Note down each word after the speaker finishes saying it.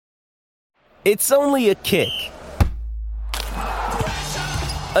It's only a kick,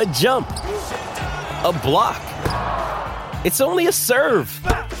 a jump, a block. It's only a serve.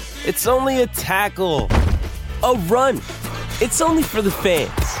 It's only a tackle, a run. It's only for the fans.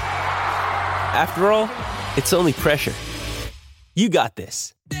 After all, it's only pressure. You got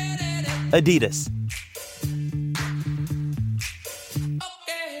this. Adidas.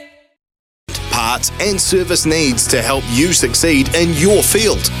 Parts and service needs to help you succeed in your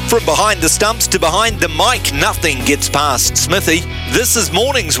field. From behind the stumps to behind the mic, nothing gets past Smithy. This is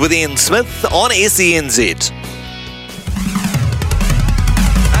Mornings with Ian Smith on SENZ.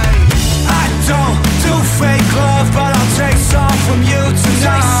 I don't do fake love, but I'll take some from you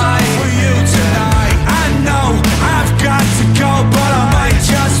tonight. I know I've got to go, but I might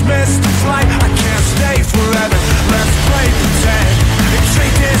just miss the flight. I can't stay forever. Let's play pretend and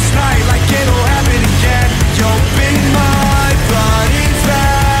treat this night like it'll happen again. You'll be my bloody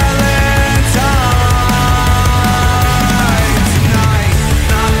Valentine tonight.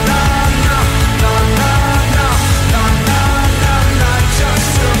 Na na na na na na na na na na, just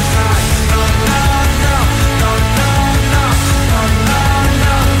tonight. Na na na na na na na na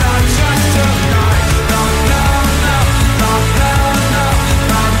na na, just tonight. Na na na na na na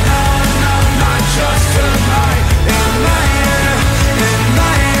na na na na, just tonight. In my ear, in my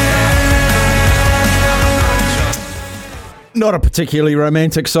Not a particularly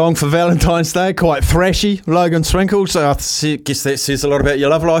romantic song for Valentine's Day, quite thrashy. Logan Swinkles, I guess that says a lot about your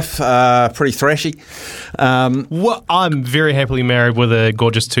love life, pretty thrashy. Well, I'm very happily married with a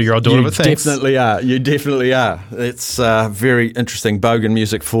gorgeous 2-year-old daughter, but thanks. You definitely are. It's very interesting bogan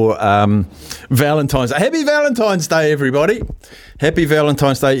music for Valentine's Day. Happy Valentine's Day, everybody. Happy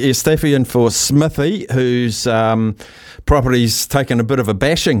Valentine's Day. Is Steffi in for Smithy, whose property's taken a bit of a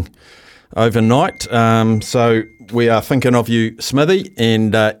bashing overnight. So we are thinking of you, Smithy,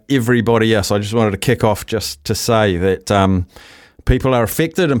 and everybody else. I just wanted to kick off just to say that people are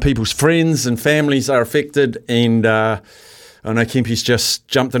affected and people's friends and families are affected. And I know Kempy's just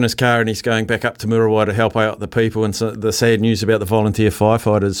jumped in his car and he's going back up to Muriwai to help out the people. And so the sad news about the volunteer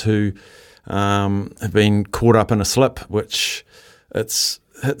firefighters who have been caught up in a slip, which it's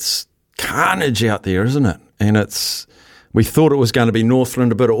carnage out there, isn't it? And we thought it was going to be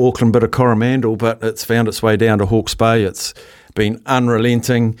Northland, a bit of Auckland, a bit of Coromandel, but it's found its way down to Hawke's Bay. It's been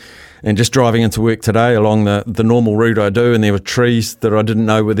unrelenting. And just driving into work today along the normal route I do, and there were trees that I didn't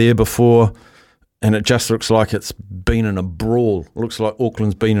know were there before, and it just looks like it's been in a brawl. It looks like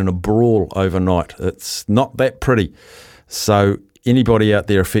Auckland's been in a brawl overnight. It's not that pretty. So anybody out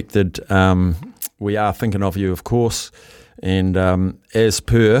there affected, we are thinking of you, of course. And as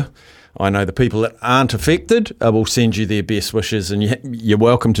per, I know the people that aren't affected will send you their best wishes, and you're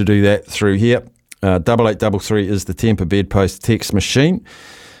welcome to do that through here. 8833 is the Temper Bedpost text machine.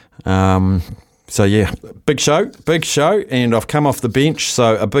 So yeah, big show, and I've come off the bench,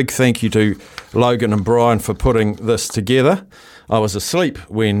 so a big thank you to Logan and Brian for putting this together. I was asleep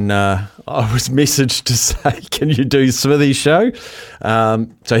when I was messaged to say, can you do Smithy's show?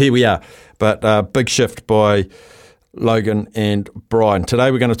 So here we are, but big shift by Logan and Brian. Today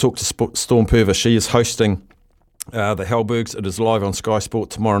we're going to talk to Storm Purvis. She is hosting the Hellbergs. It is live on Sky Sport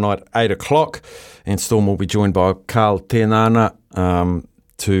tomorrow night, 8 o'clock, and Storm will be joined by Carl Tenana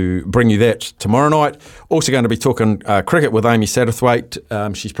to bring you that tomorrow night. Also going to be talking cricket with Amy Satterthwaite.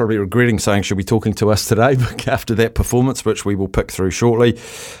 She's probably regretting saying she'll be talking to us today after that performance, which we will pick through shortly.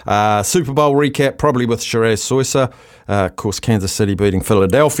 Super Bowl recap, probably with Shiraz Soisa. Of course, Kansas City beating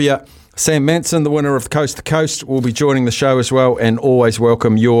Philadelphia. Sam Manson, the winner of Coast to Coast, will be joining the show as well, and always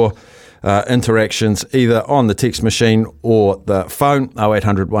welcome your interactions either on the text machine or the phone,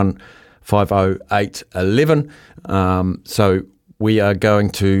 0800 150 811. So we are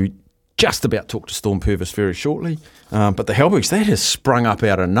going to just about talk to Storm Purvis very shortly. But the Hellbergs, that has sprung up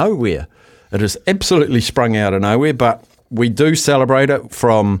out of nowhere. It has absolutely sprung out of nowhere, but we do celebrate it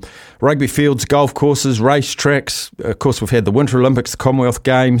from rugby fields, golf courses, race tracks. Of course, we've had the Winter Olympics, the Commonwealth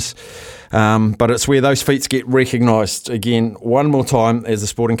Games, but it's where those feats get recognised. Again, one more time, as the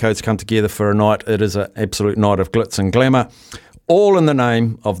sporting codes come together for a night, it is an absolute night of glitz and glamour, all in the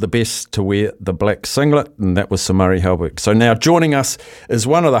name of the best to wear the black singlet, and that was Sir Murray Hellberg. So now joining us is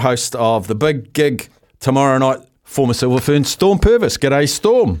one of the hosts of the big gig tomorrow night, former Silver Fern, Storm Purvis. G'day,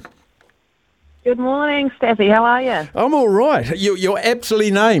 Storm. Good morning, Steffi. How are you? I'm all right. You're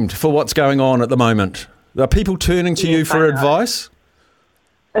absolutely named for what's going on at the moment. Are people turning to you for advice?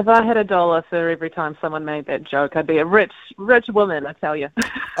 If I had $1 for every time someone made that joke, I'd be a rich woman, I tell you.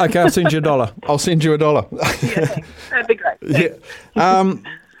 Okay, I'll send you $1. I'll send you $1. Yeah, thanks. That'd be great. Yeah.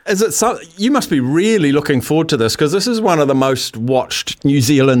 Is it so? You must be really looking forward to this because this is one of the most watched New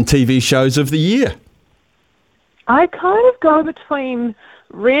Zealand TV shows of the year. I kind of go between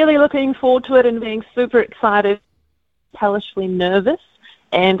really looking forward to it and being super excited, hellishly nervous.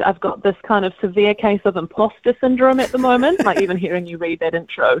 And I've got this kind of severe case of imposter syndrome at the moment, like even hearing you read that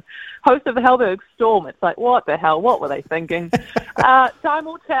intro. Host of the Helberg Storm, it's like, what the hell? What were they thinking? Time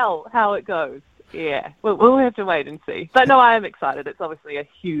will tell how it goes. Yeah, we'll have to wait and see. But no, I am excited. It's obviously a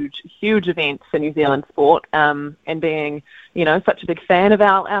huge, huge event for New Zealand sport. And being, such a big fan of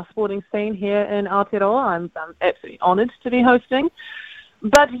our sporting scene here in Aotearoa, I'm absolutely honoured to be hosting.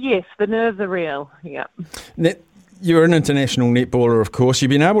 But yes, the nerves are real, yeah. You're an international netballer, of course. You've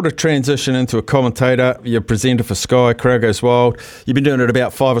been able to transition into a commentator. You're a presenter for Sky, Crowd Goes Wild. You've been doing it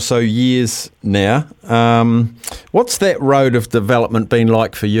about 5 or so years now. What's that road of development been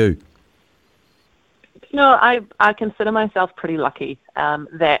like for you? I consider myself pretty lucky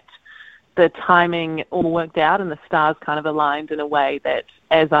that the timing all worked out and the stars kind of aligned in a way that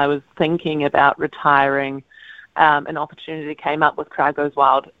as I was thinking about retiring, an opportunity came up with Crowd Goes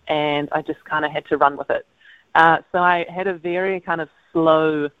Wild and I just kind of had to run with it. So I had a very kind of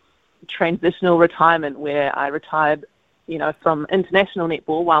slow transitional retirement where I retired, from international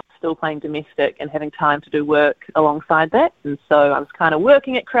netball while still playing domestic and having time to do work alongside that. And so I was kind of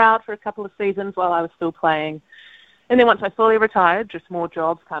working at Crowd for a couple of seasons while I was still playing. And then once I fully retired, just more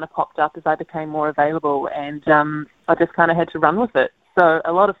jobs kind of popped up as I became more available. And I just kind of had to run with it. So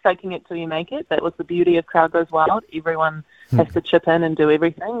a lot of faking it till you make it. That was the beauty of Crowd Goes Wild. Everyone has to chip in and do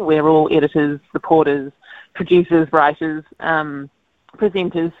everything. We're all editors, reporters, producers, writers,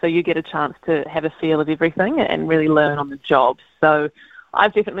 presenters, so you get a chance to have a feel of everything and really learn on the job. So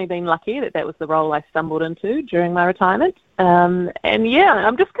I've definitely been lucky that was the role I stumbled into during my retirement. And yeah,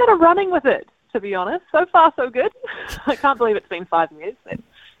 I'm just kind of running with it, to be honest. So far, so good. I can't believe it's been 5 years. That's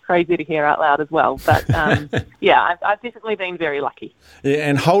crazy to hear out loud as well. But yeah, I've definitely been very lucky. Yeah,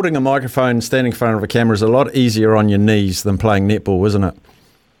 and holding a microphone, standing in front of a camera is a lot easier on your knees than playing netball, isn't it?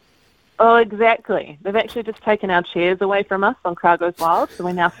 Oh, exactly. They've actually just taken our chairs away from us on Crowd Goes Wild, so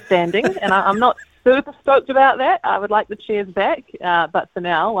we're now standing, and I'm not super stoked about that. I would like the chairs back, but for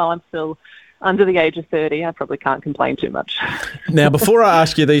now, while I'm still under the age of 30, I probably can't complain too much. Now, before I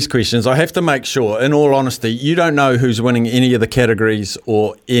ask you these questions, I have to make sure, in all honesty, you don't know who's winning any of the categories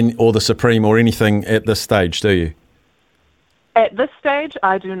or the Supreme or anything at this stage, do you? At this stage,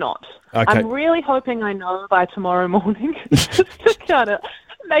 I do not. Okay. I'm really hoping I know by tomorrow morning, just to kind of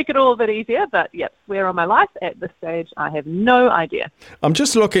make it all a bit easier, but yep, swear on my life, at this stage, I have no idea. I'm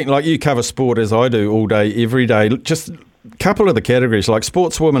just looking, like you cover sport as I do all day, every day, just a couple of the categories, like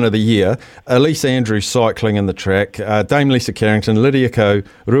Sportswoman of the Year, Elise Andrews cycling in the track, Dame Lisa Carrington, Lydia Ko,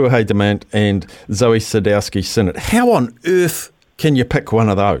 Ruahei Demant, and Zoe Sadowski-Sinnott. How on earth can you pick one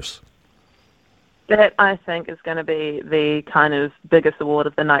of those? That, I think, is going to be the kind of biggest award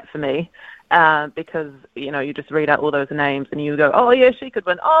of the night for me. Because, you just read out all those names and you go, oh, yeah, she could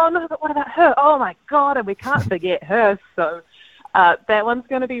win. Oh, no, but what about her? Oh, my God, and we can't forget her. So that one's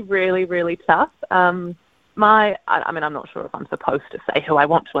going to be really, really tough. I'm not sure if I'm supposed to say who I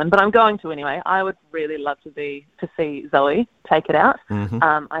want to win, but I'm going to anyway. I would really love to see Zoe take it out.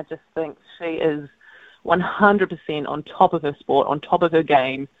 Mm-hmm. I just think she is 100% on top of her sport, on top of her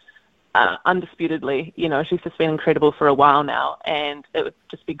game. Undisputedly, she's just been incredible for a while now, and it would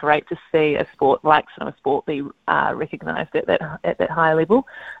just be great to see a sport like snow sport be recognised at that high level.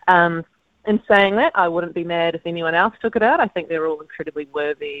 In saying that, I wouldn't be mad if anyone else took it out. I think they're all incredibly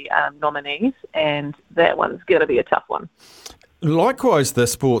worthy nominees, and that one's going to be a tough one. Likewise, the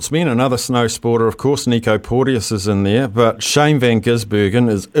sportsmen, another snow sporter, of course, Nico Porteous is in there, but Shane Van Gisbergen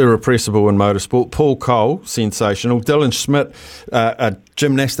is irrepressible in motorsport. Paul Cole, sensational. Dylan Schmidt, a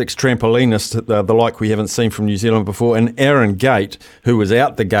gymnastics trampolinist, the like we haven't seen from New Zealand before. And Aaron Gate, who was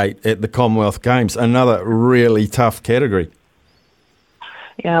out the gate at the Commonwealth Games, another really tough category.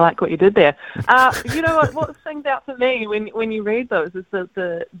 Yeah, I like what you did there. What stands out for me when you read those is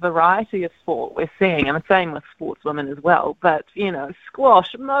the variety of sport we're seeing, and the same with sportswomen as well. But,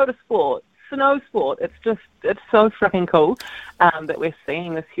 squash, motorsport, snow sport, it's so freaking cool that we're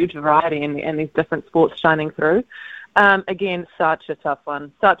seeing this huge variety in these different sports shining through. Again, such a tough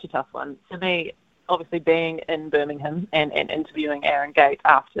one. For me, obviously being in Birmingham and interviewing Aaron Gate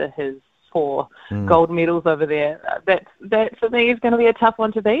after his 4 gold medals over there. That for me is going to be a tough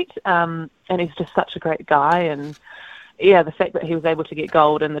one to beat. And he's just such a great guy. And yeah, the fact that he was able to get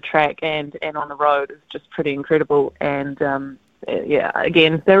gold in the track and on the road is just pretty incredible. And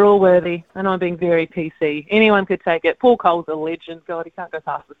again, they're all worthy. I know I'm being very PC. Anyone could take it. Paul Cole's a legend. God, he can't go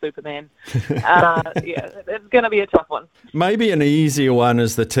past the Superman. It's going to be a tough one. Maybe an easier one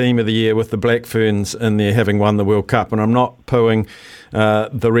is the team of the year with the Black Ferns in there having won the World Cup. And I'm not pooing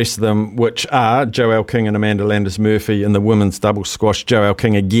the rest of them, which are Joelle King and Amanda Landers-Murphy in the women's doubles squash, Joelle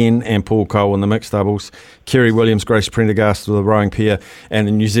King again and Paul Cole in the mixed doubles, Kerry Williams, Grace Prendergast with the rowing pair, and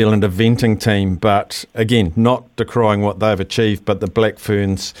the New Zealand eventing team. But again, not decrying what they've achieved, but the Black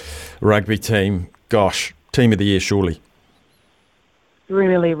Ferns rugby team, gosh, team of the year surely.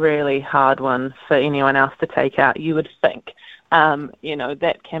 Really, really hard one for anyone else to take out, you would think.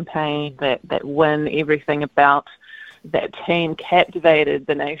 That campaign, that win, everything about that team captivated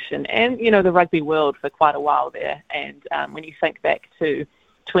the nation and, the rugby world for quite a while there. And when you think back to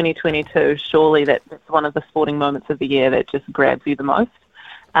 2022, surely that's one of the sporting moments of the year that just grabs you the most.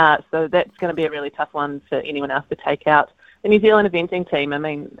 So that's going to be a really tough one for anyone else to take out. The New Zealand eventing team, I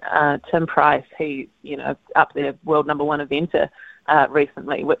mean, Tim Price, he, up there, world number one eventer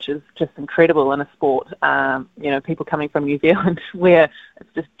recently, which is just incredible in a sport, people coming from New Zealand where it's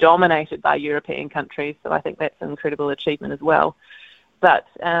just dominated by European countries. So I think that's an incredible achievement as well. But,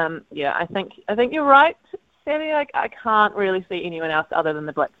 I think you're right, Sammy. I can't really see anyone else other than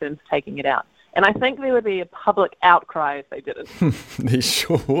the Black Ferns taking it out. And I think there would be a public outcry if they didn't. There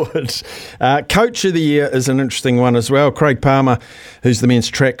sure would. Coach of the Year is an interesting one as well. Craig Palmer, who's the men's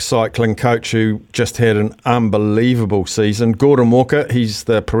track cycling coach, who just had an unbelievable season. Gordon Walker, he's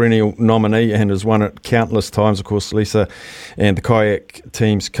the perennial nominee and has won it countless times. Of course, Lisa and the kayak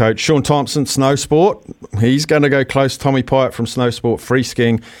team's coach. Sean Thompson, snow sport. He's going to go close. Tommy Pyatt from snow sport, free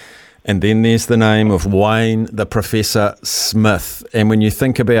skiing. And then there's the name of Wayne the Professor Smith. And when you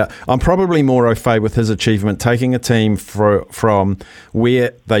think about, I'm probably more au fait with his achievement, taking a team from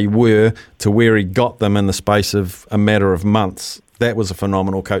where they were to where he got them in the space of a matter of months. That was a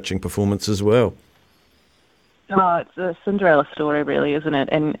phenomenal coaching performance as well. Oh, it's a Cinderella story, really, isn't it?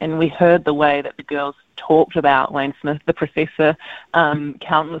 And we heard the way that the girls talked about Wayne Smith, the professor,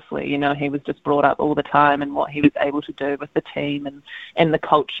 countlessly. He was just brought up all the time and what he was able to do with the team and the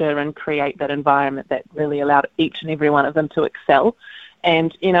culture and create that environment that really allowed each and every one of them to excel.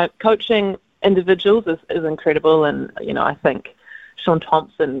 And, coaching individuals is incredible. And, I think Sean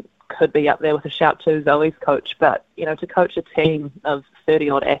Thompson could be up there with a shout to Zoe's coach, but, to coach a team of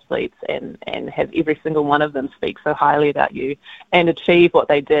 30-odd athletes and have every single one of them speak so highly about you and achieve what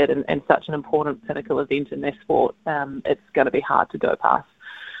they did in such an important pinnacle event in their sport, it's going to be hard to go past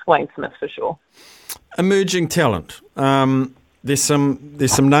Wayne Smith for sure. Emerging talent. There's some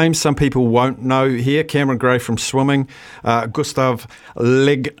names some people won't know here. Cameron Gray from swimming, Gustav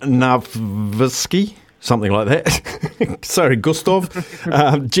Legnavisky, something like that. Sorry, Gustav.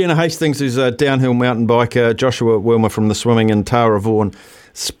 Jenna Hastings, who's a downhill mountain biker, Joshua Wilmer from the swimming, and Tara Vaughan,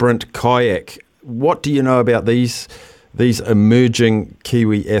 sprint kayak. What do you know about these emerging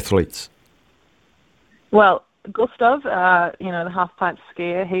Kiwi athletes? Well, Gustav, the half-pipe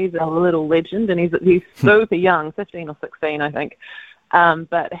skier, he's a little legend, and he's super young, 15 or 16, I think.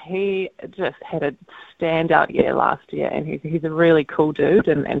 But he just had a standout year last year, and he's a really cool dude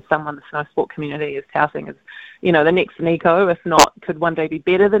and someone the snow sport community is touting as, the next Nico, if not, could one day be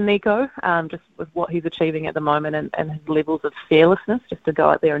better than Nico, just with what he's achieving at the moment and his levels of fearlessness just to go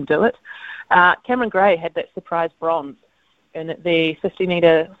out there and do it. Cameron Gray had that surprise bronze in the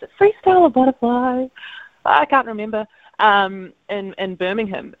 50-metre freestyle or butterfly, I can't remember, in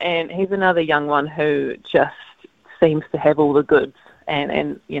Birmingham, and he's another young one who just seems to have all the goods.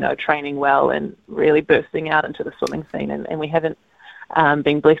 And training well and really bursting out into the swimming scene. And we haven't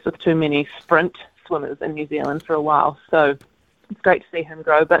been blessed with too many sprint swimmers in New Zealand for a while. So it's great to see him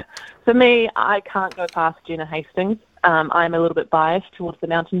grow. But for me, I can't go past Jenna Hastings. I'm a little bit biased towards the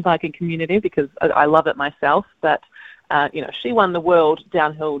mountain biking community because I love it myself. But, she won the World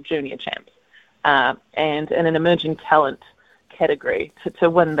Downhill Junior Champs. And in an emerging talent category, to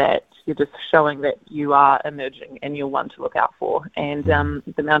win that, you're just showing that you are emerging and you're one to look out for. And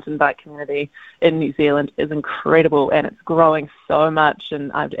the mountain bike community in New Zealand is incredible and it's growing so much.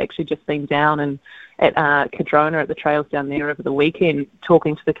 And I've actually just been down at Cadrona at the trails down there over the weekend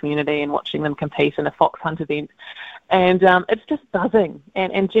talking to the community and watching them compete in a fox hunt event. And it's just buzzing.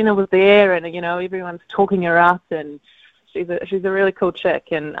 And Jenna was there and, everyone's talking her up and she's a really cool chick,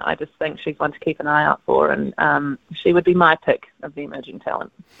 and I just think she's one to keep an eye out for, and she would be my pick of the emerging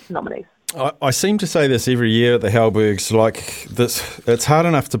talent nominees. I seem to say this every year at the Halbergs, like this, it's hard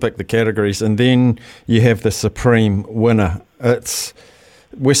enough to pick the categories, and then you have the supreme winner.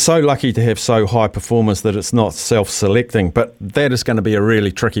 We're so lucky to have so high performers that it's not self-selecting, but that is going to be a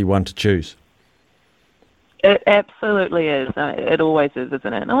really tricky one to choose. It absolutely is. It always is,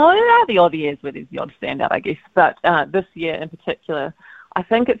 isn't it? Well, there are the odd years where there's the odd standout, I guess. But this year in particular, I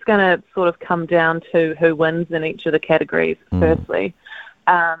think it's going to sort of come down to who wins in each of the categories, firstly.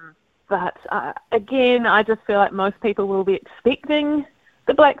 But again, I just feel like most people will be expecting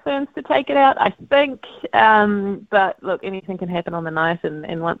the Black Ferns to take it out, I think. But look, anything can happen on the night.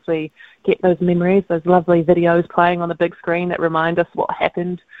 And once we get those memories, those lovely videos playing on the big screen that remind us what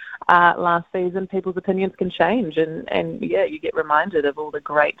happened last season, people's opinions can change, and you get reminded of all the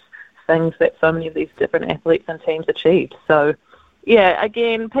great things that so many of these different athletes and teams achieved. So,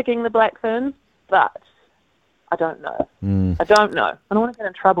 again, picking the Black Ferns, but I don't know. I don't know. I don't want to get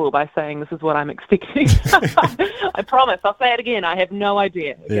in trouble by saying this is what I'm expecting. I promise. I'll say it again. I have no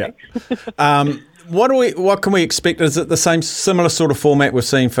idea. Okay? Yeah. What can we expect? Is it the similar sort of format we've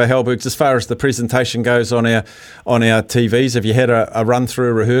seen for Halbergs as far as the presentation goes on our TVs? Have you had a run through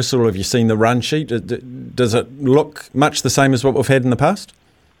a rehearsal? Have you seen the run sheet? Does it look much the same as what we've had in the past?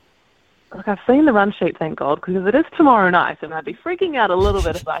 Look, I've seen the run sheet, thank God, because it is tomorrow night, and I'd be freaking out a little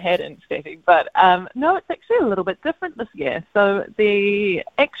bit if I hadn't, Steffi. But no, it's actually a little bit different this year. So the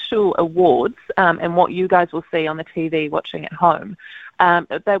actual awards and what you guys will see on the TV watching at home,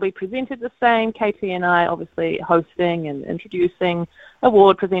 they'll be presented the same. KT and I obviously hosting and introducing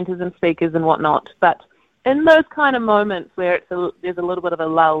award presenters and speakers and whatnot. But in those kind of moments where there's a little bit of a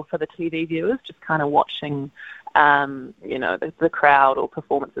lull for the TV viewers, just kind of watching the crowd or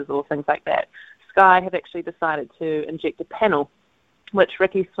performances or things like that, Sky have actually decided to inject a panel, which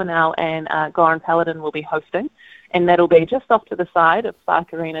Ricky Swinell and Goran Paladin will be hosting, and that'll be just off to the side of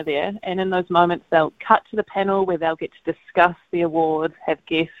Spark Arena there. And in those moments, they'll cut to the panel where they'll get to discuss the awards, have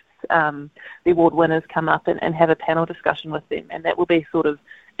guests, the award winners come up and have a panel discussion with them, and that will be sort of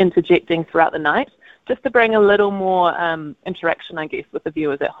interjecting throughout the night, just to bring a little more interaction, I guess, with the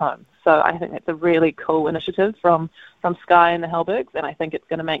viewers at home. So I think that's a really cool initiative from Sky and the Halbergs, and I think it's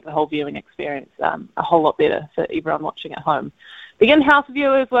going to make the whole viewing experience a whole lot better for everyone watching at home. The in-house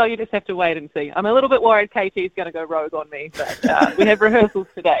viewers, well, you just have to wait and see. I'm a little bit worried KT's going to go rogue on me, but we have rehearsals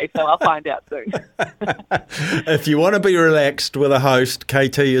today, so I'll find out soon. If you want to be relaxed with a host,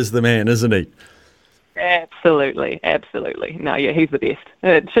 KT is the man, isn't he? Absolutely. No, yeah, he's the best.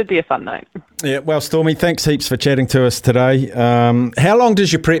 It should be a fun night. Yeah, well, Stormy, thanks heaps for chatting to us today. How long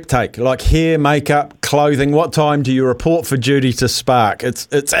does your prep take? Like hair, makeup, clothing? What time do you report for duty to Spark?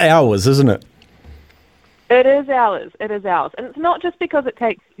 It's hours, isn't it? It is hours. And it's not just because it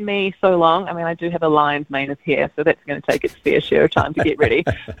takes me so long. I mean, I do have a lion's mane of hair, so that's going to take its fair share of time to get ready.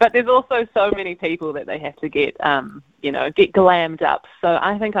 But there's also so many people that they have to get glammed up. So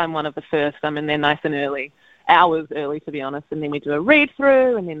I think I'm one of the first. I'm in there nice and early, hours early, to be honest. And then we do a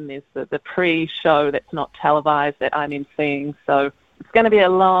read-through, and then there's the pre-show that's not televised that I'm emceeing. So it's going to be a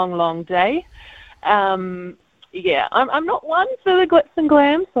long, long day. I'm not one for the glitz and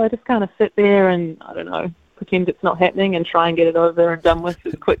glam, so I just kind of sit there and, I don't know, pretend it's not happening and try and get it over and done with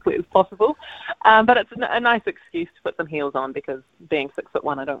as quickly as possible. But it's a nice excuse to put some heels on because being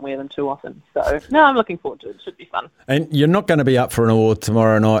 6'1", I don't wear them too often. So, no, I'm looking forward to it. It should be fun. And you're not going to be up for an award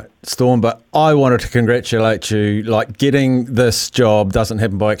tomorrow night, Storm, but I wanted to congratulate you. Like, getting this job doesn't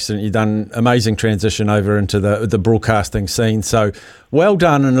happen by accident. You've done amazing transition over into the broadcasting scene. So, well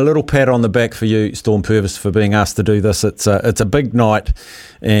done, and a little pat on the back for you, Storm Purvis, for being asked to do this. It's a big night,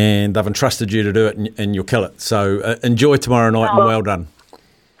 and they've entrusted you to do it, and you'll kill it. So enjoy tomorrow night, and well done.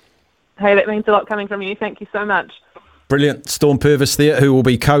 Hey, that means a lot coming from you. Thank you so much. Brilliant. Storm Purvis there, who will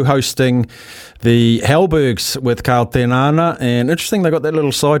be co-hosting the Halbergs with Carl Tenana. And interesting, they got that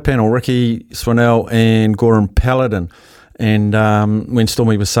little side panel, Ricky Swinell and Goran Paladin. And when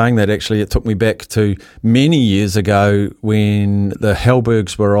Stormy was saying that, actually, it took me back to many years ago when the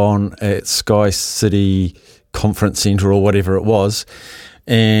Halbergs were on at Sky City Conference Centre or whatever it was.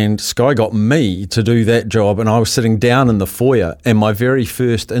 And Sky got me to do that job, and I was sitting down in the foyer, and my very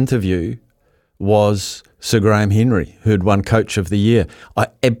first interview was Sir Graham Henry, who had won Coach of the Year. I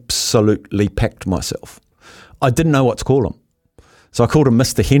absolutely packed myself. I didn't know what to call him. So I called him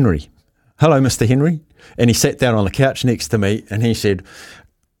Mr. Henry. Hello, Mr. Henry. And he sat down on the couch next to me, and he said,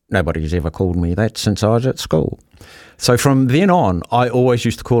 nobody's ever called me that since I was at school. So from then on, I always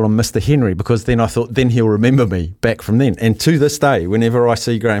used to call him Mr. Henry, because then I thought, then he'll remember me back from then. And to this day, whenever I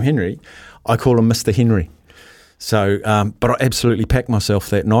see Graham Henry, I call him Mr. Henry. So, but I absolutely packed myself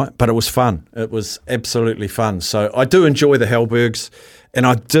that night, but it was fun. It was absolutely fun. So I do enjoy the Halbergs, and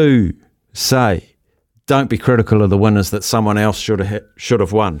I do say, don't be critical of the winners that someone else should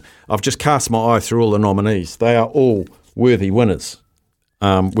have won. I've just cast my eye through all the nominees. They are all worthy winners.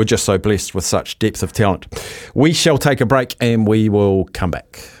 We're just so blessed with such depth of talent. We shall take a break and we will come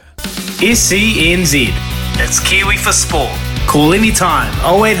back. SENZ It's Kiwi for Sport. Call anytime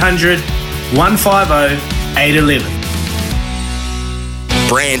 0800 150 811.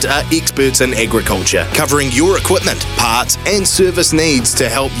 Brand are experts in agriculture, covering your equipment, parts and service needs to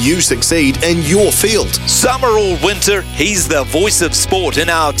help you succeed in your field. Summer or winter, he's the voice of sport in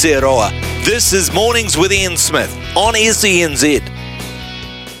Aotearoa. This is Mornings with Ian Smith on SENZ.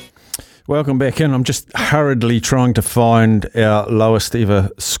 Welcome back in. I'm just hurriedly trying to find our lowest ever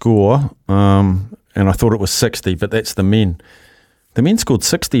score, and I thought it was 60, but that's the men. The men scored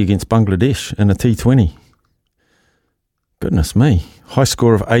 60 against Bangladesh in a T20. Goodness me. High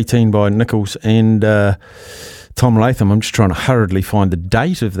score of 18 by Nichols and Tom Latham. I'm just trying to hurriedly find the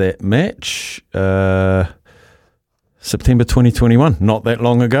date of that match. September 2021, not that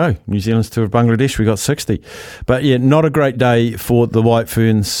long ago. New Zealand's tour of Bangladesh, we got 60. But yeah, not a great day for the White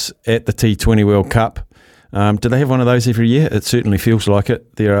Ferns at the T20 World Cup. Do they have one of those every year? It certainly feels like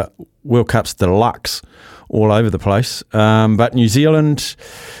it. There are World Cups deluxe all over the place. But New Zealand,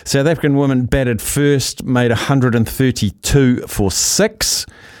 South African women batted first, made 132 for 6.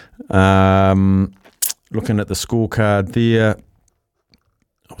 Looking at the scorecard there,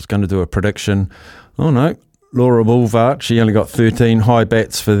 I was going to do a prediction. Oh no, Laura Woolvart, she only got 13. High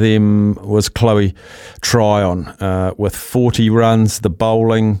bats for them was Chloe Tryon with 40 runs. The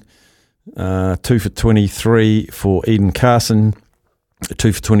bowling, 2 for 23 for Eden Carson,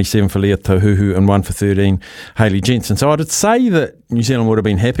 2 for 27 for Leah Tohuhu, and 1 for 13 Hayley Jensen. So I'd say that New Zealand would have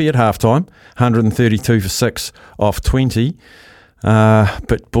been happy at halftime, 132 for 6 off 20.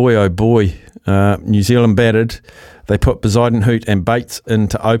 But boy, oh boy, New Zealand batted. They put Poseidon Hoot and Bates in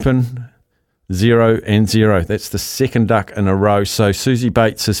to open. 0-0. That's the second duck in a row. So Susie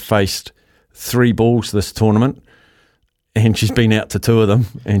Bates has faced 3 balls this tournament, and she's been out to 2 of them,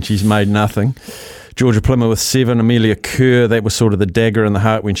 and she's made nothing. Georgia Plimmer with 7. Amelia Kerr, that was sort of the dagger in the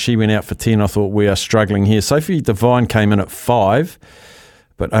heart when she went out for 10. I thought, we are struggling here. Sophie Devine came in at 5,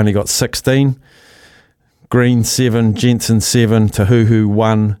 but only got 16. Green 7, Jensen 7, Tahuhu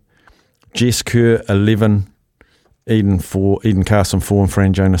 1, Jess Kerr 11, Eden Carson 4, and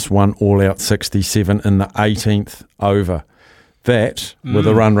Fran Jonas 1, all out 67 in the 18th over. That, with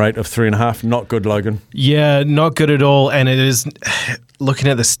a run rate of 3.5, not good, Logan. Yeah, not good at all. And it is, looking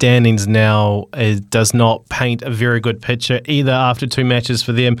at the standings now, it does not paint a very good picture either after 2 matches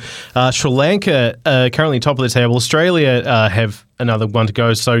for them. Sri Lanka currently top of the table. Australia have another one to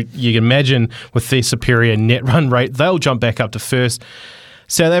go. So you can imagine with their superior net run rate, they'll jump back up to first.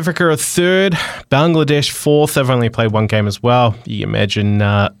 South Africa are 3rd, Bangladesh 4th. They've only played 1 game as well. You imagine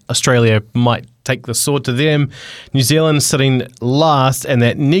Australia might take the sword to them. New Zealand sitting last, and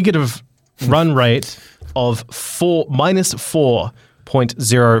that negative run rate of minus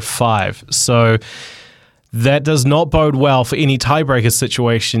 4.05. So that does not bode well for any tiebreaker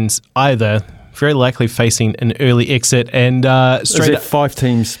situations either. Very likely facing an early exit. And Is it 5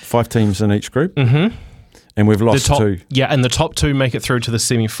 teams in each group? Mm-hmm. And we've lost 2. Yeah, and the top 2 make it through to the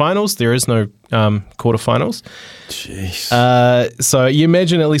semi-finals. There is no quarterfinals. Jeez. So you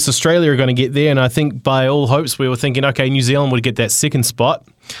imagine at least Australia are going to get there, and I think by all hopes we were thinking, okay, New Zealand would get that 2nd spot.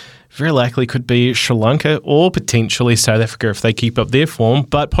 Very likely could be Sri Lanka or potentially South Africa if they keep up their form.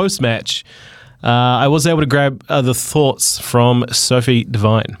 But post-match, I was able to grab the thoughts from Sophie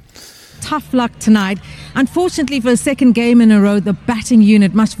Devine. Tough luck tonight. Unfortunately, for a 2nd game in a row, the batting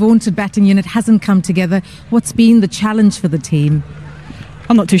unit, much vaunted batting unit, hasn't come together. What's been the challenge for the team?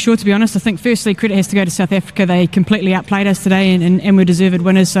 I'm not too sure, to be honest. I think firstly credit has to go to South Africa. They completely outplayed us today and were deserved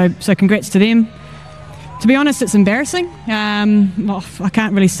winners, so congrats to them. To be honest, it's embarrassing. Well, I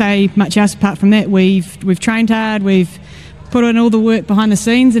can't really say much else apart from that. We've trained hard, we've put in all the work behind the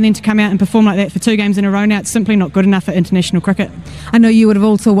scenes, and then to come out and perform like that for 2 games in a row now, it's simply not good enough for international cricket. I know you would have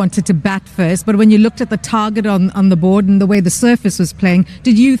also wanted to bat first, but when you looked at the target on the board and the way the surface was playing,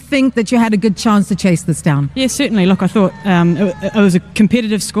 did you think that you had a good chance to chase this down? Yeah, certainly. Look, I thought it was a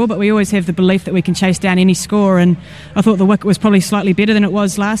competitive score, but we always have the belief that we can chase down any score, and I thought the wicket was probably slightly better than it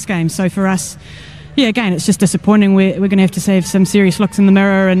was last game. So for us, yeah, again, it's just disappointing. We're going to have to have some serious looks in the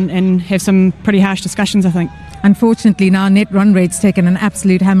mirror and have some pretty harsh discussions, I think. Unfortunately, now net run rate's taken an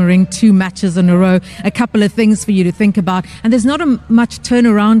absolute hammering, 2 matches in a row. A couple of things for you to think about. And there's not much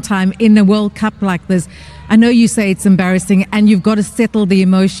turnaround time in a World Cup like this. I know you say it's embarrassing and you've got to settle the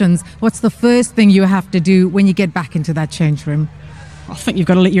emotions. What's the first thing you have to do when you get back into that change room? I think you've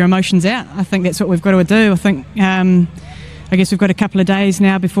got to let your emotions out. I think that's what we've got to do. I think, I guess we've got a couple of days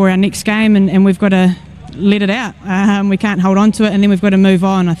now before our next game and we've got to let it out. We can't hold on to it and then we've got to move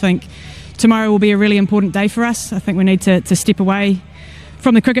on. I think tomorrow will be a really important day for us. I think we need to step away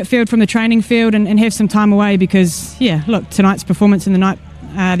from the cricket field, from the training field and have some time away because, yeah, look, tonight's performance in the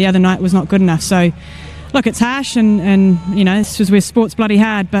other night was not good enough. So look, it's harsh, and this is where sport's bloody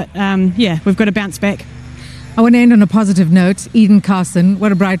hard. But we've got to bounce back. I want to end on a positive note. Eden Carson,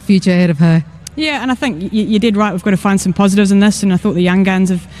 what a bright future ahead of her. Yeah, and I think you did right. We've got to find some positives in this, and I thought the young guns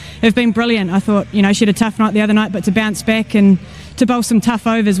have been brilliant. I thought, she had a tough night the other night, but to bounce back and to bowl some tough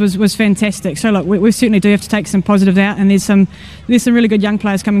overs was fantastic. So look, we certainly do have to take some positives out, and there's some really good young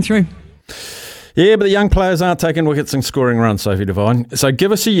players coming through. Yeah, but the young players aren't taking wickets and scoring runs, Sophie Devine. So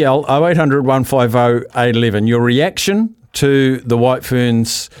give us a yell, 0800 150 811. Your reaction to the White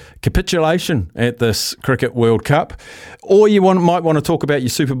Ferns capitulation at this Cricket World Cup, or you might want to talk about your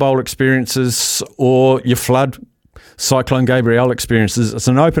Super Bowl experiences or your flood Cyclone Gabrielle experiences. It's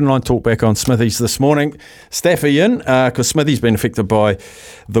an open line talk back on Smithies this morning. Staffy in, because Smithy's been affected by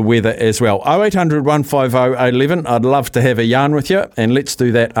the weather as well. 0800 150 811. I'd love to have a yarn with you, and let's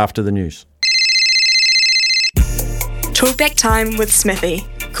do that after the news. Talkback time with Smithy.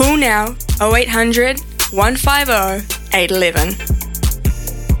 Call now 0800 150 811.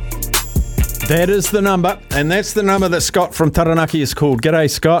 That is the number, and that's the number that Scott from Taranaki has called. G'day,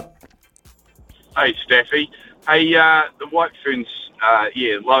 Scott. Hey, Staffy. Hey, the White Ferns,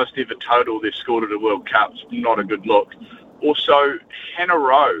 lowest ever total they've scored at a World Cup. Not a good look. Also, Hannah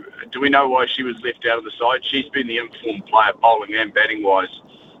Rowe, do we know why she was left out of the side? She's been the informed player, bowling and batting-wise,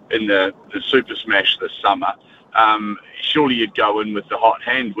 in the Super Smash this summer. Surely you'd go in with the hot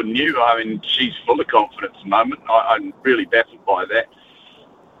hand, wouldn't you? I mean, she's full of confidence at the moment. I'm really baffled by that.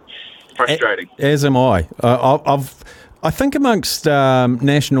 Frustrating. As am I. I think amongst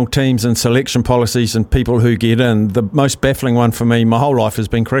national teams and selection policies and people who get in, the most baffling one for me my whole life has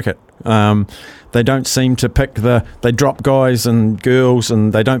been cricket. They don't seem to pick they drop guys and girls,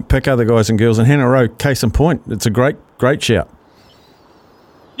 and they don't pick other guys and girls. And Hannah Rowe, case in point, it's a great shout.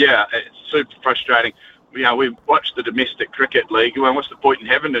 Yeah, it's super frustrating. We watch the domestic cricket league. Well, what's the point in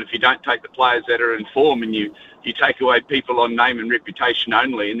having it if you don't take the players that are in form and you take away people on name and reputation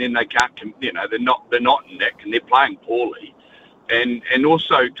only, and then they can't, they're not in that, and they're playing poorly, and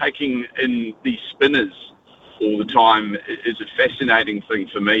also taking in these spinners all the time is a fascinating thing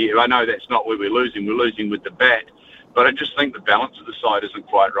for me. I know that's not where we're losing. We're losing with the bat, but I just think the balance of the side isn't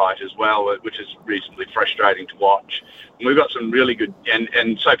quite right as well, which is reasonably frustrating to watch. And we've got some really good,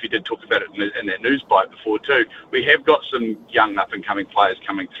 and Sophie did talk about it in that news bite before too, we have got some young up-and-coming players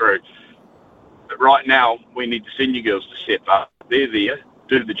coming through. But right now, we need the senior girls to step up. They're there,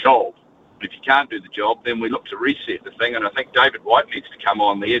 do the job. But if you can't do the job, then we look to reset the thing, and I think David White needs to come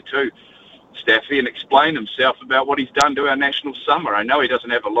on there too, Staffy, and explain himself about what he's done to our national summer. I know he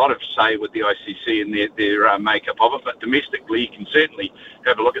doesn't have a lot of say with the ICC and their makeup of it, but domestically he can certainly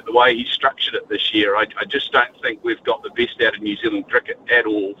have a look at the way he structured it this year. I just don't think we've got the best out of New Zealand cricket at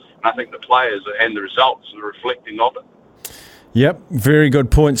all, and I think the players and the results are reflecting of it. Yep, very good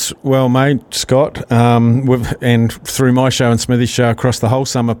points. Well made, Scott. And through my show and Smithy's show across the whole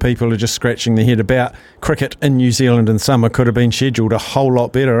summer, people are just scratching their head about cricket in New Zealand in summer. Could have been scheduled a whole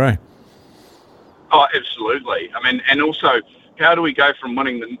lot better, eh? Oh, absolutely. I mean, and also, how do we go from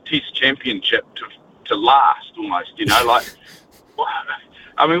winning the Test Championship to last almost,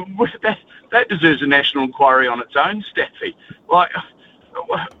 I mean, that deserves a national inquiry on its own, Staffy.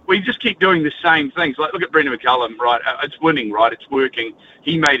 We just keep doing the same things. Look at Brendan McCullum, right? It's winning, right? It's working.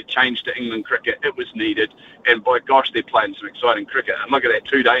 He made a change to England cricket. It was needed. And by gosh, they're playing some exciting cricket. And look at that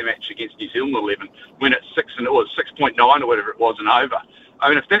 2-day match against New Zealand 11, when it's 6.9 or whatever it was and over. I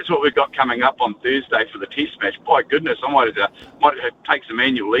mean, if that's what we've got coming up on Thursday for the Test match, by goodness, I might have to take some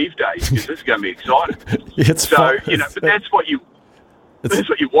annual leave days, because this is going to be exciting. But that's what you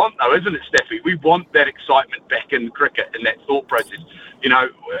want, though, isn't it, Staffy? We want that excitement back in cricket and that thought process.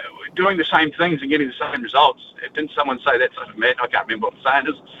 Doing the same things and getting the same results. Didn't someone say that's like a man? I can't remember what the saying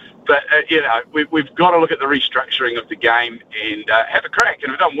is. But, we've got to look at the restructuring of the game and have a crack.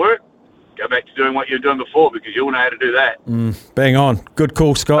 And if it doesn't work, go back to doing what you were doing before, because you'll know how to do that. Bang on. Good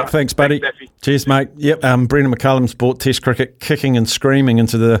call, Scott. Thanks, buddy. Thanks, cheers, mate. Yep, Brendan McCullum's brought Test cricket kicking and screaming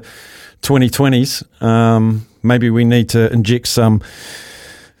into the 2020s. Maybe we need to inject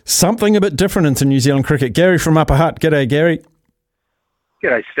something a bit different into New Zealand cricket. Gary from Upper Hutt. G'day, Gary.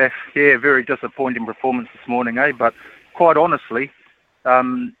 G'day, Steph. Yeah, very disappointing performance this morning, But quite honestly,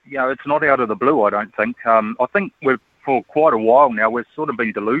 it's not out of the blue, I don't think. I think for quite a while now, we've sort of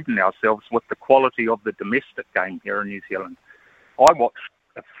been deluding ourselves with the quality of the domestic game here in New Zealand. I watched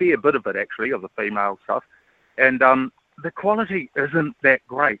a fair bit of it, actually, of the female stuff, and the quality isn't that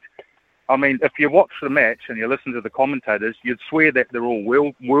great. I mean, if you watch the match and you listen to the commentators, you'd swear that they're all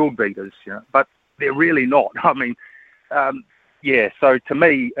world beaters, but they're really not. I mean, Yeah, so to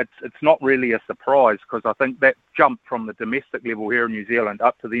me, it's not really a surprise because I think that jump from the domestic level here in New Zealand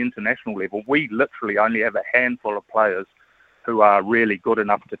up to the international level, we literally only have a handful of players who are really good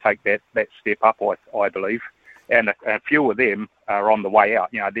enough to take that step up, I believe. And a few of them are on the way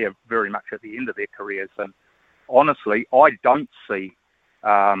out. They're very much at the end of their careers. And honestly, I don't see,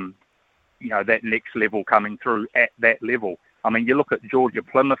 that next level coming through at that level. I mean, you look at Georgia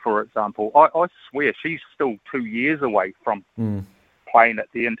Plymouth, for example. I swear she's still 2 years away from playing at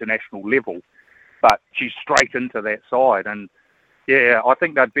the international level, but she's straight into that side. And, yeah, I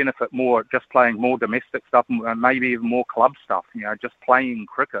think they'd benefit more just playing more domestic stuff and maybe even more club stuff, just playing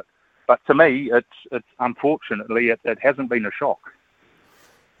cricket. But to me, it's unfortunately, it hasn't been a shock.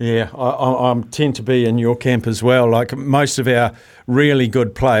 Yeah, I tend to be in your camp as well. Like most of our really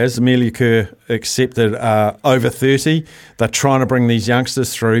good players, Amelia Kerr accepted, are over 30. They're trying to bring these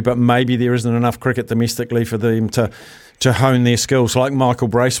youngsters through, but maybe there isn't enough cricket domestically for them to hone their skills, like Michael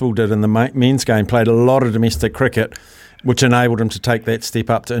Bracewell did in the men's game, played a lot of domestic cricket, which enabled him to take that step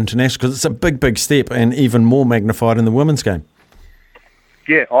up to international, because it's a big, big step and even more magnified in the women's game.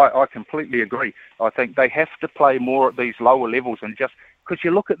 Yeah, I completely agree. I think they have to play more at these lower levels and just... Because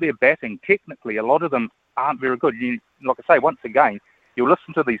you look at their batting, technically, a lot of them aren't very good. Like I say, once again, you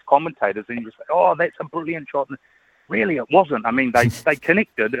listen to these commentators and you just say, oh, that's a brilliant shot. And really, it wasn't. I mean, they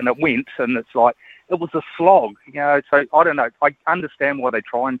connected and it went, and it's like, it was a slog. So I don't know. I understand why they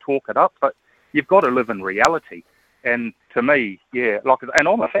try and talk it up, but you've got to live in reality. And to me, yeah, and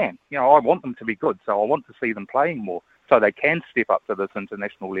I'm a fan. I want them to be good, so I want to see them playing more so they can step up to this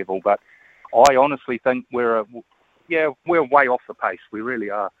international level. But I honestly think we're way off the pace. We really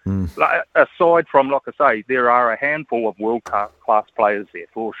are. Like, aside from, like I say, there are a handful of world-class players there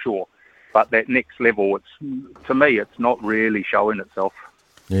for sure. But that next level, to me, it's not really showing itself.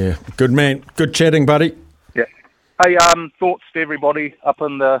 Yeah, good man. Good chatting, buddy. Yeah. Hey, thoughts to everybody up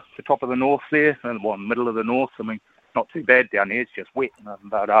in the top of the north there, and middle of the north. I mean, not too bad down here. It's just wet.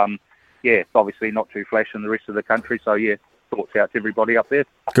 But, it's obviously not too flash in the rest of the country. So, yeah, thoughts out to everybody up there.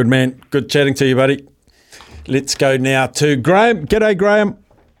 Good man. Good chatting to you, buddy. Let's go now to Graham. G'day, Graham.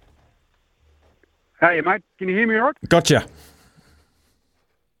 Hey, mate. Can you hear me all right? Gotcha.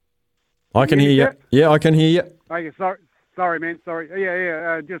 I can hear you. Yeah, I can hear you. Okay, sorry, man. Sorry.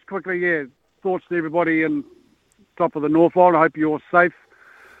 Yeah. Just quickly, thoughts to everybody in top of the North Island. I hope you're all safe.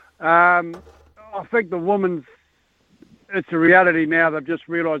 I think the women's, it's a reality now. They've just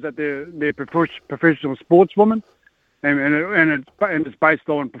realised that they're professional sportswomen, and it's based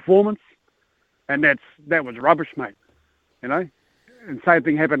on performance. And that was rubbish, mate. And same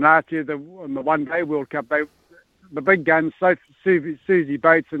thing happened last year on the one-day World Cup. The big guns, Susie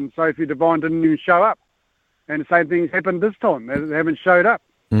Bates and Sophie Devine, didn't even show up. And the same thing's happened this time. They haven't showed up.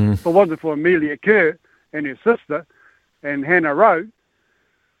 If it wasn't for Amelia Kerr and her sister and Hannah Rowe,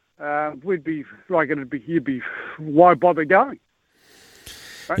 you'd be, why bother going?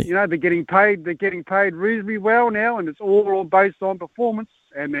 But, they're getting paid reasonably well now, and it's all based on performance,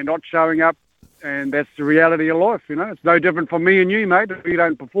 and they're not showing up. And that's the reality of life, It's no different from me and you, mate. If you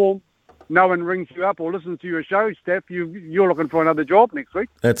don't perform, no one rings you up or listens to your show, Steph. You're looking for another job next week.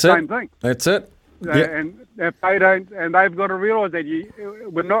 That's Same thing. That's it. And if they don't, and they've got to realise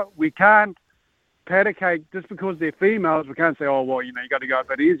that we can't paddicate just because they're females. We can't say, oh well, you got to go a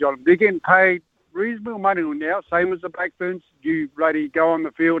bit easy on them. They're getting paid reasonable money now, same as the Blackburns. You lady go on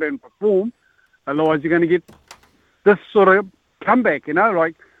the field and perform, otherwise you're going to get this sort of comeback.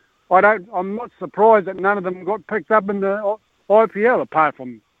 I'm not surprised that none of them got picked up in the IPL, apart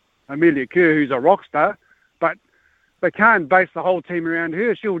from Amelia Kerr, who's a rock star. But they can't base the whole team around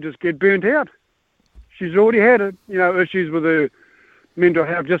her. She'll just get burnt out. She's already had issues with her mental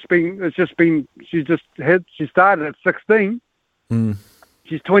health. She started at 16.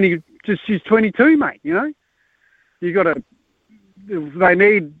 She's 20. She's 22, mate. You got to. They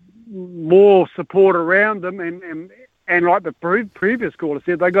need more support around them and like the previous caller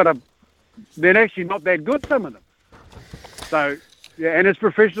said, they're actually not that good, some of them. So, yeah, and it's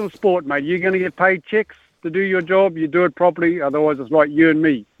professional sport, mate. You're going to get paid checks to do your job. You do it properly. Otherwise, it's like you and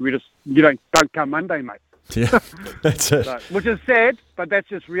me. You don't come Monday, mate. Yeah, that's it. So, which is sad, but that's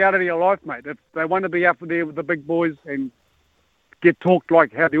just reality of life, mate. If they want to be up there with the big boys and get talked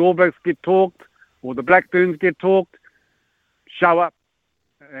like how the All Blacks get talked or the Blackburns get talked, show up.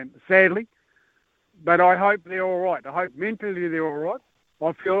 And sadly, but I hope they're all right. I hope mentally they're all right.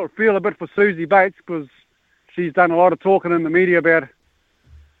 I feel a bit for Susie Bates because she's done a lot of talking in the media about,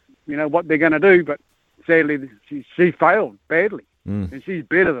 what they're going to do. But sadly, she failed badly, and she's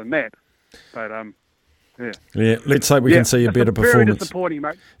better than that. But yeah. Let's hope we can see a better performance. Very disappointing,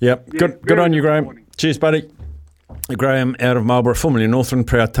 mate. Yep. Good on you, Graham. Cheers, buddy. Graham out of Marlborough, formerly Northland,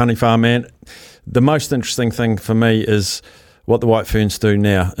 proud Tunny Farm man. The most interesting thing for me is what the White Ferns do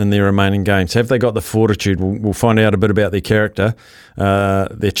now in their remaining games. Have they got the fortitude? We'll find out a bit about their character.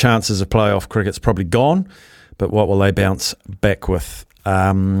 Their chances of playoff cricket's probably gone, but what will they bounce back with?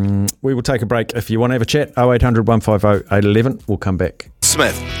 We will take a break. If you want to have a chat, 0800 150 811. We'll come back.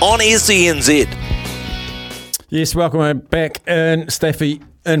 Smith on SENZ. Yes, welcome back. And Staffy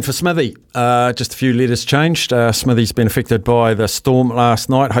in for Smithy. Just a few letters changed. Smithy's been affected by the storm last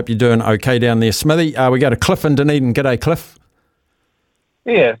night. Hope you're doing okay down there, Smithy. We go to Cliff in Dunedin. G'day, Cliff.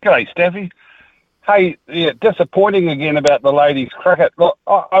 Yeah, g'day, Staffy. Hey, yeah, disappointing again about the ladies' cricket. Look,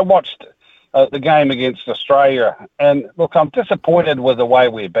 I watched the game against Australia, and look, I'm disappointed with the way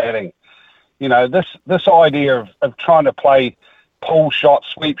we're batting. You know, this idea of trying to play pull shots,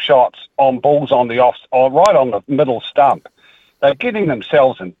 sweep shots on balls on the off, or right on the middle stump. They're getting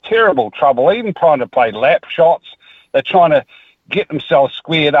themselves in terrible trouble, even trying to play lap shots. They're trying to get themselves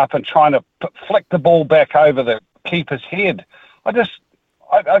squared up and trying to flick the ball back over the keeper's head.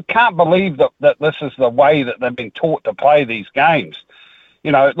 I can't believe that this is the way that they've been taught to play these games.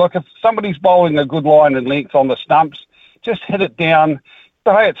 You know, look, if somebody's bowling a good line and length on the stumps, just hit it down,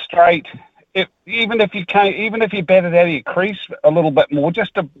 play it straight. Even if you bat it out of your crease a little bit more,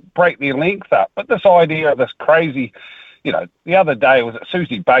 just to break their length up. But this idea of this crazy, you know, the other day was that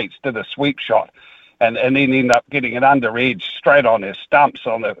Susie Bates did a sweep shot and then ended up getting it under edge straight on her stumps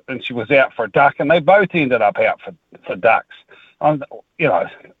and she was out for a duck, and they both ended up out for ducks. You know,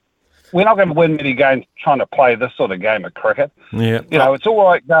 we're not going to win many games trying to play this sort of game of cricket. Yeah. You know, it's all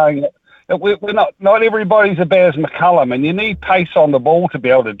right going. We're not everybody's a Baz McCullum, and you need pace on the ball to be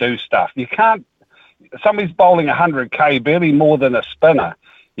able to do stuff. You can't. Somebody's bowling 100k, barely more than a spinner.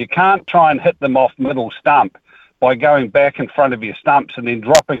 You can't try and hit them off middle stump by going back in front of your stumps and then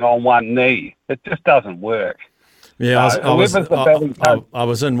dropping on one knee. It just doesn't work. Yeah, I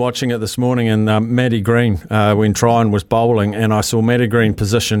was in watching it this morning, and Maddie Green, when Tryon was bowling, and I saw Maddie Green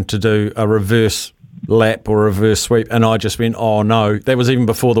positioned to do a reverse lap or reverse sweep, and I just went, oh no. That was even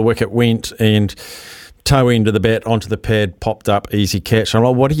before the wicket went, and toe end of the bat onto the pad, popped up, easy catch. I'm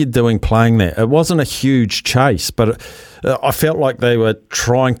like, what are you doing playing that? It wasn't a huge chase, but I felt like they were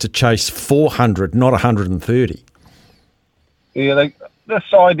trying to chase 400, not 130. Yeah, this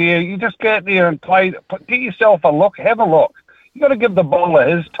idea, you just get there and play, get yourself a look, have a look. You got to give the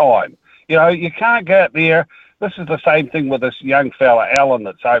bowler his time. You know, you can't get there. This is the same thing with this young fella, Allen,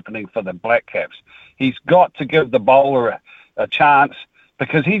 that's opening for the Black Caps. He's got to give the bowler a chance,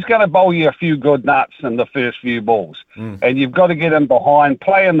 because he's going to bowl you a few good nuts in the first few balls. And you've got to get him behind,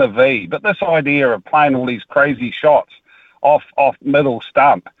 play in the V. But this idea of playing all these crazy shots off middle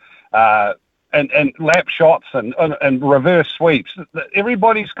stump, and lap shots and reverse sweeps.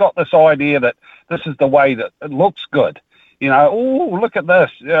 Everybody's got this idea that this is the way that it looks good. You know, oh, look at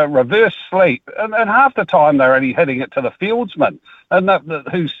this, reverse sweep. And half the time they're only hitting it to the fieldsman and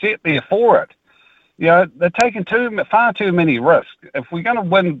who's set there for it. You know, they're taking far too many risks. If we're going to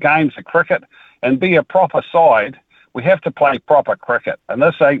win games of cricket and be a proper side, we have to play proper cricket. And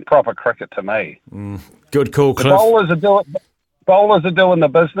this ain't proper cricket to me. Good call, Cliff. Bowlers are doing the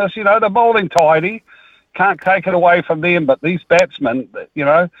business. You know, they're bowling tidy. Can't take it away from them. But these batsmen, you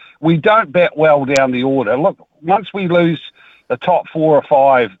know, we don't bat well down the order. Look, once we lose the top 4 or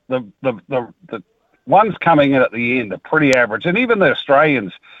 5, the ones coming in at the end are pretty average. And even the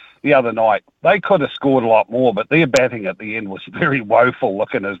Australians the other night, they could have scored a lot more, but their batting at the end was very woeful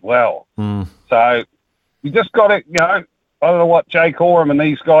looking as well. So you just got to, you know, I don't know what Jake Oram and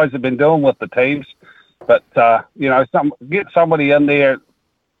these guys have been doing with the teams. But, you know, get somebody in there,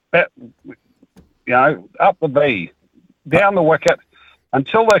 you know, up the V, down the wicket,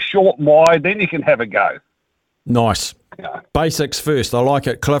 until they're short and wide, then you can have a go. Nice. Basics first. I like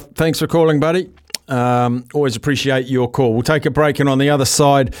it. Cliff, thanks for calling, buddy. Always appreciate your call. We'll take a break, and on the other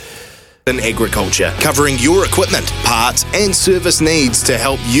side... In agriculture, covering your equipment, parts and service needs to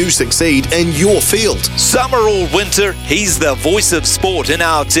help you succeed in your field. Summer or winter, he's the voice of sport in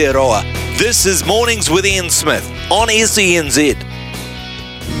Aotearoa. This is Mornings with Ian Smith on SENZ.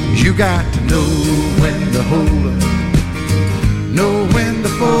 You got to know when to hold up, know when to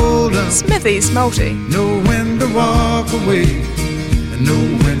fold up, Smithy's Multi. know when to walk away, and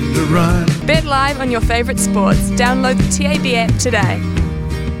know when to run. Bet live on your favourite sports. Download the TAB app today.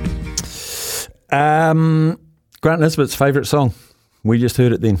 Grant Nisbet's favourite song. We just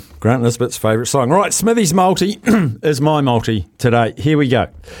heard it then. Grant Nisbet's favourite song. Right, Smithy's multi is my multi today. Here we go.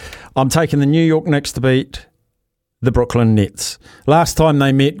 I'm taking the New York Knicks to beat the Brooklyn Nets. Last time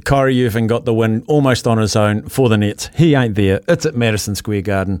they met, Kyrie Irving got the win almost on his own for the Nets. He ain't there. It's at Madison Square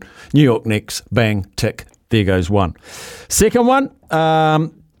Garden. New York Knicks, bang, tick, There goes one. Second one,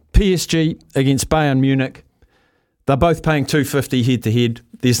 PSG against Bayern Munich. They're both paying $2.50 head-to-head.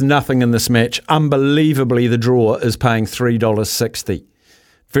 There's nothing in this match. Unbelievably, the draw is paying $3.60.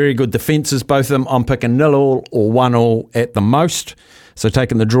 Very good defences, both of them. I'm picking 0-0 or 1-0 at the most. So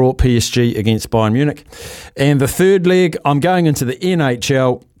taking the draw, PSG against Bayern Munich. And the third leg, I'm going into the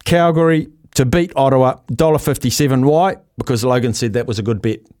NHL. Calgary to beat Ottawa, $1.57. Why? Because Logan said that was a good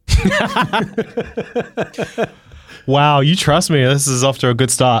bet. Wow, you trust me. This is off to a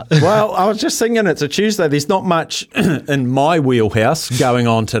good start. Well, I was just thinking it's a Tuesday. There's not much in my wheelhouse going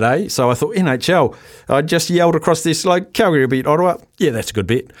on today. So I thought NHL. I just yelled across this like Calgary beat Ottawa. Yeah, that's a good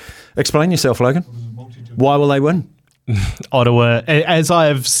bet. Explain yourself, Logan. Why will they win? Ottawa, as I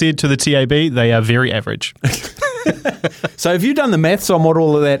have said to the TAB, they are very average. So have you done the maths on what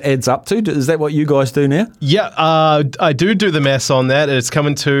all of that adds up to? Is that what you guys do now? Yeah, I do the maths on that. It's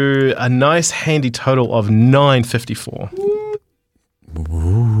coming to a nice handy total of $9.54.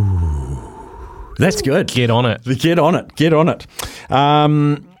 Ooh, that's good. Get on it. Get on it. Get on it.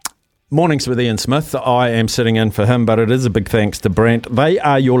 Mornings with Ian Smith. I am sitting in for him, but it is a big thanks to Brent. They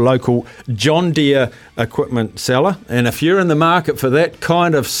are your local John Deere equipment seller. And if you're in the market for that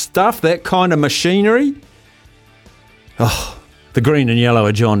kind of stuff, that kind of machinery, the green and yellow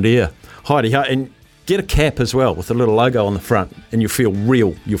are John Deere. Heidi, and get a cap as well with a little logo on the front and you'll feel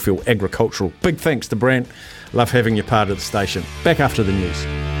real, you'll feel agricultural. Big thanks to Brent. Love having you part of the station. Back after the news.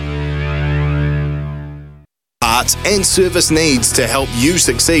 Parts and service needs to help you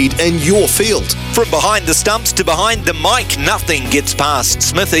succeed in your field. From behind the stumps to behind the mic, nothing gets past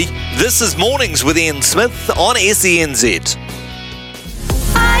Smithy. This is Mornings with Ian Smith on SENZ.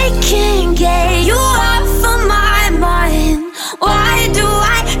 I can't get you off of my mind. Why do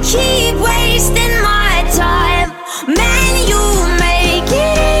I keep wasting my time? Man, you make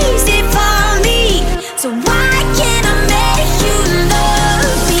it easy for me. So why can't I make you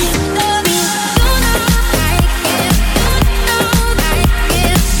love me? Love me.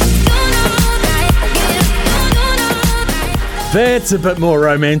 That's a bit more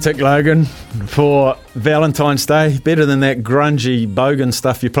romantic, Logan, for Valentine's Day. Better than that grungy bogan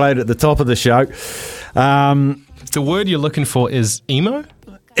stuff you played at the top of the show. The word you're looking for is emo?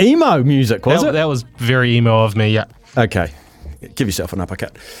 Emo music, was it? That was very emo of me, yeah. Okay. Give yourself an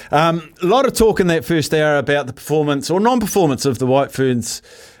uppercut. A lot of talk in that first hour about the performance or non-performance of the White Ferns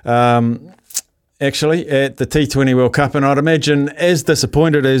actually at the T20 World Cup, and I'd imagine as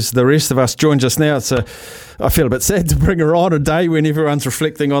disappointed as the rest of us joins us now. I feel a bit sad to bring her on a day when everyone's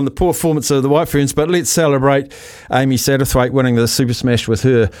reflecting on the poor performance of the White Ferns, but let's celebrate Amy Satterthwaite winning the Super Smash with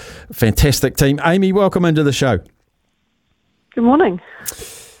her fantastic team. Amy, welcome into the show. Good morning.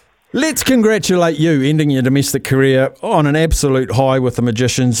 Let's congratulate you ending your domestic career on an absolute high with the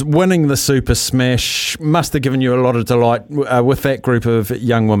Magicians. Winning the Super Smash must have given you a lot of delight with that group of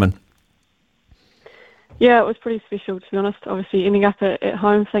young women. Yeah, it was pretty special, to be honest. Obviously, ending up at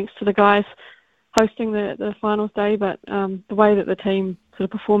home thanks to the guys hosting the finals day, but the way that the team sort of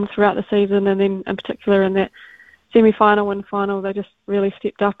performed throughout the season, and then in particular in that semi-final and final, they just really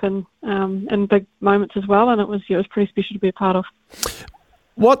stepped up in big moments as well, and it was pretty special to be a part of.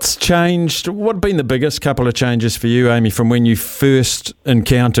 What's changed? What have been the biggest couple of changes for you, Amy, from when you first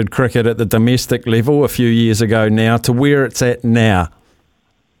encountered cricket at the domestic level a few years ago now to where it's at now?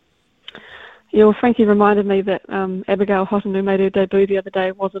 Yeah, well, Frankie reminded me that Abigail Hotton, who made her debut the other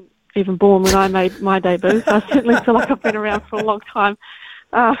day, wasn't even born when I made my debut, so I certainly feel like I've been around for a long time.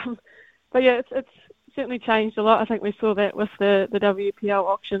 But yeah, it's certainly changed a lot. I think we saw that with the WPL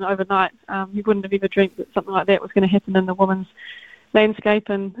auction overnight. You wouldn't have ever dreamt that something like that was going to happen in the women's landscape,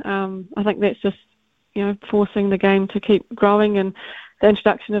 and I think that's just forcing the game to keep growing, and the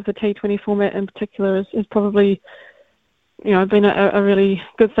introduction of the T20 format in particular is probably been a really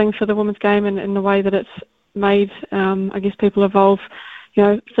good thing for the women's game, and in the way that it's made I guess people evolve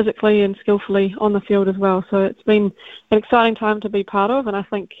physically and skillfully on the field as well. So it's been an exciting time to be part of, and I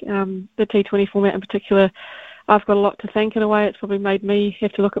think the T20 format in particular, I've got a lot to thank in a way. It's probably made me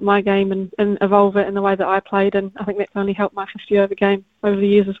have to look at my game and evolve it in the way that I played, and I think that's only helped my 50-over game over the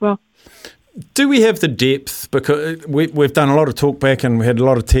years as well. Do we have the depth? Because we've done a lot of talk back, and we had a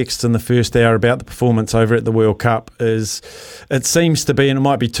lot of texts in the first hour about the performance over at the World Cup. It seems to be, and it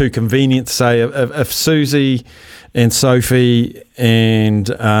might be too convenient to say, if Susie and Sophie and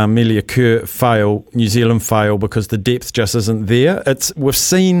Amelia Kerr fail, New Zealand fail because the depth just isn't there. We've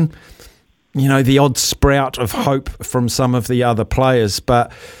seen the odd sprout of hope from some of the other players,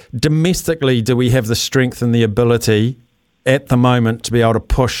 but domestically, do we have the strength and the ability at the moment to be able to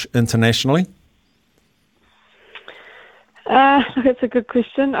push internationally? Look, it's a good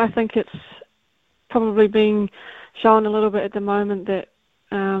question. I think it's probably being shown a little bit at the moment that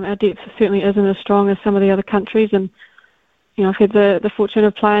our depth certainly isn't as strong as some of the other countries. And I've had the fortune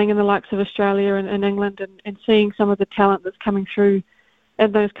of playing in the likes of Australia and England and seeing some of the talent that's coming through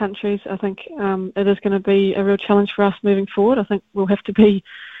in those countries. I think it is going to be a real challenge for us moving forward. I think we'll have to be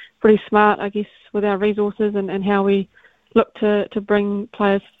pretty smart, I guess, with our resources and how we look to bring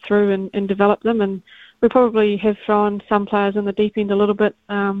players through and develop them. And we probably have thrown some players in the deep end a little bit,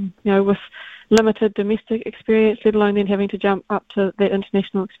 with limited domestic experience, let alone then having to jump up to that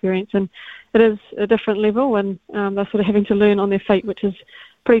international experience. And it is a different level, and they're sort of having to learn on their feet, which is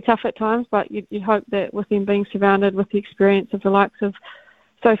pretty tough at times. But you hope that with them being surrounded with the experience of the likes of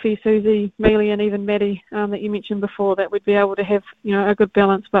Sophie, Susie, Mealy, and even Maddie that you mentioned before, that we'd be able to have a good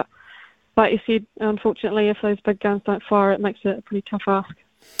balance. But like you said, unfortunately, if those big guns don't fire, it makes it a pretty tough ask.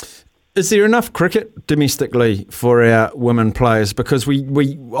 Is there enough cricket domestically for our women players? Because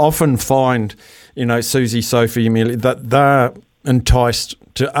we often find, Susie, Sophie, Amelia, that they're enticed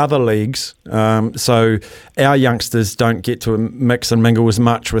to other leagues. So our youngsters don't get to mix and mingle as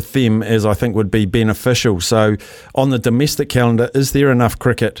much with them as I think would be beneficial. So on the domestic calendar, is there enough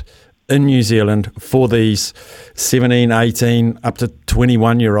cricket in New Zealand for these 17, 18, up to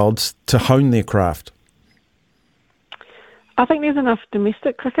 21-year-olds to hone their craft? I think there's enough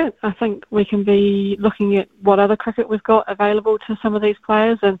domestic cricket. I think we can be looking at what other cricket we've got available to some of these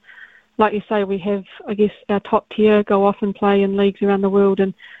players. And like you say, we have, I guess, our top tier go off and play in leagues around the world.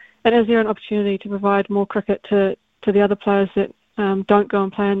 And is there an opportunity to provide more cricket to the other players that don't go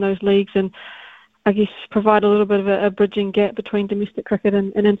and play in those leagues, and I guess provide a little bit of a bridging gap between domestic cricket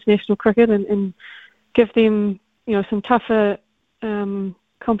and international cricket, and give them, some tougher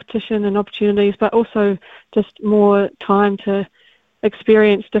competition and opportunities, but also just more time to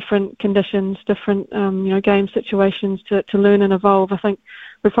experience different conditions, different game situations to learn and evolve. I think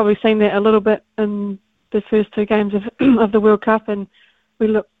we've probably seen that a little bit in the first two games of the World Cup, and we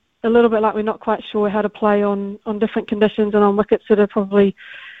look a little bit like we're not quite sure how to play on different conditions and on wickets that are probably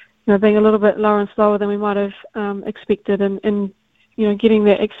being a little bit lower and slower than we might have expected, and getting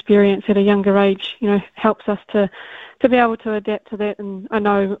that experience at a younger age helps us to be able to adapt to that. And I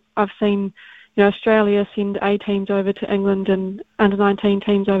know I've seen Australia send A teams over to England and under-19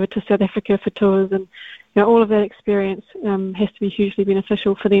 teams over to South Africa for tours, and all of that experience has to be hugely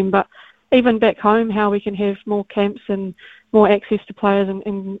beneficial for them. But even back home, how we can have more camps and more access to players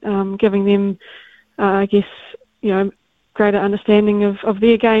and giving them, I guess, greater understanding of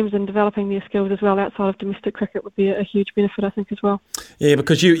their games and developing their skills as well outside of domestic cricket would be a huge benefit, I think, as well. Yeah,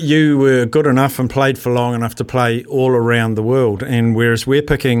 because you were good enough and played for long enough to play all around the world, and whereas we're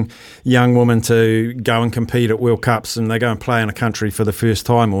picking young women to go and compete at World Cups and they go and play in a country for the first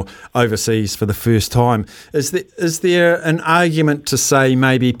time or overseas for the first time, is there an argument to say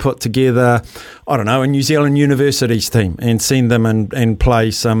maybe put together, I don't know, a New Zealand universities team and send them and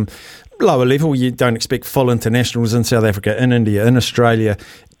play some lower level? You don't expect full internationals in South Africa, in India, in Australia,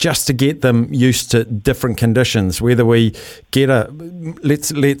 just to get them used to different conditions. Whether we get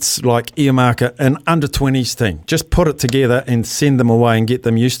let's like earmark an under-20s team, just put it together and send them away and get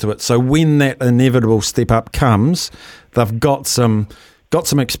them used to it. So when that inevitable step up comes, they've got some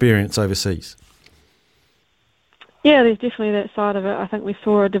experience overseas. Yeah, there's definitely that side of it. I think we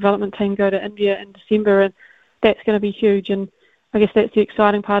saw a development team go to India in December, and that's going to be huge. And I guess that's the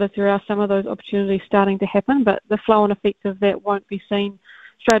exciting part, is there are some of those opportunities starting to happen, but the flow and effect of that won't be seen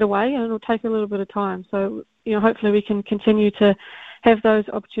straight away, and it'll take a little bit of time. So, hopefully we can continue to have those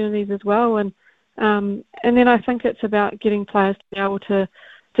opportunities as well. And then I think it's about getting players to be able to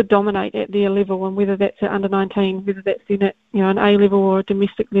dominate at their level, and whether that's at under-19, whether that's then at an A level or a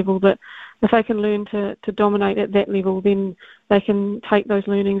domestic level, that if they can learn to dominate at that level, then they can take those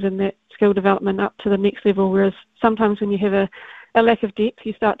learnings and that skill development up to the next level. Whereas sometimes when you have a lack of depth,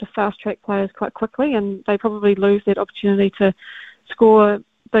 you start to fast-track players quite quickly, and they probably lose that opportunity to score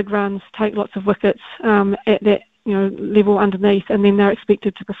big runs, take lots of wickets at that level underneath, and then they're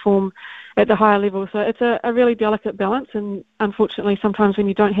expected to perform at the higher level. So it's a really delicate balance, and unfortunately sometimes when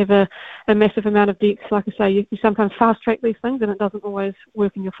you don't have a massive amount of depth, like I say, you sometimes fast-track these things and it doesn't always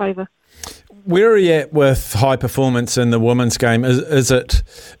work in your favour. Where are you at with high performance in the women's game? Is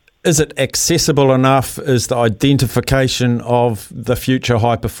it accessible enough? Is the identification of the future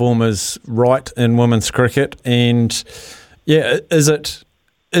high performers right in women's cricket? And is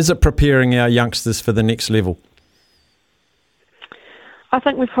it preparing our youngsters for the next level? I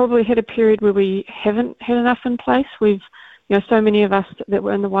think we've probably had a period where we haven't had enough in place. We've, so many of us that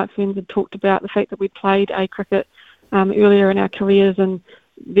were in the White Ferns had talked about the fact that we played A cricket earlier in our careers and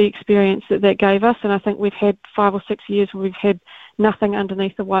the experience that gave us. And I think we've had 5 or 6 years where we've had nothing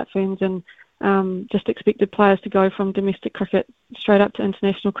underneath the White Ferns, and just expected players to go from domestic cricket straight up to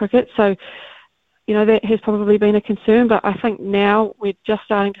international cricket. So, that has probably been a concern, but I think now we're just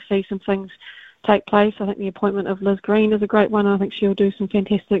starting to see some things take place. I think the appointment of Liz Green is a great one. I think she'll do some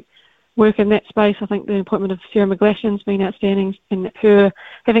fantastic work in that space. I think the appointment of Sarah McGlashan's been outstanding, and her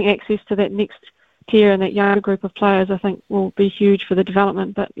having access to that next tier and that younger group of players, I think, will be huge for the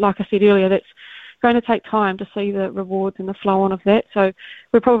development. But like I said earlier, that's going to take time to see the rewards and the flow on of that. So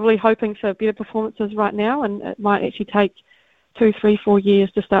we're probably hoping for better performances right now, and it might actually take 2, 3, 4 years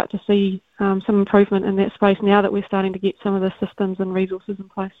to start to see some improvement in that space now that we're starting to get some of the systems and resources in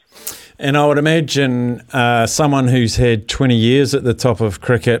place. And I would imagine someone who's had 20 years at the top of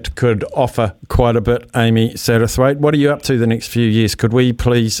cricket could offer quite a bit. Amy Satterthwaite, what are you up to the next few years? Could we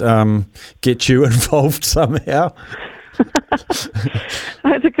please get you involved somehow?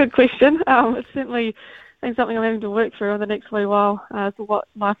 That's a good question. It's certainly something I'm having to work through in the next wee while as to what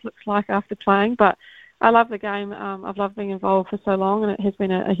life looks like after playing. But I love the game. I've loved being involved for so long, and it has been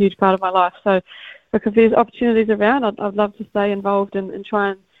a huge part of my life. So, look, if there's opportunities around, I'd love to stay involved and try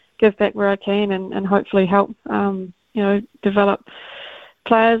and give back where I can, and hopefully help, develop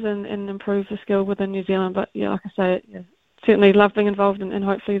players and improve the skill within New Zealand. But yeah, like I say, certainly love being involved, and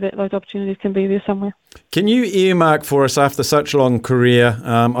hopefully that those opportunities can be there somewhere. Can you earmark for us, after such a long career,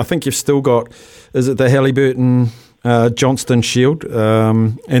 I think you've still got, is it the Halliburton Johnston Shield,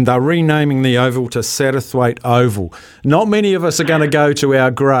 and they're renaming the oval to Satterthwaite Oval. Not many of us are going to go to our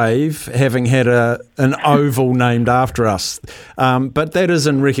grave having had an oval named after us, but that is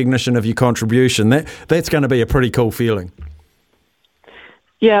in recognition of your contribution. That's going to be a pretty cool feeling.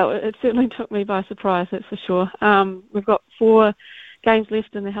 Yeah, it certainly took me by surprise, that's for sure. We've got 4 games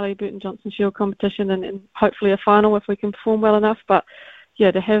left in the Halliburton Johnston Shield competition, and hopefully a final if we can perform well enough. But yeah,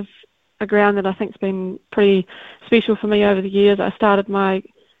 to have a ground that I think's been pretty special for me over the years. I started my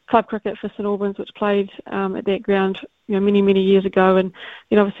club cricket for St Albans, which played at that ground, many, many years ago, and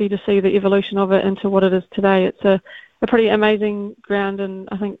obviously to see the evolution of it into what it is today, it's a pretty amazing ground, and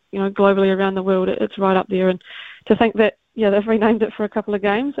I think globally around the world it's right up there. And to think that they've renamed it for a couple of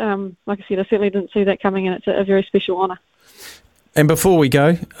games, like I said, I certainly didn't see that coming in. It's a very special honour. And before we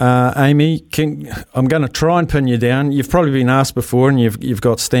go, Amy, I'm going to try and pin you down. You've probably been asked before and you've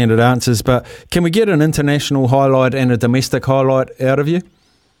got standard answers, but can we get an international highlight and a domestic highlight out of you?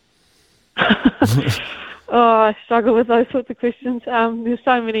 I struggle with those sorts of questions. There's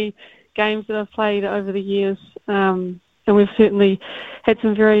so many games that I've played over the years, and we've certainly had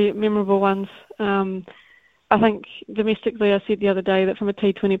some very memorable ones. I think domestically, I said the other day that from a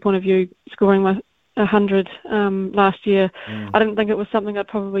T20 point of view, scoring my 100 last year, I didn't think it was something I'd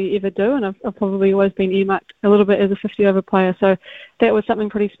probably ever do, and I've probably always been earmarked a little bit as a 50-over player, so that was something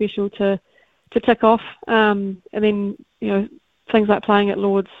pretty special to tick off. And then things like playing at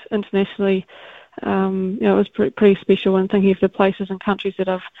Lords internationally, it was pretty special, and thinking of the places and countries that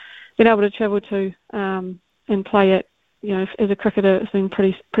I've been able to travel to and play at, as a cricketer, it's been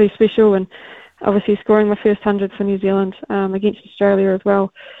pretty special. And obviously scoring my first 100 for New Zealand against Australia as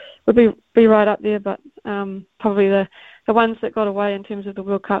well would be right up there, but probably the ones that got away in terms of the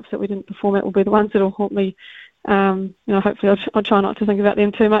World Cups that we didn't perform at will be the ones that will haunt me. Hopefully I'll try not to think about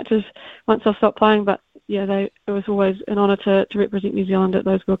them too much as once I've stopped playing, but it was always an honour to represent New Zealand at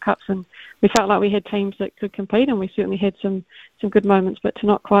those World Cups, and we felt like we had teams that could compete, and we certainly had some good moments, but to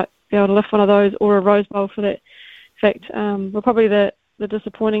not quite be able to lift one of those, or a Rose Bowl for that fact, were probably the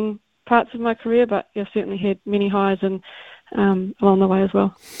disappointing parts of my career, but I've certainly had many highs and along the way as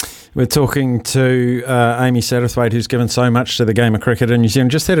well. We're talking to Amy Satterthwaite, who's given so much to the game of cricket in New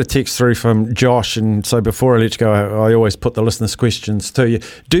Zealand. Just had a text through from Josh, and so before I let you go, I always put the listeners' questions to you.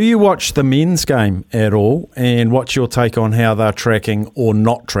 Do you watch the men's game at all, and what's your take on how they're tracking or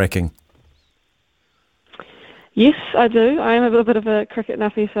not tracking? Yes, I do. I am a little bit of a cricket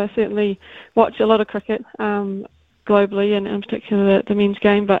nuffy, so I certainly watch a lot of cricket globally, and in particular the men's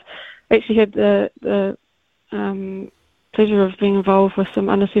game, but I actually had the pleasure of being involved with some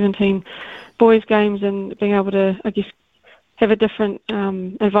under-17 boys games, and being able to, I guess, have a different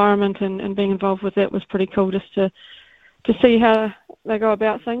environment and being involved with that was pretty cool, just to see how they go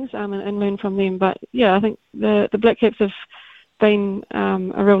about things and learn from them. But yeah, I think the Black Caps have been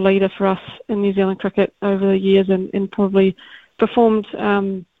a real leader for us in New Zealand cricket over the years, and probably performed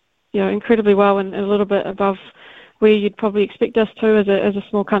incredibly well, and a little bit above where you'd probably expect us to as a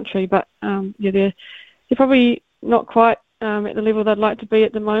small country. But they're probably not quite at the level they'd like to be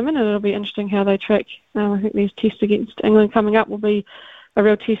at the moment, and it'll be interesting how they track. I think these tests against England coming up will be a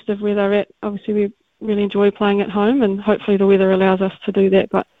real test of where they're at. Obviously, we really enjoy playing at home, and hopefully the weather allows us to do that.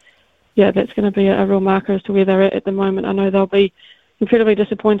 But yeah, that's going to be a real marker as to where they're at the moment. I know they'll be incredibly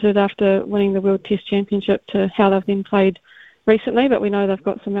disappointed after winning the World Test Championship to how they've been played recently, but we know they've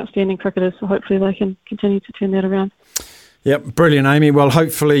got some outstanding cricketers, so hopefully they can continue to turn that around. Yep, brilliant, Amy. Well,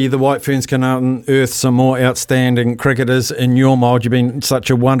 hopefully the White Ferns can unearth some more outstanding cricketers in your mould. You've been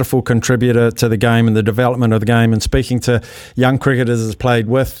such a wonderful contributor to the game and the development of the game. And speaking to young cricketers as played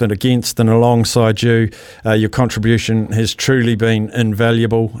with and against and alongside you, your contribution has truly been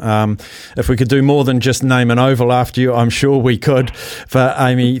invaluable. If we could do more than just name an oval after you, I'm sure we could. But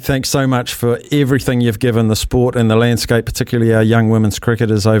Amy, thanks so much for everything you've given the sport and the landscape, particularly our young women's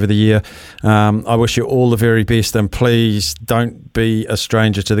cricketers over the year. I wish you all the very best, and please don't be a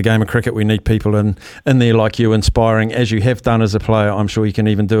stranger to the game of cricket. We need people in there like you, inspiring, as you have done as a player. I'm sure you can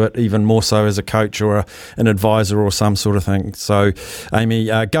even do it even more so as a coach or an advisor or some sort of thing. So, Amy,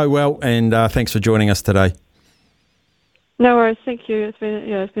 go well, and thanks for joining us today. No worries, thank you. It's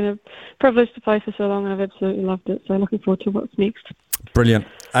been a privilege to play for so long, and I've absolutely loved it. So looking forward to what's next. Brilliant.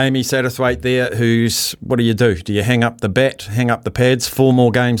 Amy Satterthwaite there, what do? Do you hang up the bat, hang up the pads? 4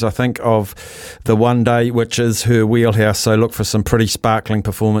 more games, I think, of the one day, which is her wheelhouse. So look for some pretty sparkling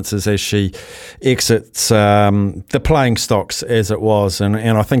performances as she exits the playing stocks as it was. And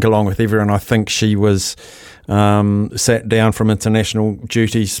I think along with everyone, I think she was sat down from international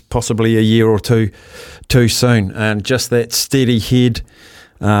duties possibly a year or two too soon. And just that steady head,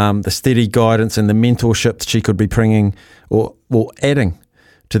 the steady guidance and the mentorship that she could be bringing or adding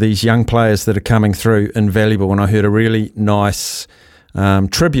to these young players that are coming through, invaluable. And I heard a really nice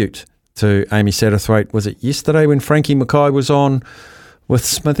tribute to Amy Satterthwaite. Was it yesterday when Frankie Mackay was on with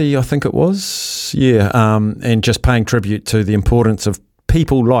Smithy, I think it was? Yeah, and just paying tribute to the importance of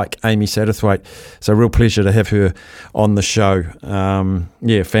people like Amy Satterthwaite. So real pleasure to have her on the show.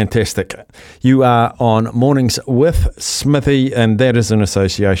 Yeah, fantastic. You are on Mornings with Smithy, and that is in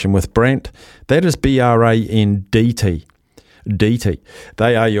association with Brandt. That is BRANDT. DT.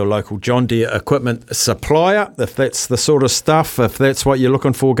 They are your local John Deere equipment supplier. If that's the sort of stuff, if that's what you're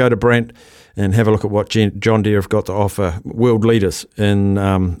looking for, go to Brandt and have a look at what John Deere have got to offer. World leaders in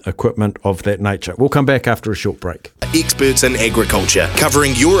equipment of that nature. We'll come back after a short break. Experts in agriculture,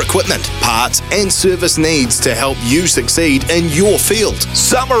 covering your equipment, parts and service needs to help you succeed in your field.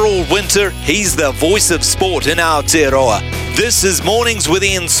 Summer or winter, he's the voice of sport in Aotearoa. This is Mornings with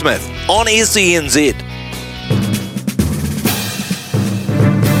Ian Smith on SENZ.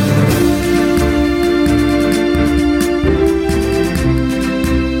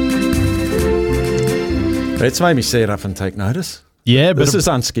 It's made me sit up and take notice. Yeah, this is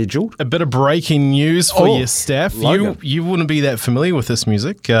unscheduled. A bit of breaking news for you, Steph. You wouldn't be that familiar with this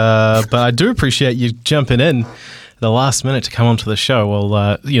music, but I do appreciate you jumping in the last minute to come onto the show.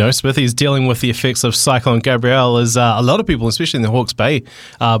 Well, Smithy's dealing with the effects of Cyclone Gabrielle, as a lot of people, especially in the Hawke's Bay,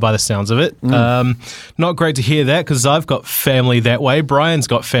 by the sounds of it. Not great to hear that, because I've got family that way. Brian's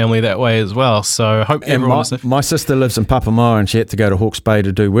got family that way as well. So I hope everyone... My sister lives in Papamoa, and she had to go to Hawke's Bay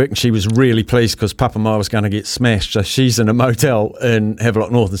to do work, and she was really pleased because Papamoa was going to get smashed. So she's in a motel in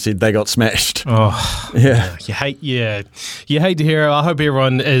Havelock North and said they got smashed. Oh, yeah. You hate to hear it. I hope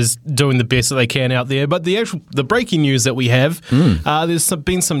everyone is doing the best that they can out there. But the breaking news that we have, there's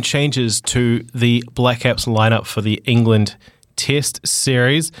been some changes to the Black Caps lineup for the England Test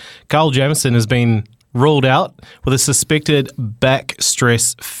series. Carl Jamieson has been ruled out with a suspected back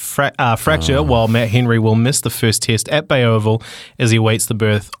stress fracture, while Matt Henry will miss the first test at Bay Oval as he awaits the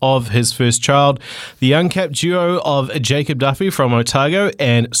birth of his first child. The uncapped duo of Jacob Duffy from Otago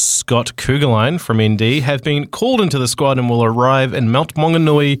and Scott Kugelheim from ND have been called into the squad and will arrive in Mount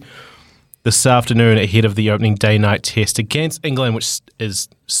Maunganui this afternoon ahead of the opening day-night test against England, which is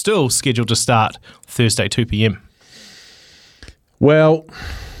still scheduled to start Thursday, 2 p.m. Well,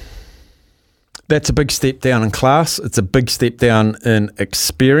 that's a big step down in class. It's a big step down in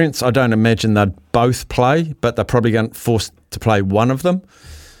experience. I don't imagine they'd both play, but they're probably going to forced to play one of them.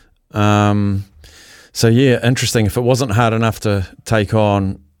 So, yeah, interesting. If it wasn't hard enough to take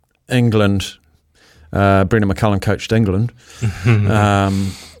on England, Brendan McCullum coached England,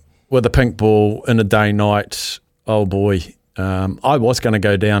 with a pink ball in a day-night, oh boy. I was going to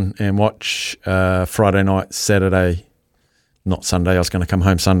go down and watch Friday night, Saturday, not Sunday. I was going to come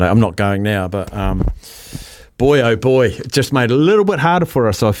home Sunday. I'm not going now, but boy, oh boy, it just made it a little bit harder for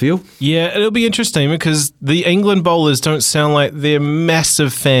us, I feel. Yeah, it'll be interesting because the England bowlers don't sound like they're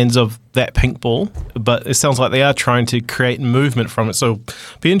massive fans of that pink ball, but it sounds like they are trying to create movement from it. So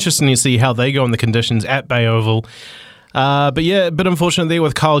it'll be interesting to see how they go in the conditions at Bay Oval. But yeah, a bit unfortunate there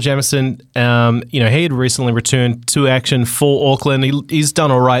with Kyle Jamieson. He had recently returned to action for Auckland. He's done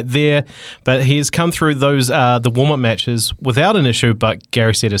all right there, but he has come through those the warm-up matches without an issue. But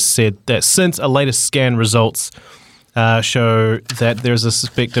Gary Setter said that since a latest scan results show that there's a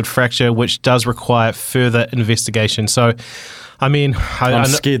suspected fracture, which does require further investigation. So, I mean, I'm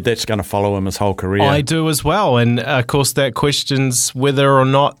scared that's going to follow him his whole career. I do as well. And, of course, that questions whether or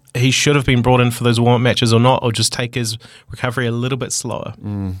not he should have been brought in for those warm-up matches or not, or just take his recovery a little bit slower.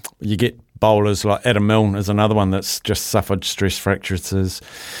 You get bowlers like Adam Milne is another one that's just suffered stress fractures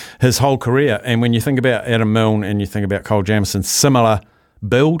his whole career. And when you think about Adam Milne and you think about Cole Jamieson, similar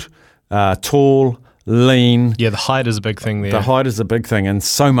build, tall, lean. Yeah, the height is a big thing there. The height is a big thing, and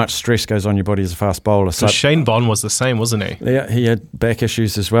so much stress goes on your body as a fast bowler. So Shane Bond was the same, wasn't he? Yeah, he had back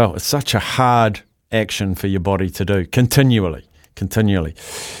issues as well. It's such a hard action for your body to do continually.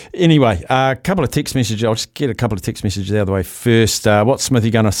 Anyway, a couple of text messages. I'll just get a couple of text messages out of the way first. What's Smithy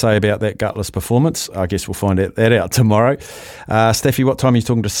going to say about that gutless performance? I guess we'll find that out tomorrow. Staffy, what time are you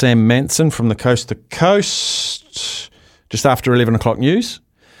talking to Sam Manson from the Coast to Coast? Just after 11 o'clock news.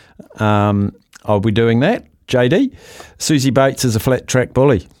 I'll be doing that. JD. Susie Bates is a flat track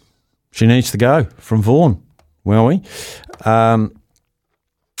bully. She needs to go from Vaughan. Will we?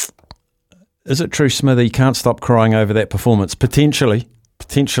 Is it true, Smithy can't stop crying over that performance? Potentially.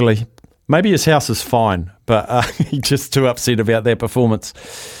 Maybe his house is fine, but he's just too upset about that performance.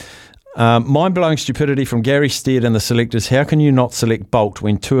 Mind-blowing stupidity from Gary Stead and the selectors. How can you not select Bolt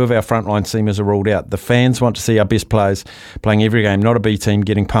when two of our frontline seamers are ruled out? The fans want to see our best players playing every game, not a B team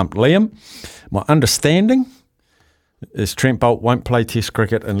getting pumped. Liam, my understanding is Trent Bolt won't play Test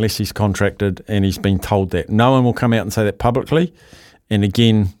cricket unless he's contracted, and he's been told that. No one will come out and say that publicly. And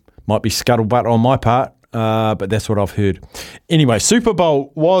again, might be scuttlebutt on my part, but that's what I've heard. Anyway, Super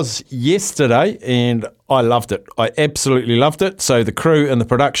Bowl was yesterday, and I loved it. I absolutely loved it. So the crew in the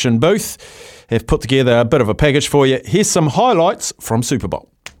production booth have put together a bit of a package for you. Here's some highlights from Super Bowl.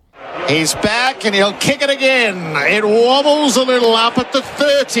 He's back and he'll kick it again. It wobbles a little up at the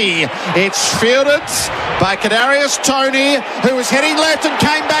 30. It's fielded by Kadarius Toney, who was heading left and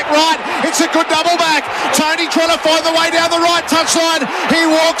came back right. It's a good double back. Toney trying to find the way down the right touchline. He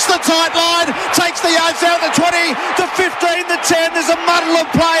walks the tight line, takes the yards out the 20, the 15, the 10. There's a muddle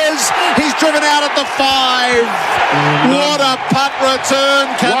of players. He's driven out at the 5. What a putt return,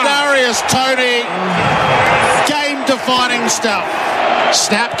 Kadarius Toney. Game-defining stuff.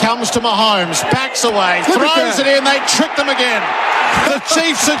 Snap comes to Mahomes, backs away, throws it in, they trick them again. The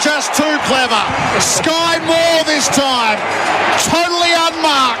Chiefs are just too clever. Sky Moore this time, totally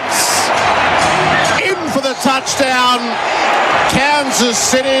unmarked. In for the touchdown. Kansas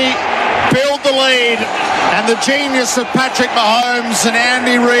City build the lead, and the genius of Patrick Mahomes and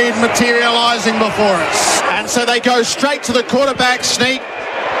Andy Reid materialising before us. And so they go straight to the quarterback sneak.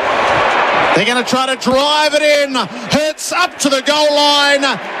 They're going to try to drive it in. Hurts up to the goal line.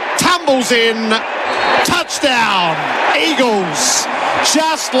 Tumbles in. Touchdown. Eagles.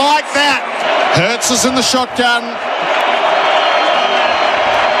 Just like that. Hurts is in the shotgun.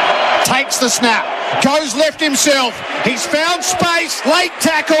 Takes the snap. Goes left himself. He's found space. Late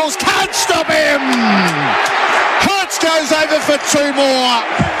tackles. Can't stop him. Hurts goes over for 2 more.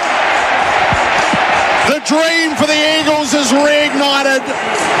 The dream for the Eagles is reignited.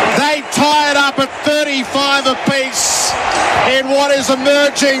 They tie it up at 35 apiece in what is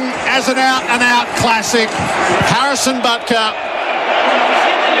emerging as an out-and-out classic. Harrison Butker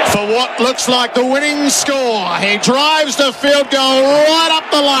for what looks like the winning score. He drives the field goal right up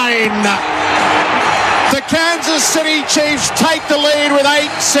the lane. The Kansas City Chiefs take the lead with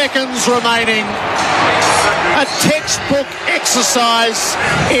 8 seconds remaining. A textbook exercise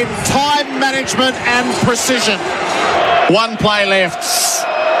in time management and precision. 1 play left,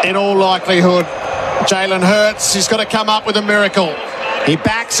 in all likelihood. Jalen Hurts, he's got to come up with a miracle. He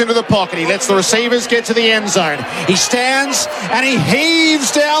backs into the pocket. He lets the receivers get to the end zone. He stands and he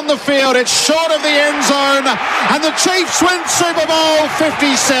heaves down the field. It's short of the end zone, and the Chiefs win Super Bowl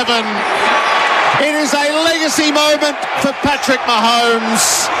 57. It is a legacy moment for Patrick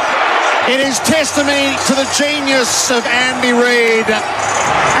Mahomes. It is testimony to the genius of Andy Reid,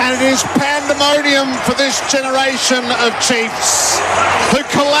 and it is pandemonium for this generation of Chiefs who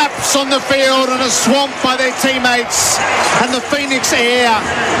collapse on the field and are swamped by their teammates, and the Phoenix air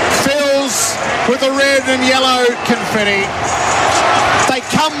fills with the red and yellow confetti. They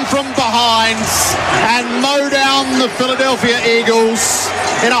come from behind and mow down the Philadelphia Eagles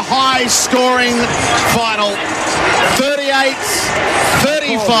in a high-scoring final.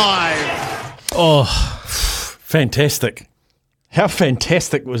 38-35. Oh, fantastic. How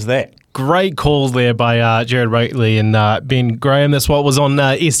fantastic was that? Great call there by Jared Waitley and Ben Graham. That's what was on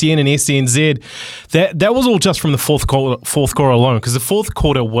SEN and SENZ. That was all just from the fourth quarter alone, because the fourth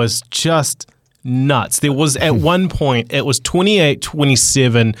quarter was just nuts. There was, at one point, it was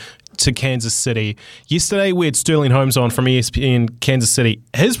 28-27, to Kansas City. Yesterday, we had Sterling Holmes on from ESPN Kansas City.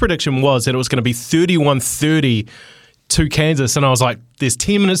 His prediction was that it was going to be 31-30 to Kansas, and I was like, there's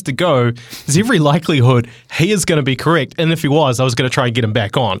 10 minutes to go. There's every likelihood he is going to be correct, and if he was, I was going to try and get him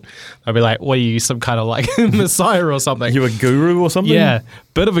back on. I'd be like, what are you, some kind of like messiah or something? You a guru or something? Yeah,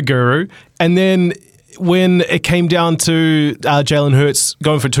 bit of a guru. And then when it came down to Jalen Hurts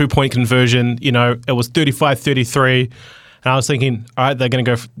going for a 2-point conversion, you know, it was 35-33, and I was thinking, all right, they're going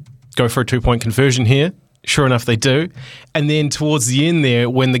to go for a 2-point conversion here. Sure enough, they do. And then towards the end there,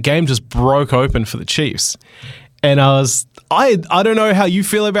 when the game just broke open for the Chiefs, and I don't know how you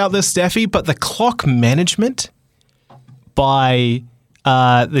feel about this, Staffy, but the clock management by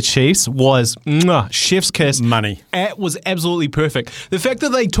the Chiefs was chef's kiss. Money. It was absolutely perfect. The fact that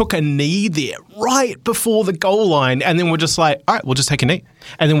they took a knee there right before the goal line, and then we're just like, all right, we'll just take a knee,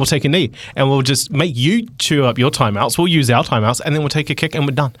 and then we'll take a knee, and we'll just make you chew up your timeouts. We'll use our timeouts, and then we'll take a kick, and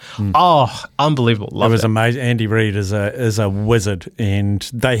we're done. Oh, unbelievable! Love it. Was amazing. Andy Reid is a wizard, and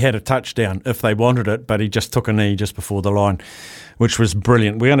they had a touchdown if they wanted it, but he just took a knee just before the line, which was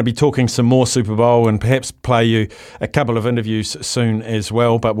brilliant. We're going to be talking some more Super Bowl and perhaps play you a couple of interviews soon as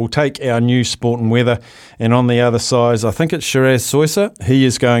well, but we'll take our news, sport and weather, and on the other side, I think it's Shiraz Soysa. He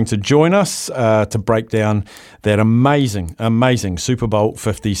is going to join us to break down that amazing, amazing Super Bowl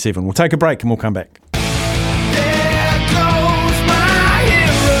 57. We'll take a break and we'll come back.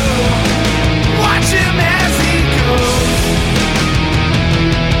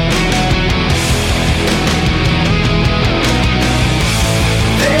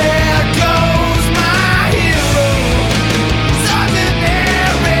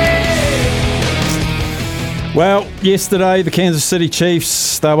 Well, yesterday, the Kansas City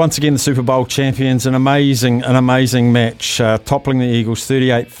Chiefs, they're once again the Super Bowl champions. An amazing match, toppling the Eagles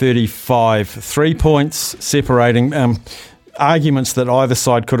 38-35. 3 points separating. Arguments that either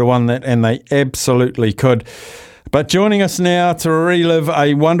side could have won that, and they absolutely could. But joining us now to relive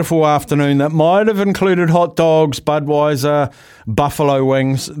a wonderful afternoon that might have included hot dogs, Budweiser, buffalo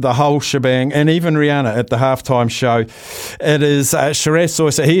wings, the whole shebang, and even Rihanna at the halftime show. It is Shiraz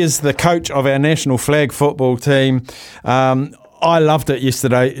Soysa. He is the coach of our national flag football team. I loved it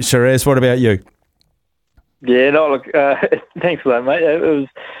yesterday, Shiraz. What about you? Yeah, no, look, thanks for that, mate. It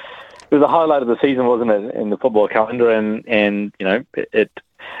was a highlight of the season, wasn't it, in the football calendar, and you know,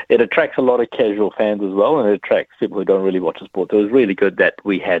 it attracts a lot of casual fans as well, and it attracts people who don't really watch the sport. So it was really good that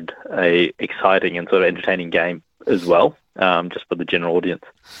we had a exciting and sort of entertaining game as well, just for the general audience.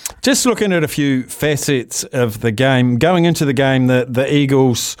 Just looking at a few facets of the game, going into the game, the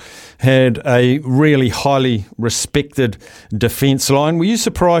Eagles had a really highly respected defence line. Were you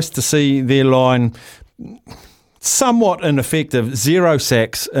surprised to see their line somewhat ineffective, 0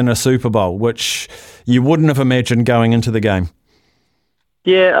 sacks in a Super Bowl, which you wouldn't have imagined going into the game?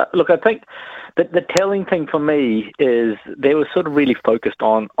 Yeah, look, I think that the telling thing for me is they were sort of really focused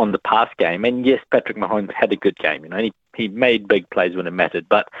on the pass game. And yes, Patrick Mahomes had a good game. You know, he made big plays when it mattered.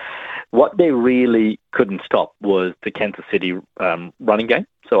 But what they really couldn't stop was the Kansas City running game.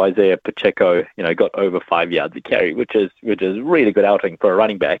 So Isaiah Pacheco, you know, got over 5 yards a carry, which is really good outing for a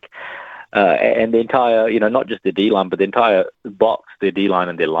running back. And the entire, you know, not just the D-line, but the entire box, their D-line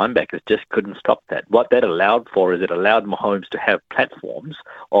and their linebackers just couldn't stop that. What that allowed for is it allowed Mahomes to have platforms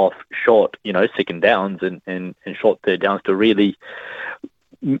of short, you know, second downs and short third downs to really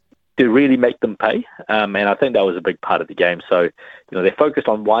make them pay. And I think that was a big part of the game. So, you know, they focused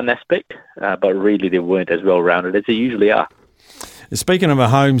on one aspect, but really they weren't as well-rounded as they usually are. Speaking of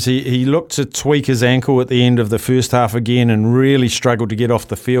Mahomes, he looked to tweak his ankle at the end of the first half again and really struggled to get off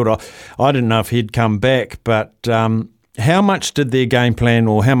the field. I didn't know if he'd come back, but how much did their game plan,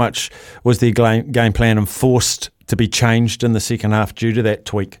 or how much was their game plan enforced to be changed in the second half due to that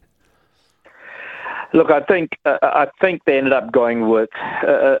tweak? Look, I think they ended up going with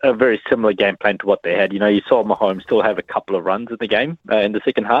a very similar game plan to what they had. You know, you saw Mahomes still have a couple of runs in the game in the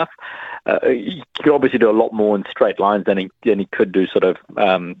second half. He could obviously do a lot more in straight lines than he could do sort of,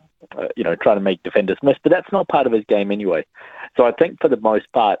 you know, trying to make defenders miss. But that's not part of his game anyway. So I think for the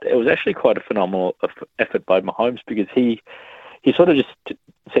most part, it was actually quite a phenomenal effort by Mahomes, because he sort of just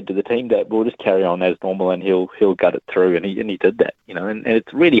said to the team that we'll just carry on as normal and he'll gut it through, and he did that, you know. And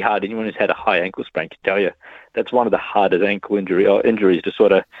it's really hard. Anyone who's had a high ankle sprain can tell you that's one of the hardest ankle injuries to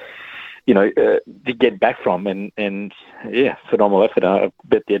sort of, you know, to get back from. And yeah, phenomenal effort. I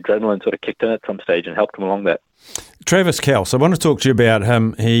bet the adrenaline sort of kicked in at some stage and helped him along that. Travis Kelce, I want to talk to you about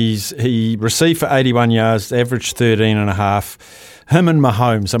him. He received for 81 yards, averaged 13.5. Him and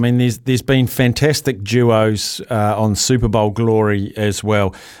Mahomes, I mean, there's been fantastic duos on Super Bowl glory as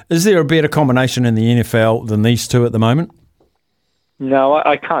well. Is there a better combination in the NFL than these two at the moment? No,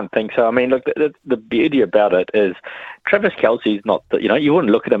 I can't think so. I mean, look, the beauty about it is Travis Kelce's not you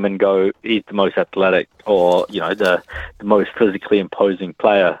wouldn't look at him and go, he's the most athletic or, the most physically imposing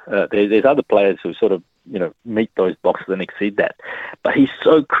player. There's other players who sort of, meet those boxes and exceed that. But he's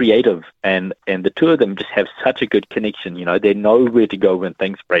so creative, and the two of them just have such a good connection. They know where to go when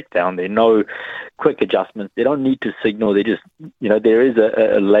things break down. They know quick adjustments. They don't need to signal. They just, there is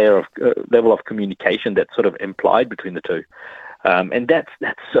a level of communication that's sort of implied between the two. And that's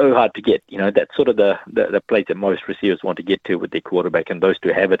so hard to get. That's sort of the place that most receivers want to get to with their quarterback, and those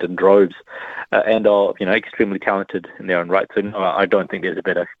two have it in droves, and are extremely talented in their own right. So no, I don't think there's a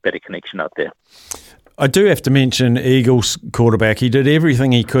better connection out there. I do have to mention Eagles quarterback. He did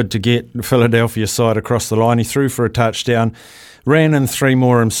everything he could to get Philadelphia side across the line. He threw for a touchdown, ran in 3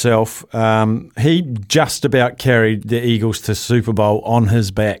 more himself. He just about carried the Eagles to Super Bowl on his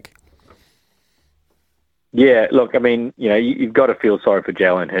back. Yeah, look, I mean, you've got to feel sorry for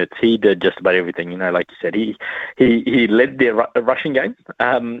Jalen Hurts. He did just about everything, like you said. He led their rushing game,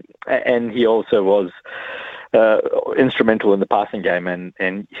 and he also was instrumental in the passing game.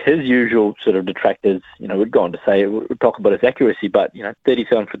 And his usual sort of detractors, would go on to say, would talk about his accuracy, but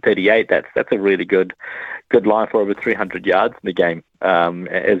 37 for 38, that's a really good line for over 300 yards in the game,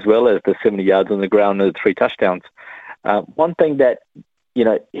 as well as the 70 yards on the ground and the 3 touchdowns. One thing that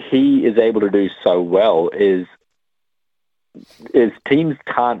he is able to do so well is teams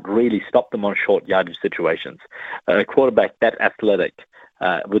can't really stop them on short yardage situations. A quarterback that athletic,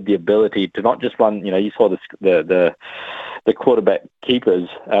 with the ability to not just run, you saw the quarterback keepers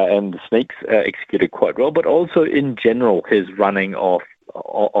and the sneaks executed quite well, but also in general his running off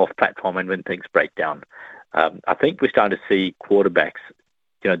platform and when things break down. I think we're starting to see quarterbacks,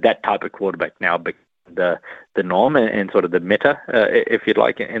 that type of quarterback now the norm and sort of the meta, if you'd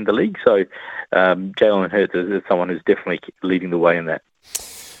like, in the league. So Jalen Hurts is someone who's definitely leading the way in that.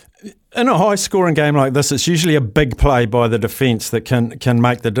 In a high-scoring game like this, it's usually a big play by the defence that can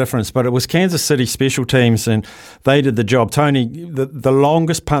make the difference. But it was Kansas City special teams, and they did the job. Tony, the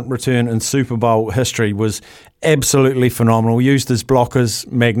longest punt return in Super Bowl history was absolutely phenomenal. Used his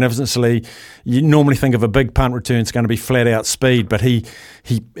blockers magnificently. You normally think of a big punt return, it's going to be flat-out speed, but he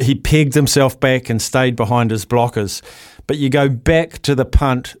pegged himself back and stayed behind his blockers. But you go back to the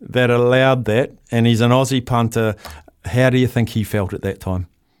punt that allowed that, and he's an Aussie punter. How do you think he felt at that time?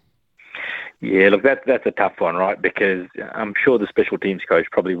 Yeah, look, that's a tough one, right? Because I'm sure the special teams coach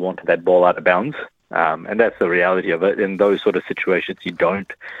probably wanted that ball out of bounds, and that's the reality of it. In those sort of situations, you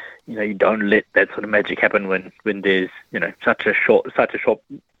don't let that sort of magic happen when there's such a short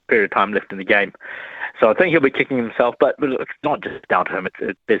period of time left in the game. So I think he'll be kicking himself, but look, it's not just down to him.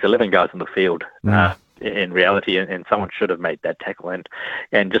 There's 11 guys on the field. In reality, and someone should have made that tackle.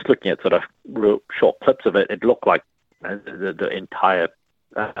 And just looking at sort of real short clips of it, it looked like the entire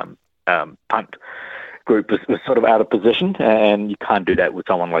punt group was sort of out of position, and you can't do that with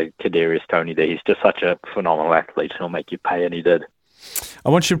someone like Kadarius Toney there. He's just such a phenomenal athlete. He'll make you pay, and he did. I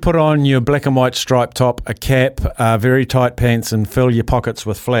want you to put on your black and white striped top, a cap, very tight pants, and fill your pockets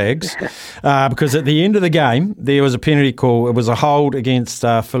with flags. Because at the end of the game, there was a penalty call. It was a hold against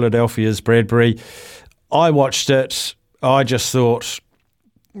Philadelphia's Bradbury. I watched it. I just thought,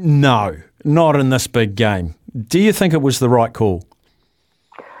 no, not in this big game. Do you think it was the right call?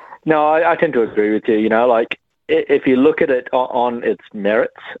 No, I tend to agree with you. If you look at it on its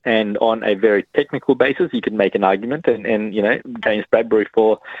merits and on a very technical basis, you can make an argument. And James Bradbury,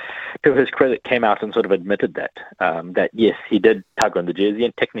 to his credit, came out and sort of admitted that yes, he did tug on the jersey,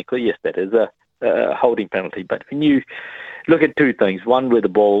 and technically, yes, that is a holding penalty. But when you look at two things, one, where the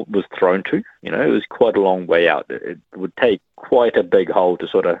ball was thrown to, it was quite a long way out. It would take quite a big hole to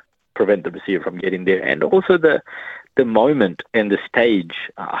sort of prevent the receiver from getting there, and also the moment and the stage.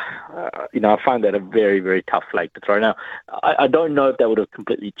 I find that a very, very tough flag to throw. Now, I don't know if that would have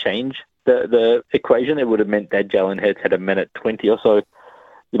completely changed the equation. It would have meant that Jalen Hurts had a minute 20 or so,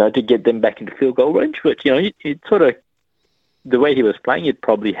 to get them back into field goal range. Which it sort of, the way he was playing, you'd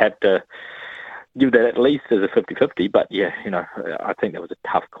probably have to give that at least as a 50-50. But yeah, I think that was a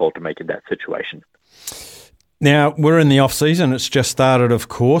tough call to make in that situation. Now, we're in the off-season. It's just started, of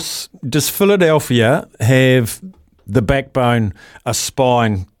course. Does Philadelphia have the backbone, a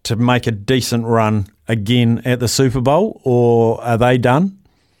spine to make a decent run again at the Super Bowl, or are they done?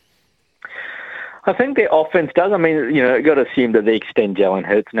 I think their offense does. I mean, you've got to assume that they extend Jalen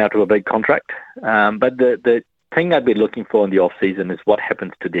Hurts now to a big contract. But the thing I'd be looking for in the off-season is what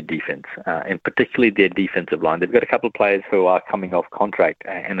happens to their defense, and particularly their defensive line. They've got a couple of players who are coming off contract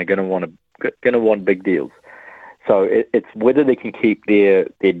and are going to want big deals. So it's whether they can keep their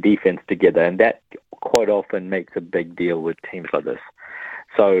defense together, and that quite often makes a big deal with teams like this.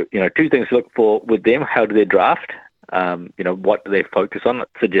 So, two things to look for with them. How do they draft? What do they focus on? I'd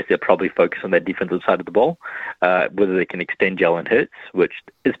suggest they'll probably focus on their defensive side of the ball, whether they can extend Jalen Hurts, which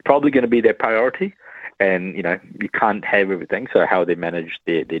is probably going to be their priority. And, you can't have everything, so how they manage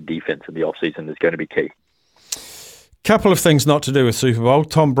their defense in the offseason is going to be key. Couple of things not to do with Super Bowl.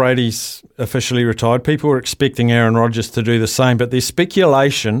 Tom Brady's officially retired. People were expecting Aaron Rodgers to do the same, but there's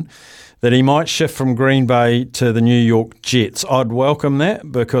speculation that he might shift from Green Bay to the New York Jets. I'd welcome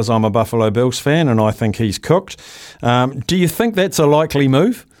that because I'm a Buffalo Bills fan and I think he's cooked. Do you think that's a likely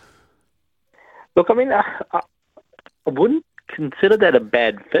move? Look, I mean, I wouldn't consider that a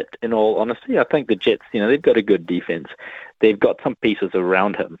bad fit, in all honesty. I think the Jets, they've got a good defense. They've got some pieces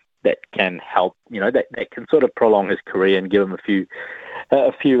around him that can help, that can sort of prolong his career and give him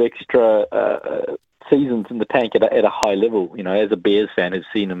a few extra seasons in the tank at a high level. As a Bears fan who's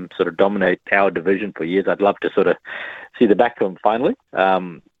seen him sort of dominate our division for years, I'd love to sort of see the back of him finally.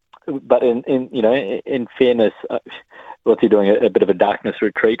 But in fairness, what's he doing? A bit of a darkness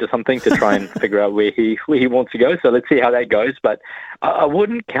retreat or something to try and figure out where he wants to go. So let's see how that goes. But I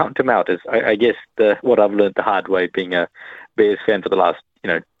wouldn't count him out. As I guess what I've learned the hard way, being a Bears fan for the last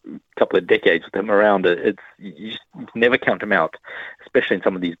couple of decades with him around, you just never count him out, especially in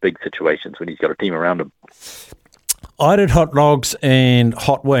some of these big situations when he's got a team around him. I did hot dogs and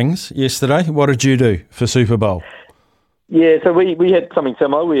hot wings yesterday. What did you do for Super Bowl? Yeah, so we had something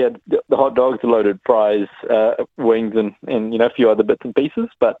similar. We had the hot dogs, the loaded fries, wings, and a few other bits and pieces.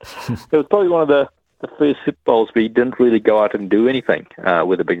 But it was probably one of the first Super Bowls we didn't really go out and do anything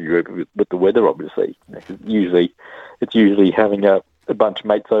with a big group, with the weather, obviously. It's usually having a bunch of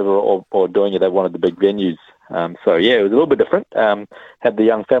mates over or doing it at one of the big venues. So, yeah, it was a little bit different. Had the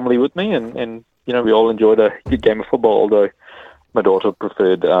young family with me, and we all enjoyed a good game of football, although my daughter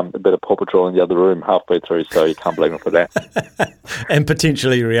preferred a bit of Paw Patrol in the other room halfway through, so you can't blame her for that. And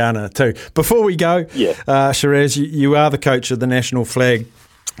potentially Rihanna too. Before we go, Shiraz, you are the coach of the national flag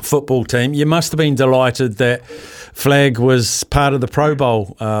football team. You must have been delighted that flag was part of the Pro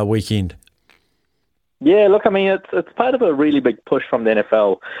Bowl weekend. Yeah, look, I mean, it's part of a really big push from the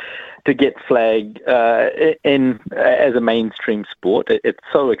NFL to get flag in as a mainstream sport. It's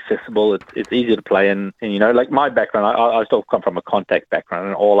so accessible. It's easy to play in. And like my background, I still come from a contact background,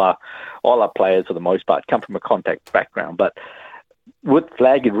 and all our players for the most part come from a contact background. But with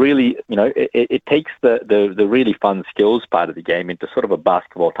flag, it really, it takes the really fun skills part of the game into sort of a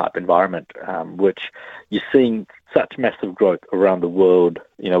basketball type environment, which you're seeing such massive growth around the world.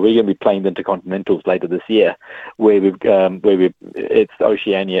 We're going to be playing the Intercontinentals later this year, where it's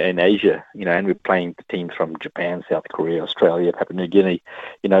Oceania and Asia, and we're playing the teams from Japan, South Korea, Australia, Papua New Guinea,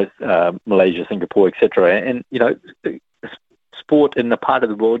 Malaysia, Singapore, etc. And sport in a part of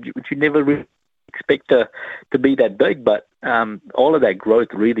the world which you never really expect to be that big, but all of that growth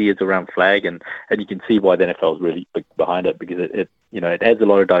really is around flag, and you can see why the NFL is really big behind it, because it adds a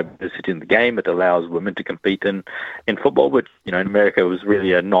lot of diversity in the game. It allows women to compete in football, which in America was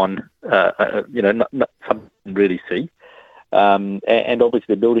really a not something you really see. And obviously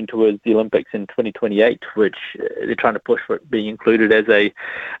they're building towards the Olympics in 2028, which they're trying to push for it being included as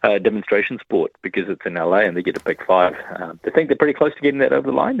a demonstration sport, because it's in LA and they get a pick 5. They think they're pretty close to getting that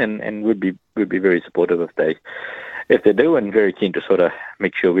over the line, and would be very supportive if they do, and very keen to sort of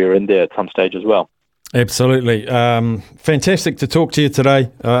make sure we're in there at some stage as well. Absolutely. Fantastic to talk to you today.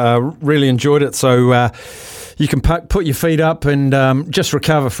 Really enjoyed it. So you can put your feet up and just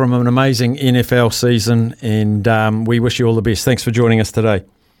recover from an amazing NFL season. And we wish you all the best. Thanks for joining us today.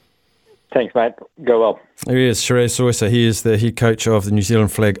 Thanks, mate. Go well. Here he is, Shiraz Soisa. He is the head coach of the New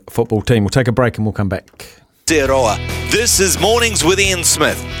Zealand flag football team. We'll take a break and we'll come back. This is Mornings with Ian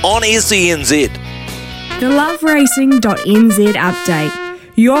Smith on SENZ. The loveracing.nz update.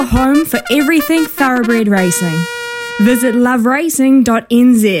 Your home for everything thoroughbred racing. Visit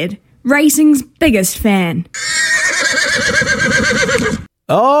loveracing.nz. Racing's biggest fan.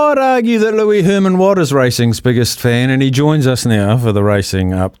 I'd argue that Louis Herman Watt is racing's biggest fan, and he joins us now for the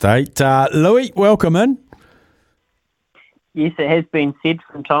racing update. Louis, welcome in. Yes, it has been said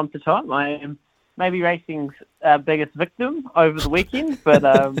from time to time. I am maybe racing's biggest victim over the weekend, but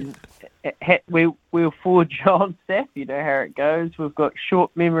we'll forge on, Steph. You know how it goes. We've got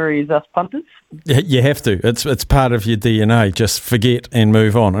short memories, us punters. You have to. It's part of your DNA. Just forget and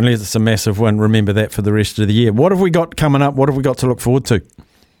move on. Unless it's a massive win, remember that for the rest of the year. What have we got coming up? What have we got to look forward to?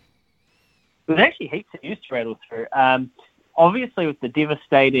 There's actually heaps of news to rattle through. Obviously, with the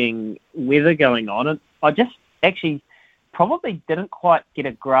devastating weather going on, and I just actually probably didn't quite get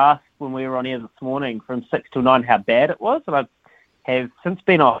a grasp when we were on air this morning from 6 till 9 how bad it was, and I have since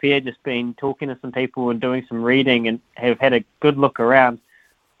been off here, just been talking to some people and doing some reading, and have had a good look around.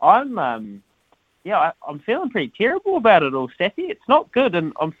 I'm feeling pretty terrible about it all, Staffy. It's not good,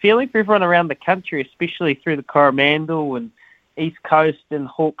 and I'm feeling for everyone around the country, especially through the Coromandel and East Coast and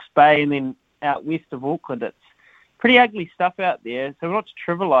Hawke's Bay, and then out west of Auckland. It's pretty ugly stuff out there, so not to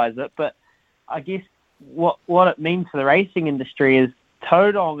trivialise it, but I guess what it means for the racing industry is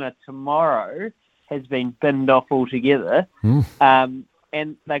Tauranga tomorrow has been binned off altogether, and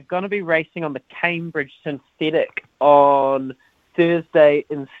they're going to be racing on the Cambridge Synthetic on Thursday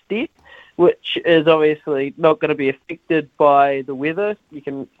instead, which is obviously not going to be affected by the weather. You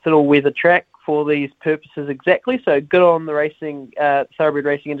can fit all weather track for these purposes exactly. So good on the racing, thoroughbred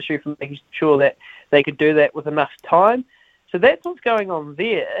racing industry for making sure that they could do that with enough time. So that's what's going on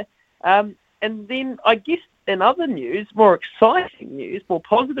there. And then I guess in other news, more exciting news, more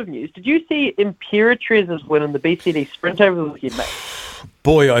positive news, did you see Imperatrix's win in the BCD sprint over the weekend, mate?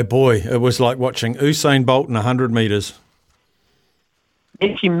 Boy, oh boy, it was like watching Usain Bolt in 100 metres.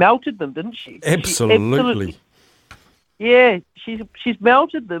 And she melted them, didn't she? Absolutely. Yeah, she's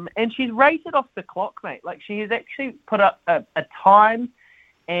melted them, and she's rated off the clock, mate. Like, she has actually put up a time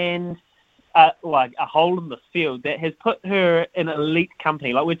and like a hole in the field that has put her in elite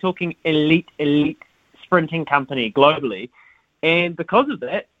company. Like, we're talking elite sprinting company globally. And because of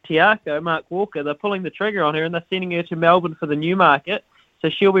that, Tiako, Mark Walker, they're pulling the trigger on her, and they're sending her to Melbourne for the Newmarket. So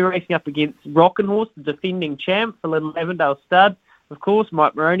she'll be racing up against Rockin' Horse, the defending champ for Little Avondale Stud. Of course,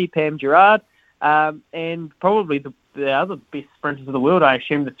 Mike Maroney, Pam Gerard, and probably the other best sprinters of the world. I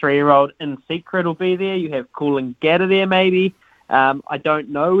assume the 3-year-old In Secret will be there. You have Coolangatta there, maybe. I don't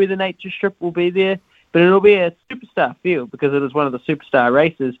know whether Nature Strip will be there, but it'll be a superstar field because it is one of the superstar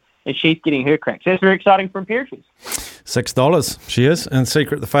races, and she's getting her crack. So that's very exciting for Imperatrix. $6 she is. In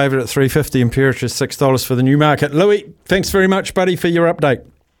Secret, the favourite at $3.50. Imperatrix, $6 for the Newmarket. Louis, thanks very much, buddy, for your update.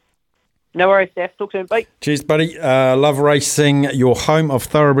 No worries, Steph. Talk soon. Bye. Cheers, buddy. Love Racing, your home of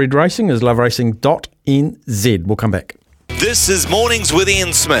thoroughbred racing is loveracing.nz. We'll come back. This is Mornings with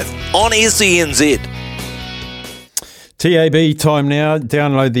Ian Smith on SENZ. TAB time now.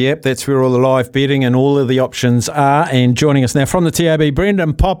 Download the app. That's where all the live betting and all of the options are. And joining us now from the TAB,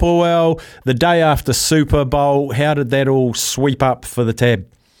 Brendan Popplewell, the day after Super Bowl. How did that all sweep up for the tab?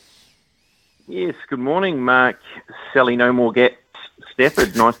 Yes, good morning, Mark. Sally No More Gaps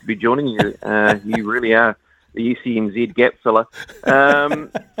Stafford. Nice to be joining you. You really are the SENZ gap filler.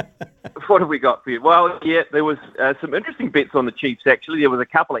 What have we got for you? Well, yeah, there was some interesting bets on the Chiefs, actually. There was a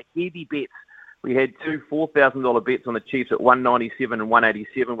couple of heavy bets. We had two $4,000 bets on the Chiefs at 197 and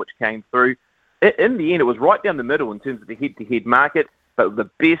 187, which came through. In the end, it was right down the middle in terms of the head-to-head market, but the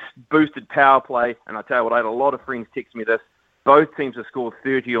best boosted power play, and I tell you what, I had a lot of friends text me this, both teams have scored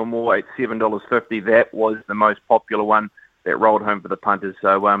 30 or more at $7.50. That was the most popular one that rolled home for the punters.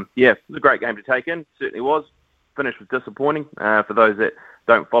 So, yeah, it was a great game to take in. Certainly was. Finish was disappointing for those that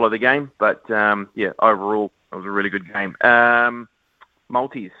don't follow the game. But, yeah, overall, it was a really good game.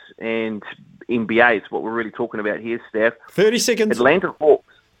 Multis and NBA is what we're really talking about here, Steph. 30 seconds. Atlanta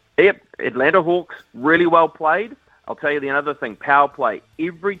Hawks. Yep, Atlanta Hawks, really well played. I'll tell you the other thing, power play.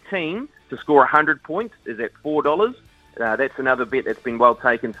 Every team to score 100 points is at $4. That's another bet that's been well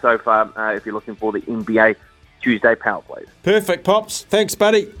taken so far if you're looking for the NBA Tuesday power plays. Perfect, Pops. Thanks,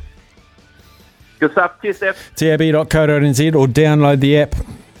 buddy. Good stuff. Cheers, Steph. tab.co.nz or download the app.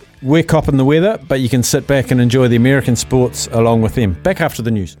 We're copping the weather, but you can sit back and enjoy the American sports along with them. Back after the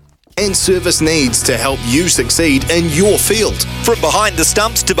news. And service needs to help you succeed in your field. From behind the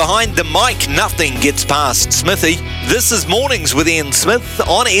stumps to behind the mic, nothing gets past Smithy. This is Mornings with Ian Smith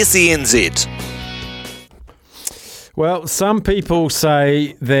on SENZ. Well, some people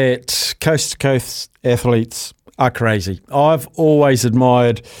say that coast-to-coast athletes are crazy. I've always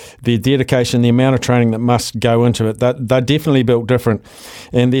admired their dedication, the amount of training that must go into it. They're definitely built different.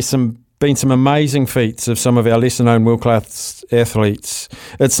 And there's been some amazing feats of some of our lesser-known world-class athletes.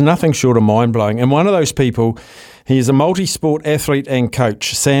 It's nothing short of mind-blowing. And one of those people, he's a multi-sport athlete and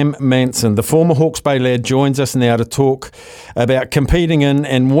coach, Sam Manson. The former Hawke's Bay lad joins us now to talk about competing in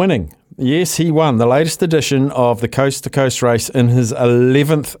and winning. Yes, he won the latest edition of the Coast to Coast race in his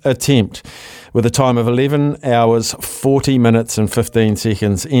 11th attempt with a time of 11 hours, 40 minutes and 15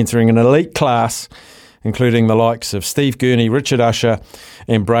 seconds, entering an elite class, including the likes of Steve Gurney, Richard Usher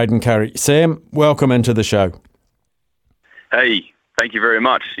and Braden Curry. Sam, welcome into the show. Hey, thank you very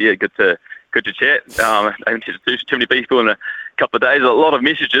much. Yeah, good to chat. I haven't chatted to too many people in a couple of days. A lot of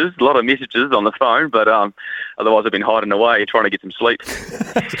messages on the phone, but otherwise I've been hiding away trying to get some sleep.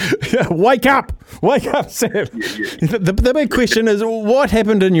 Wake up, Sam. Yeah. The big question is, what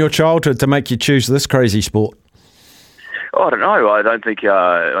happened in your childhood to make you choose this crazy sport? I don't know. I don't think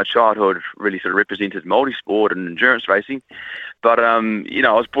my childhood really sort of represented multi-sport and endurance racing. But, I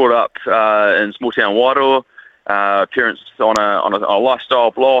was brought up in small town Wairoa, parents on a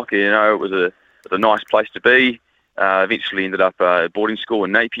lifestyle block. It was a nice place to be. Eventually ended up at boarding school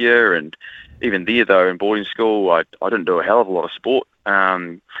in Napier, and even there, though, in boarding school, I didn't do a hell of a lot of sport.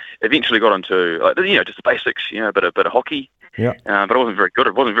 Eventually got into, just the basics, a bit of hockey. Yeah. But I wasn't very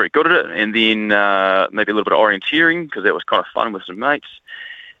good at it. And then maybe a little bit of orienteering, because that was kind of fun with some mates.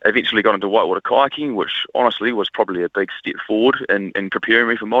 Eventually got into whitewater kayaking, which honestly was probably a big step forward in preparing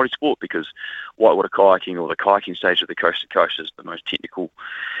me for multi-sport, because whitewater kayaking, or the kayaking stage of the coast to coast, is the most technical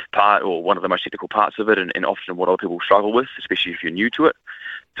part, or one of the most technical parts of it, and often what other people struggle with, especially if you're new to it.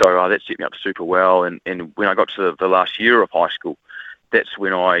 So that set me up super well. And when I got to the last year of high school, that's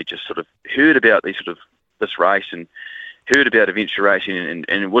when I just sort of heard about this race and heard about adventure racing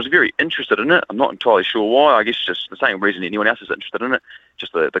and was very interested in it. I'm not entirely sure why. I guess just the same reason anyone else is interested in it.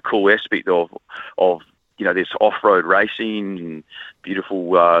 Just the cool aspect of there's off-road racing and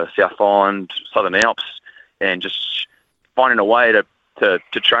beautiful South Island, Southern Alps, and just finding a way to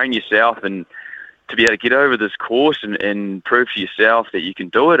train yourself and to be able to get over this course and prove to yourself that you can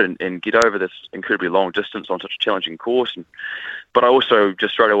do it and get over this incredibly long distance on such a challenging course. But I also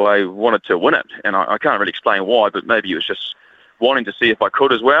just straight away wanted to win it, and I can't really explain why, but maybe it was just wanting to see if I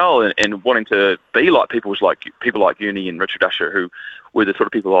could as well, and wanting to be like people like Uni and Richard Usher, who were the sort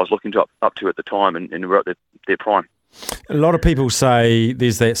of people I was looking up to at the time and were at their prime. A lot of people say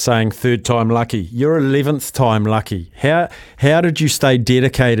there's that saying, third time lucky. You're 11th time lucky. How did you stay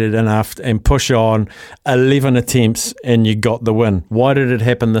dedicated enough and push on 11 attempts and you got the win? Why did it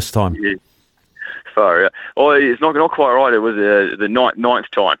happen this time? Yeah. Far out. Oh, it's not quite right. It was the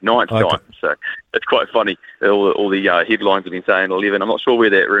ninth time. So it's quite funny. All the headlines have been saying 11. I'm not sure where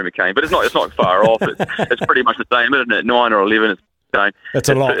that rumour came, but it's not far off. It's pretty much the same, isn't it? 9 or 11. It's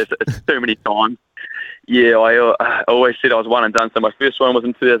a lot. It's too many times. Yeah, I always said I was one and done. So my first one was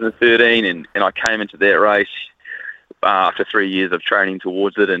in 2013, and I came into that race after 3 years of training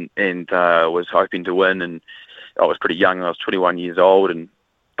towards it, and was hoping to win. And I was pretty young. I was 21 years old,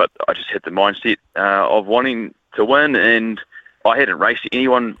 but I just had the mindset of wanting to win, and I hadn't raced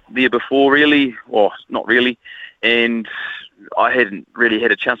anyone there before, really, or not really, and I hadn't really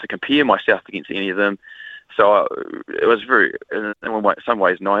had a chance to compare myself against any of them. So it was very, in some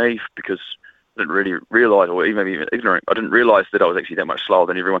ways, naive, because I didn't really realise, or even ignorant, I didn't realise that I was actually that much slower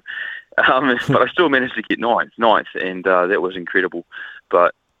than everyone. But I still managed to get ninth, and that was incredible.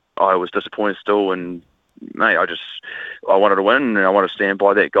 But I was disappointed still, and mate, I wanted to win, and I want to stand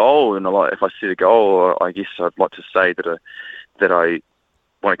by that goal. And if I set a goal, I guess I'd like to say that I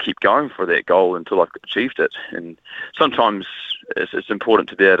want to keep going for that goal until I've achieved it. And sometimes it's important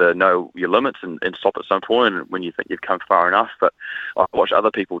to be able to know your limits and stop at some point when you think you've come far enough. But I watch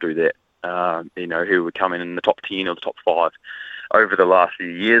other people do that, who would come in the top 10 or the top 5 over the last few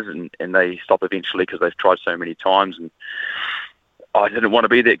years, and they stop eventually because they've tried so many times. And I didn't want to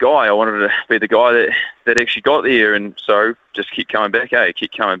be that guy. I wanted to be the guy that actually got there, and so just keep coming back,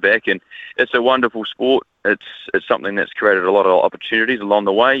 keep coming back. And it's a wonderful sport. It's something that's created a lot of opportunities along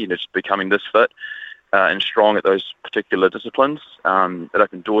the way, just becoming this fit and strong at those particular disciplines. It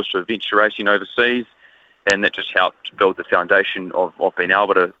opened doors to adventure racing overseas, and that just helped build the foundation of being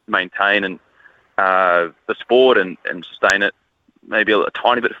able to maintain and the sport and sustain it. Maybe a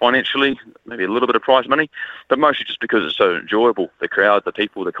tiny bit financially, maybe a little bit of prize money, but mostly just because it's so enjoyable. The crowd, the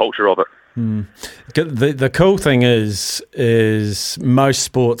people, the culture of it. The cool thing is most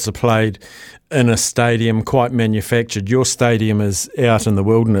sports are played in a stadium, quite manufactured. Your stadium is out in the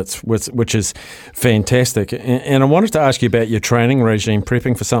wilderness, which is fantastic. And I wanted to ask you about your training regime,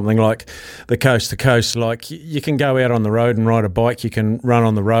 prepping for something like the coast to coast. Like, you can go out on the road and ride a bike, you can run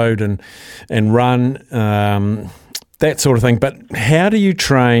on the road and run. That sort of thing. But how do you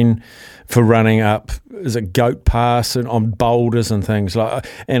train for running up, is it Goat Pass and on boulders and things like?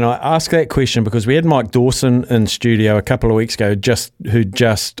 And I ask that question because we had Mike Dawson in studio a couple of weeks ago, who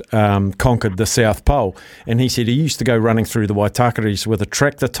just conquered the South Pole, and he said he used to go running through the Waitakares with a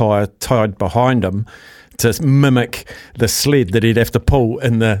tractor tyre tied behind him to mimic the sled that he'd have to pull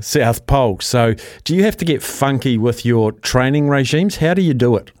in the South Pole. So do you have to get funky with your training regimes? How do you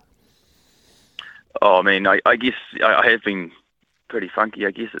do it? Oh, I mean, I guess I have been pretty funky,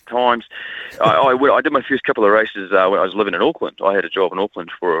 I guess, at times. I did my first couple of races when I was living in Auckland. I had a job in Auckland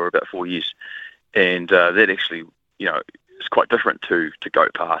for about 4 years, and that actually, is quite different to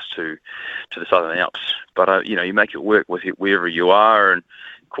Goat Pass, to the Southern Alps. But, you make it work with wherever you are, and,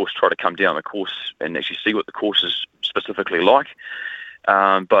 of course, try to come down the course and actually see what the course is specifically like.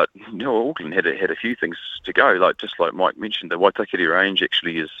 But Auckland had a few things to go. Like Mike mentioned, the Waitakere range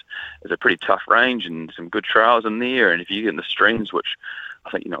actually is a pretty tough range and some good trails in there. And if you get in the streams, which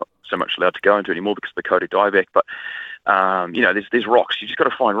I think you're not so much allowed to go into anymore because of the Kodi dieback, but there's rocks. You just got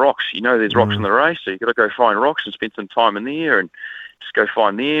to find rocks. There's rocks in the race, so you got to go find rocks and spend some time in there and just go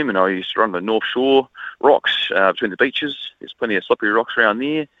find them. And I used to run the North Shore rocks between the beaches. There's plenty of slippery rocks around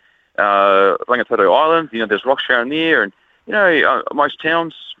there. Rangitoto Island, there's rocks around there, and most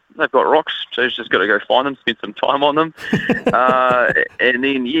towns, they've got rocks, so you've just got to go find them, spend some time on them. And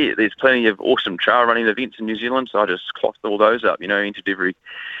then, there's plenty of awesome trail running events in New Zealand, so I just clocked all those up, entered every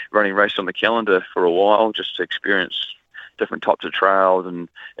running race on the calendar for a while just to experience different types of trails and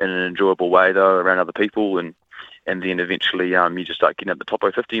in an enjoyable way, though, around other people. And then eventually you just start getting at the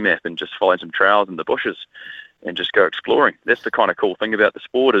Topo 50 map and just following some trails in the bushes and just go exploring. That's the kind of cool thing about the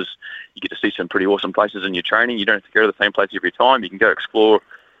sport is you get to see some pretty awesome places in your training. You don't have to go to the same place every time. You can go explore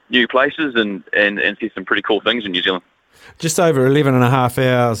new places and see some pretty cool things in New Zealand. Just over 11 and a half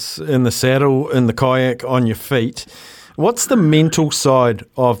hours in the saddle, in the kayak, on your feet. What's the mental side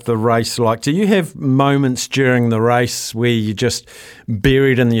of the race like? Do you have moments during the race where you're just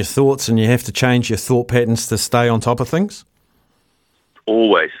buried in your thoughts and you have to change your thought patterns to stay on top of things?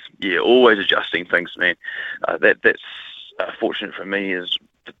 Always. Yeah, always adjusting things, man. That's fortunate for me is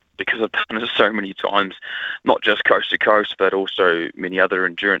because I've done it so many times, not just coast to coast, but also many other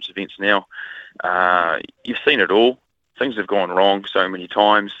endurance events now. You've seen it all. Things have gone wrong so many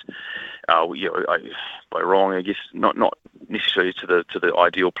times. By wrong, I guess, not necessarily to the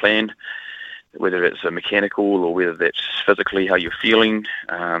ideal plan, whether it's a mechanical or whether that's physically how you're feeling,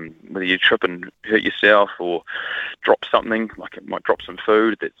 whether you trip and hurt yourself or drop something, like it might drop some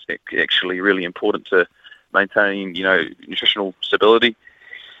food that's actually really important to maintaining, nutritional stability.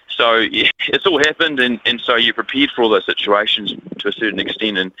 So it's all happened, and so you're prepared for all those situations to a certain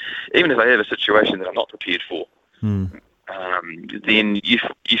extent. And even if I have a situation that I'm not prepared for, then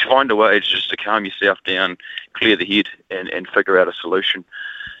you find a way just to calm yourself down, clear the head, and figure out a solution.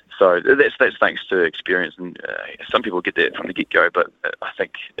 So that's thanks to experience, and some people get that from the get-go, but I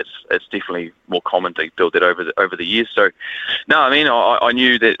think it's definitely more common to build that over the years. So, no, I mean, I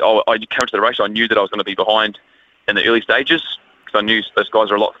knew that I came to the race. I knew that I was going to be behind in the early stages because I knew those guys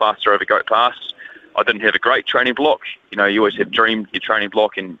are a lot faster over Goat Pass. I didn't have a great training block. You always have dreamed your training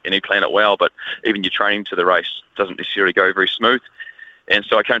block and you plan it well, but even your training to the race doesn't necessarily go very smooth. And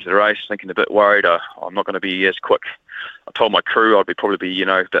so I came to the race thinking a bit worried. I'm not going to be as quick. I told my crew I'd probably be,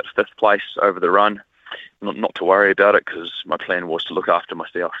 about fifth place over the run. Not to worry about it because my plan was to look after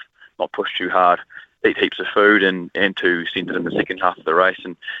myself, not push too hard, eat heaps of food and to send it in the second half of the race.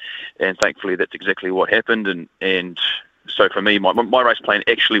 And thankfully that's exactly what happened. And so for me, my race plan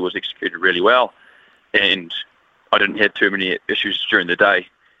actually was executed really well. And I didn't have too many issues during the day.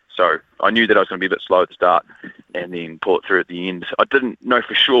 So I knew that I was going to be a bit slow at the start and then pull it through at the end. I didn't know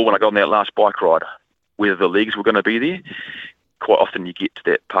for sure when I got on that last bike ride whether the legs were going to be there. Quite often you get to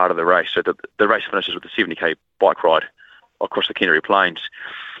that part of the race. So the race finishes with a 70k bike ride across the Canary Plains.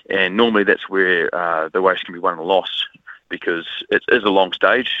 And normally that's where the race can be won and lost because it is a long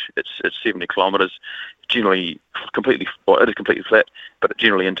stage. It's 70 kilometres, generally it is completely flat, but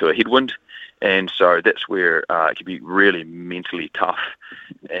generally into a headwind. And so that's where it can be really mentally tough.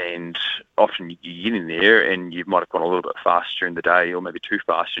 And often you get in there and you might have gone a little bit fast during the day or maybe too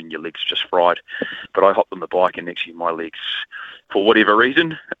fast and your legs are just fried. But I hopped on the bike and actually my legs, for whatever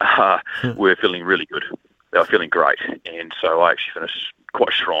reason, were feeling really good. They were feeling great. And so I actually finished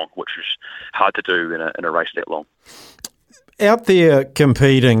quite strong, which was hard to do in a race that long. Out there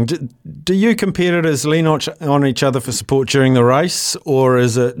competing, do you competitors lean on each other for support during the race, or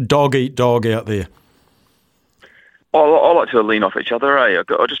is it dog eat dog out there? I like to lean off each other,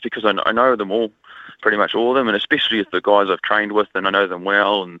 just because I know them all, pretty much all of them, and especially as the guys I've trained with and I know them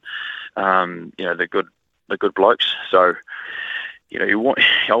well, and they're good blokes. So I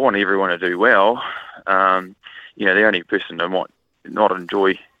want everyone to do well. The only person I might not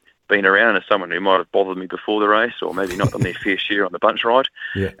enjoy being around as someone who might have bothered me before the race or maybe not done their fair share on the bunch ride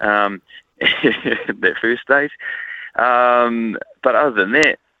that first stage. But other than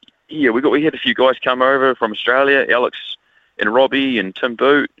that, we had a few guys come over from Australia, Alex and Robbie and Tim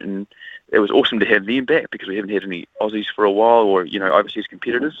Boot, and it was awesome to have them back because we haven't had any Aussies for a while or overseas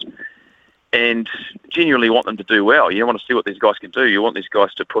competitors, and genuinely want them to do well. You want to see what these guys can do. You want these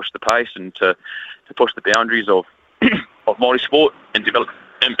guys to push the pace and to push the boundaries of Māori sport and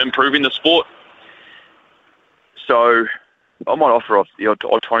improving the sport. So I might offer a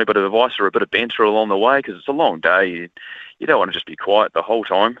tiny bit of advice or a bit of banter along the way because it's a long day. You don't want to just be quiet the whole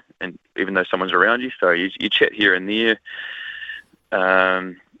time, and even though someone's around you, so you chat here and there.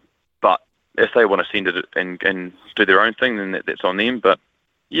 But if they want to send it and do their own thing, then that's on them. But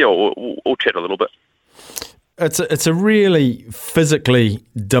yeah, we'll chat a little bit. It's a really physically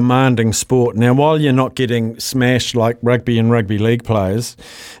demanding sport. Now, while you're not getting smashed like rugby and rugby league players,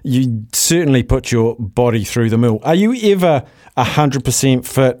 you certainly put your body through the mill. Are you ever 100%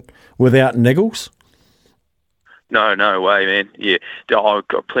 fit without niggles? No way, man. Yeah, I've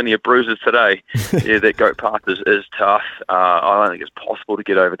got plenty of bruises today. Yeah, that goat path is tough. I don't think it's possible to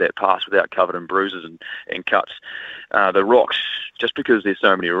get over that pass without covered in bruises and cuts. The rocks, just because there's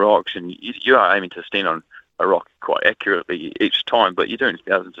so many rocks, and you are aiming to stand on a rock quite accurately each time, but you're doing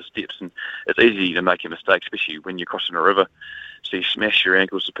thousands of steps, and it's easy to make a mistake, especially when you're crossing a river. So you smash your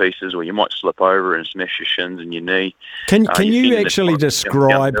ankles to pieces, or you might slip over and smash your shins and your knee. Can you actually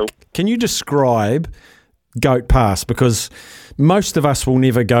describe? Can you describe Goat Pass? Because most of us will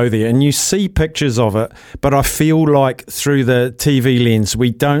never go there, and you see pictures of it, but I feel like through the TV lens we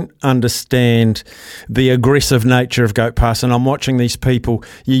don't understand the aggressive nature of Goat Pass. And I'm watching these people.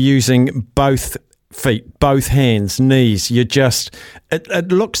 You're using both feet, both hands, knees. You just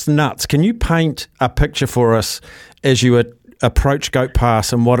it looks nuts. Can you paint a picture for us as you approach Goat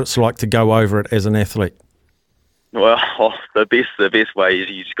Pass and what it's like to go over it as an athlete? Well, the best way is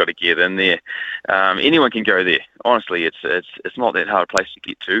you just got to get in there. Anyone can go there. Honestly, it's not that hard a place to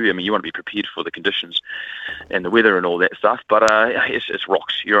get to. I mean, you want to be prepared for the conditions and the weather and all that stuff. But it's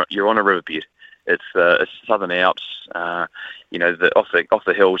rocks. You're on a riverbed. It's Southern Alps. Off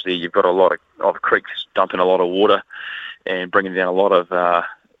the hills there, you've got a lot of creeks dumping a lot of water and bringing down a lot of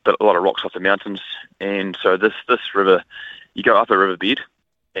rocks off the mountains. And so this river, you go up a riverbed.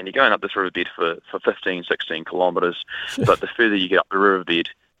 And you're going up this riverbed for 15, 16 kilometres. But the further you get up the riverbed,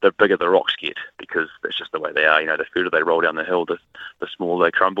 the bigger the rocks get, because that's just the way they are. The further they roll down the hill, the smaller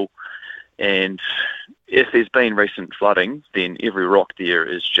they crumble. And if there's been recent flooding, then every rock there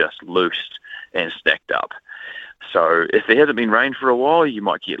is just loosed and stacked up. So if there hasn't been rain for a while, you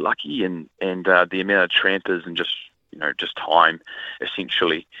might get lucky, and the amount of trampers and just time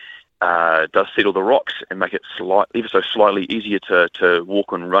essentially does settle the rocks and make it ever so slightly easier to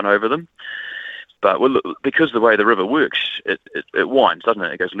walk and run over them. But because of the way the river works, it winds, doesn't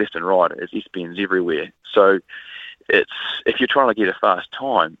it? It goes left and right. It's S-bends everywhere. So if you're trying to get a fast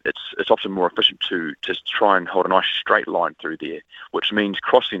time, it's often more efficient to just try and hold a nice straight line through there, which means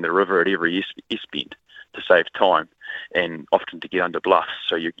crossing the river at every S-bend to save time, and often to get under bluffs.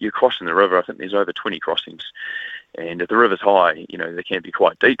 So you're crossing the river. I think there's over 20 crossings. And if the river's high, they can be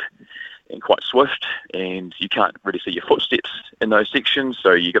quite deep and quite swift, and you can't really see your footsteps in those sections,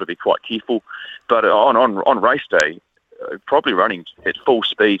 so you've got to be quite careful. But on race day, probably running at full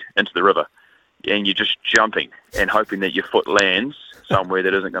speed into the river, and you're just jumping and hoping that your foot lands somewhere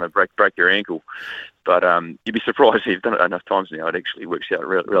that isn't going to break your ankle. But you'd be surprised if you've done it enough times now. It actually works out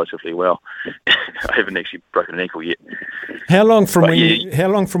relatively well. I haven't actually broken an ankle yet. How long from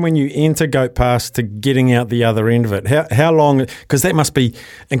when you enter Goat Pass to getting out the other end of it? How long? Because that must be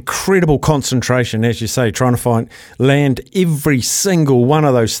incredible concentration, as you say, trying to land every single one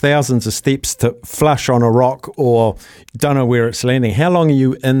of those thousands of steps to flush on a rock, or don't know where it's landing. How long are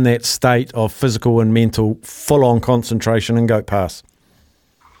you in that state of physical and mental full-on concentration in Goat Pass?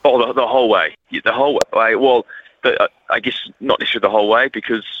 Oh, the whole way. Yeah, the whole way. Well, I guess not necessarily the whole way,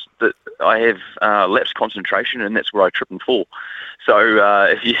 because I have lapsed concentration, and that's where I trip and fall. So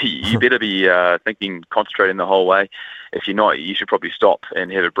if you better be concentrating the whole way. If you're not, you should probably stop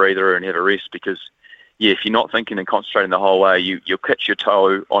and have a breather and have a rest, because if you're not thinking and concentrating the whole way, you'll catch your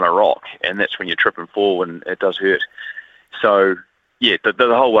toe on a rock, and that's when you trip and fall, and it does hurt. So yeah, the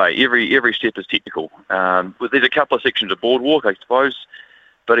whole way. Every step is technical. There's a couple of sections of boardwalk, I suppose.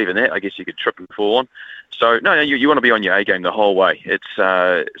 But even that, I guess you could trip and fall on. So no, you want to be on your A game the whole way. It's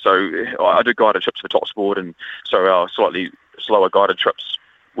so I do guided trips for top sport, and so our slightly slower guided trips,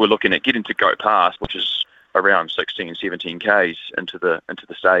 we're looking at getting to Goat Pass, which is around 16, 17 k's into the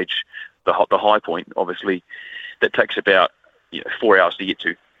stage, the high point. Obviously, that takes about 4 hours to get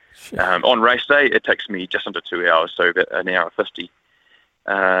to. On race day, it takes me just under 2 hours, so about an hour 50.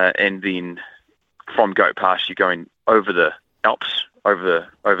 And then from Goat Pass, you're going over the Alps, over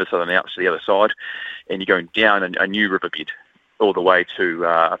the Southern Alps to the other side, and you're going down a new riverbed all the way to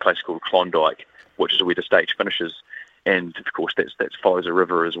a place called Klondike, which is where the stage finishes. And of course, that follows a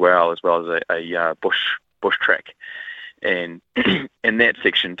river as well as a bush track. And and that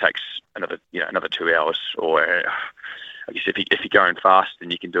section takes another 2 hours, or I guess if you're going fast, then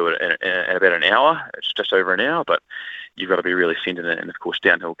you can do it in about an hour. It's just over an hour, but you've got to be really centered in it. And of course,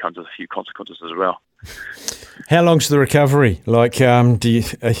 downhill comes with a few consequences as well. How long's the recovery? Like, do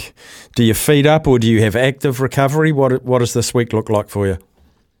you feed up or do you have active recovery? What does this week look like for you?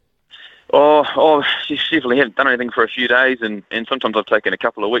 Oh, definitely haven't done anything for a few days, and sometimes I've taken a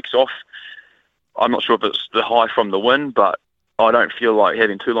couple of weeks off. I'm not sure if it's the high from the win, but I don't feel like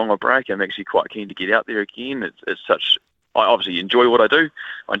having too long a break. I'm actually quite keen to get out there again. I obviously enjoy what I do.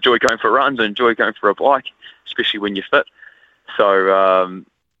 I enjoy going for runs. I enjoy going for a bike, especially when you're fit. So,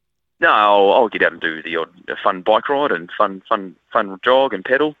 no, I'll get out and do the odd fun bike ride and fun jog and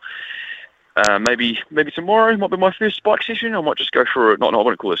pedal. Maybe tomorrow might be my first bike session. I might just go for I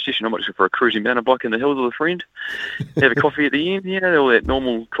wouldn't call it a session. I might just go for a cruising mountain bike in the hills with a friend. Have a coffee at the end, all that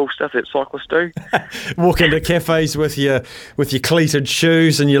normal cool stuff that cyclists do. Walk into cafes with your cleated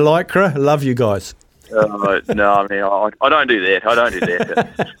shoes and your lycra. Love you guys. No, I mean I don't do that.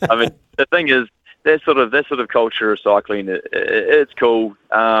 I mean the thing is that sort of culture of cycling. It's cool.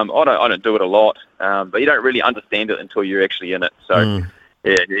 I don't do it a lot, but you don't really understand it until you're actually in it. So.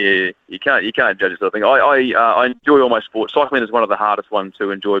 Yeah, you can't judge this sort of thing. I enjoy all my sports. Cycling is one of the hardest ones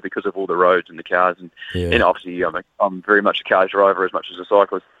to enjoy because of all the roads and the cars, and obviously I'm very much a car driver as much as a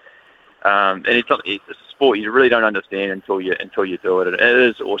cyclist. And it's a sport you really don't understand until you do it. And it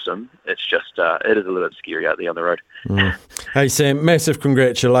is awesome. It's just it is a little bit scary out there on the road. Hey Sam, massive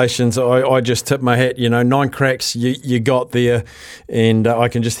congratulations! I just tipped my hat. 9 cracks you got there, and I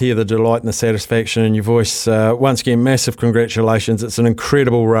can just hear the delight and the satisfaction in your voice. Once again, massive congratulations! It's an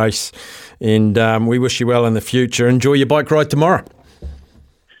incredible race, and we wish you well in the future. Enjoy your bike ride tomorrow.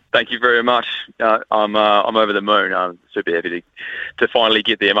 Thank you very much. I'm over the moon. I'm super happy to finally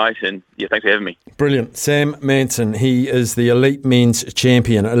get there, mate. And thanks for having me. Brilliant. Sam Manson, he is the elite men's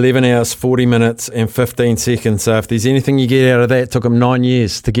champion. 11 hours, 40 minutes and 15 seconds. So if there's anything you get out of that, it took him 9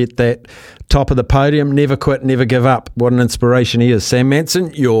 years to get that top of the podium. Never quit, never give up. What an inspiration he is. Sam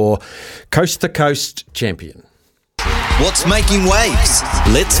Manson, your coast-to-coast champion. What's making waves?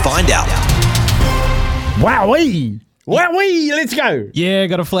 Let's find out. Wowee! Let's go. Yeah,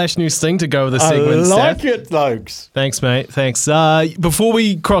 got a flash new sting to go with the segment. I like it, folks. Thanks, mate. Thanks. Before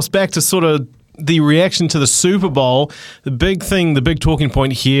we cross back to sort of the reaction to the Super Bowl, the big talking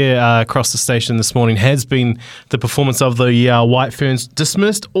point here across the station this morning has been the performance of the White Ferns,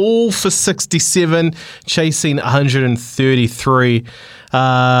 dismissed all for 67, chasing 133.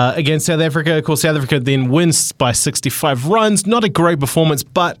 Against South Africa. Of course, South Africa then wins by 65 runs. Not a great performance,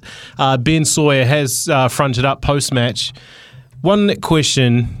 but Ben Sawyer has fronted up post-match. One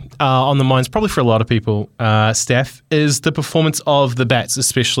question on the minds, probably for a lot of people, Steph, is the performance of the bats,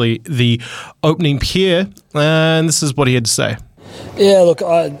 especially the opening pair. And this is what he had to say. Yeah, look,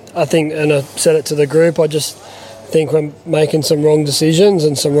 I think, and I said it to the group, I just think we're making some wrong decisions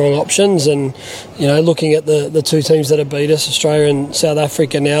and some wrong options, and looking at the two teams that have beat us, Australia and South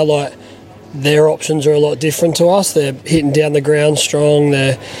Africa now, like their options are a lot different to us. They're hitting down the ground strong,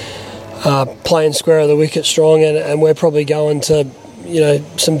 they're playing square of the wicket strong, and we're probably going to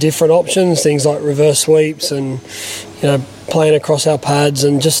some different options, things like reverse sweeps and playing across our pads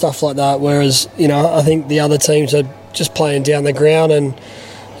and just stuff like that, whereas I think the other teams are just playing down the ground and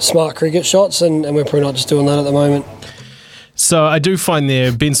smart cricket shots, and we're probably not just doing that at the moment. So I do find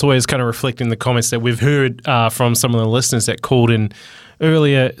there Ben Sawyer is kind of reflecting the comments that we've heard from some of the listeners that called in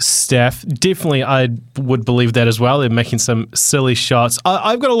earlier, Steph. Definitely I would believe that as well. They're making some silly shots.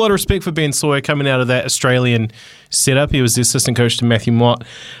 I've got a lot of respect for Ben Sawyer coming out of that Australian setup. He was the assistant coach to Matthew Mott.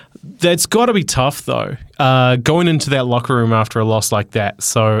 That's got to be tough, though, going into that locker room after a loss like that.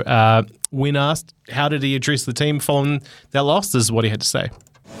 So when asked how did he address the team following that loss, this is what he had to say.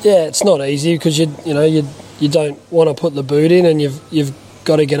 Yeah, it's not easy because you don't want to put the boot in, and you've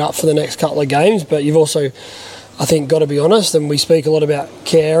got to get up for the next couple of games, but you've also, I think, got to be honest. And we speak a lot about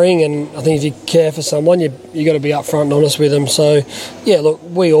caring, and I think if you care for someone, you got to be upfront and honest with them. So yeah, look,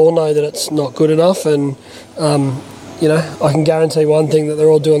 we all know that it's not good enough, and I can guarantee one thing, that they're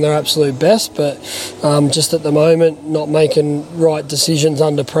all doing their absolute best, but just at the moment not making right decisions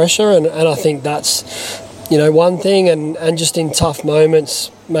under pressure, and I think that's one thing, and just in tough moments,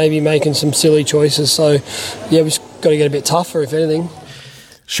 maybe making some silly choices. So, yeah, we've got to get a bit tougher, if anything.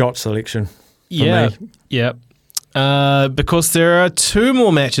 Shot selection. Yeah. Because there are 2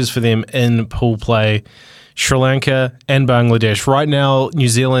 more matches for them in pool play, Sri Lanka and Bangladesh. Right now, New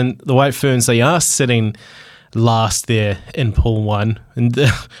Zealand, the White Ferns, they are sitting last there in pool 1 and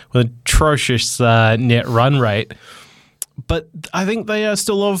with an atrocious net run rate. But I think they are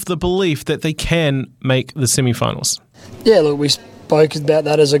still of the belief that they can make the semi-finals. Yeah, look, we spoke about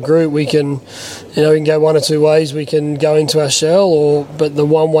that as a group. We can, we can go one or two ways. We can go into our shell, but the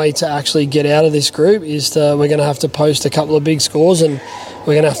one way to actually get out of this group is we're going to have to post a couple of big scores and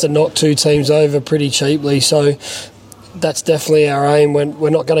we're going to have to knock 2 teams over pretty cheaply. So that's definitely our aim. We're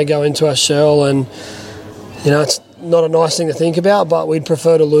not going to go into our shell, and it's not a nice thing to think about, but we'd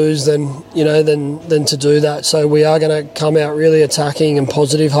prefer to lose than to do that. So we are going to come out really attacking and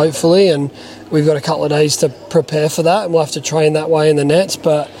positive, hopefully, and we've got a couple of days to prepare for that, and we'll have to train that way in the nets.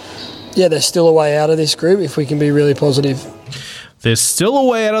 But yeah, there's still a way out of this group if we can be really positive. There's still a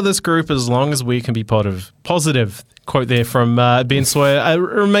way out of this group as long as we can be positive. Quote there from Ben Sawyer. It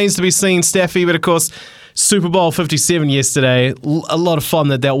remains to be seen, Staffy, but of course, Super Bowl 57 yesterday. A lot of fun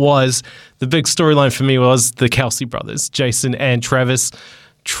that was. The big storyline for me was the Kelsey brothers, Jason and Travis.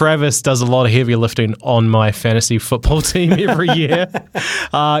 Travis does a lot of heavy lifting on my fantasy football team every year.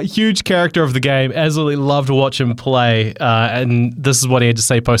 Huge character of the game. Absolutely love to watch him play. And this is what he had to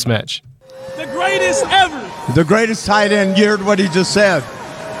say post-match. The greatest ever. The greatest tight end. You heard what he just said.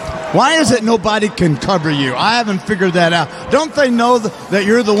 Why is it nobody can cover you? I haven't figured that out. Don't they know that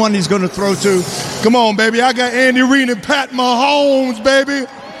you're the one he's going to throw to? Come on, baby. I got Andy Reid and Pat Mahomes, baby.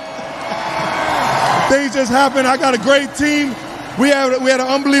 Things just happened. I got a great team. We had an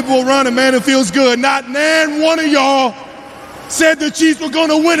unbelievable run, and man, it feels good. Not one of y'all said the Chiefs were going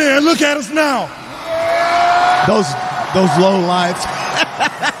to win it, and look at us now. Those low lives.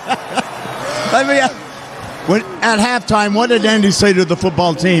 At halftime, what did Andy say to the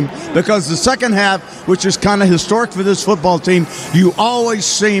football team? Because the second half, which is kind of historic for this football team, you always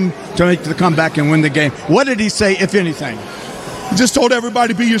seem to make the comeback and win the game. What did he say, if anything? He just told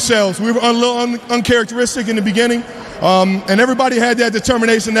everybody, be yourselves. We were a little uncharacteristic in the beginning, and everybody had that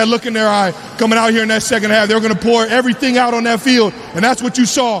determination, that look in their eye coming out here in that second half. They were going to pour everything out on that field, and that's what you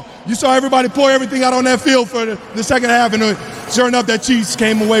saw. You saw everybody pour everything out on that field for the second half, and sure enough, that Chiefs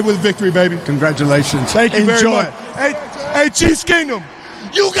came away with victory, baby. Congratulations. Thank you very Enjoy. much. Hey, Chiefs Kingdom,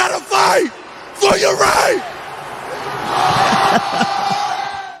 you got to fight for your right.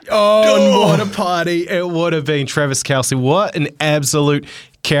 Oh, what a party it would have been. Travis Kelce, what an absolute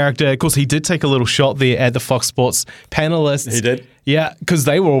character. Of course, he did take a little shot there at the Fox Sports panelists. He did? Yeah, because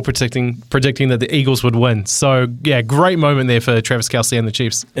they were all predicting that the Eagles would win. So, yeah, great moment there for Travis Kelce and the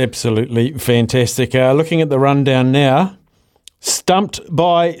Chiefs. Absolutely fantastic. Looking at the rundown now, Stumped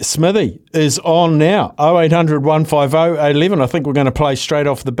by Smithy is on now. 0800 150 811. I think we're going to play straight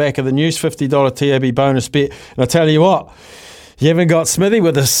off the back of the news. $50 TAB bonus bet. And I tell you what, you haven't got Smithy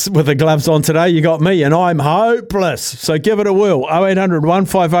with the gloves on today. You got me, and I'm hopeless. So give it a whirl. 0800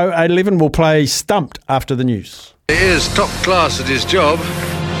 150 811. We'll play Stumped after the news. He is top class at his job.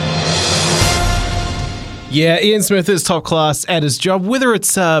 Yeah, Ian Smith is top class at his job, whether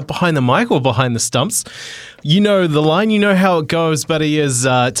it's behind the mic or behind the stumps. You know the line, you know how it goes, but he is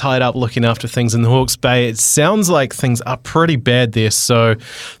tied up looking after things in the Hawke's Bay. It sounds like things are pretty bad there. So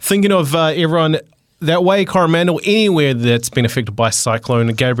thinking of everyone that way, Coromandel, anywhere that's been affected by Cyclone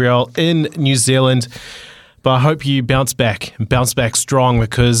Gabrielle in New Zealand. But I hope you bounce back strong,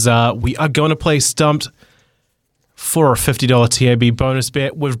 because we are going to play Stumped for a $50 TAB bonus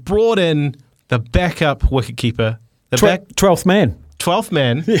bet. We've brought in the backup wicketkeeper. 12th man. 12th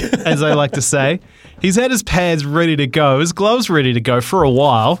man, as I like to say. He's had his pads ready to go, his gloves ready to go for a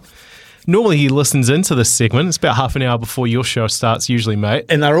while. Normally he listens into this segment. It's about half an hour before your show starts usually, mate.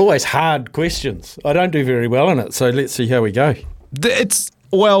 And they're always hard questions. I don't do very well in it, so let's see how we go.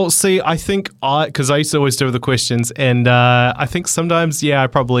 I think because I used to always do the questions, and I think sometimes, I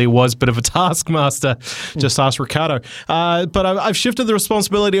probably was a bit of a taskmaster. Just ask Ricardo. But I've shifted the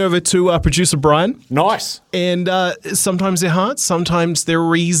responsibility over to producer Brian. Nice. And sometimes they're hard, sometimes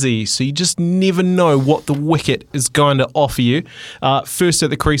they're easy. So you just never know what the wicket is going to offer you. First at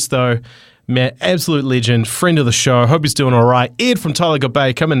the crease, though, Matt, absolute legend, friend of the show. Hope he's doing all right. Ed from Tyler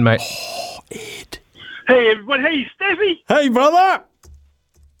Bay. Come in, mate. Oh, Ed. Hey, everybody. Hey, Steffi. Hey, brother.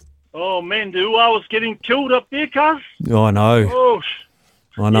 Oh, man, the Uawa's getting killed up there, cuz. Oh, I know. Oh,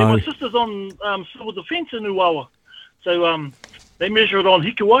 I know. Yeah, my sister's on civil defence in Uawa. So they measure it on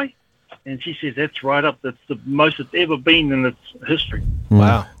Hikawai, and she says that's right up. That's the most it's ever been in its history.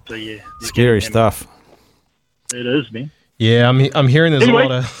 Wow. So, yeah. Scary stuff. It is, man. Yeah, I'm hearing there's Anyway.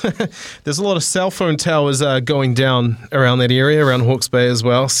 a lot of cell phone towers going down around that area, around Hawke's Bay as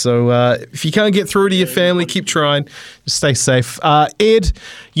well. So if you can't get through to your family, keep trying. Just stay safe. Ed,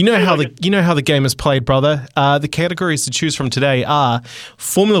 you know how the game is played, brother. The categories to choose from today are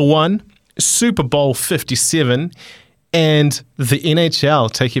Formula One, Super Bowl 57, and the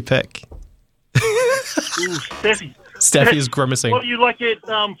NHL. Take your pick. Ooh, Steffi. Steffi is grimacing. What do you like at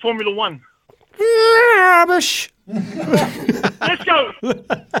Formula One? Rubbish. Let's go.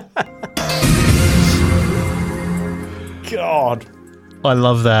 God. I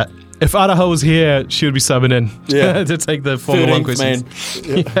love that. If Araha was here, she would be subbing in Yeah. to take the Formula 1 questions.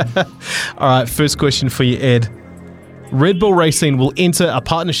 Man. All right, first question for you, Ed. Red Bull Racing will enter a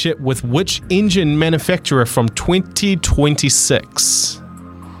partnership with which engine manufacturer from 2026? Is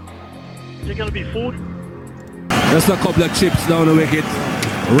it going to be Ford? Just a couple of chips down the wicket,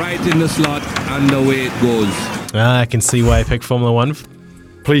 right in the slot, and away it goes. I can see why I picked Formula 1.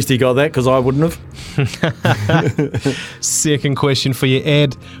 Pleased he got that because I wouldn't have. Second question for you,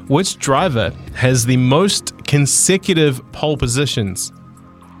 Ed. Which driver has the most consecutive pole positions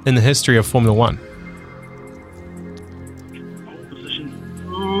in the history of Formula 1?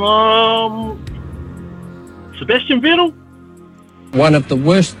 Sebastian Vettel? One of the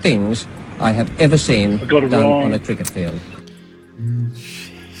worst things I have ever seen got it done wrong. on a cricket field.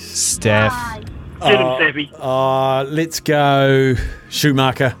 Steph. Get him, Savvy. Let's go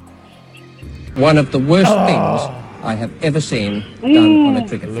Schumacher. One of the worst things I have ever seen done on a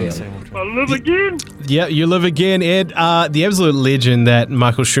cricket field. I live again. Yeah, you live again, Ed. The absolute legend that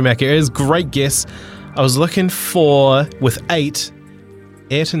Michael Schumacher is. Great guess. I was looking for, with 8,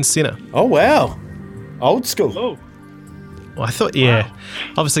 Ayrton Senna. Oh, wow. Old school. Oh. Well, I thought, yeah.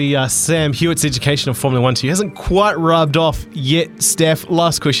 Obviously, Sam Hewitt's education of Formula 1 to you hasn't quite rubbed off yet. Steph,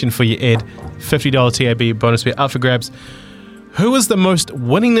 last question for you, Ed. $50 TAB bonus bet up for grabs. Who is the most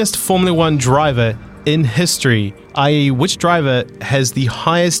winningest Formula 1 driver in history? I.e., which driver has the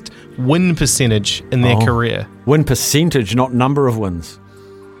highest win percentage in their career? Win percentage, not number of wins.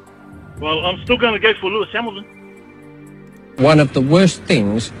 Well, I'm still going to go for Lewis Hamilton. One of the worst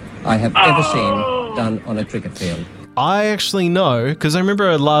things I have ever seen done on a cricket field. I actually know, because I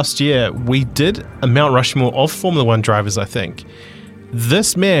remember last year we did a Mount Rushmore of Formula 1 drivers, I think.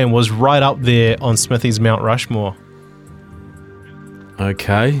 This man was right up there on Smithy's Mount Rushmore.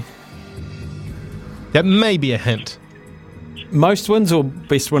 Okay. That may be a hint. Most wins or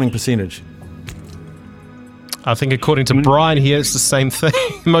best winning percentage? I think according to Brian here, it's the same thing.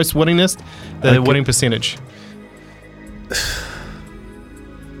 Most winningest, the winning percentage.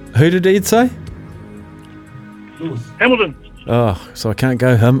 Who did Ed say? Hamilton. Oh, so I can't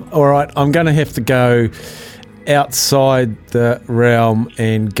go him. All right, I'm going to have to go outside the realm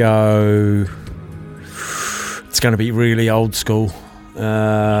and go... It's going to be really old school.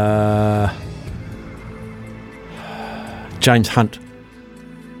 James Hunt.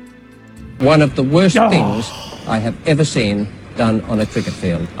 One of the worst things I have ever seen done on a cricket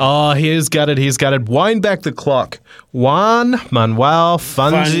field. Oh, he is gutted. He's gutted. Wind back the clock. Juan Manuel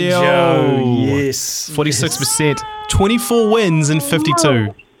Fangio. Yes. 46%. 24 wins in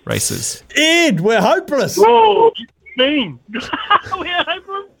 52 races. Ed, we're hopeless. Whoa, mean. We're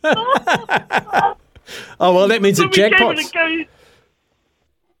hopeless. Oh, well, that means a jackpot.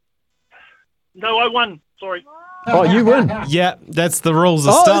 No, I won. Sorry. Oh, you win. Yeah, that's the rules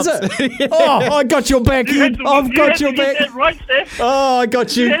of Oh, is stumps. it? Oh, I got your back, Ed. I've got your back. Get that right, Steph. Oh, I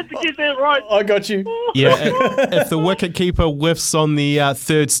got you. You had to get that right. I got you. Yeah, if the wicket keeper whiffs on the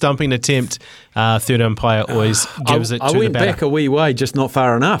third stumping attempt, third umpire always gives it to I the went batter. back a wee way, just not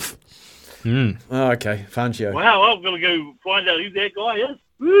far enough. Mm. Oh, okay, Fangio. Wow, I'm going to go find out who that guy is.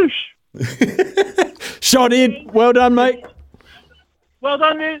 Whoosh. Shot, Ed. Well done, mate. Well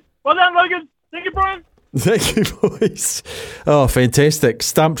done, man. Well done, Logan. Thank you, Brian. Thank you, boys. Oh, fantastic.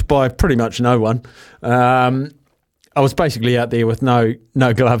 Stumped by pretty much no one. I was basically out there with no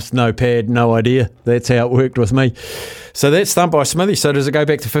gloves, no pad, no idea. That's how it worked with me. So that's stumped by Smithy. So does it go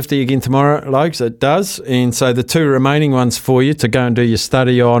back to 50 again tomorrow, Lokes? It does. And so the two remaining ones for you to go and do your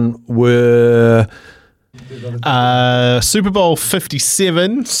study on were... Super Bowl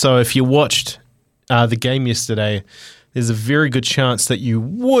 57. So if you watched the game yesterday, there's a very good chance that you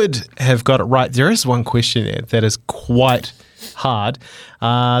would have got it right. There is one question there that is quite hard.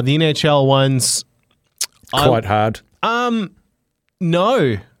 The NHL ones... Quite hard. No,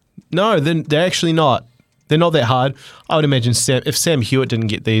 they're actually not. They're not that hard. I would imagine if Sam Hewitt didn't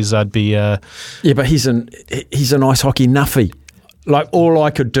get these, I'd be... Yeah, but he's an ice hockey nuffy. Like, all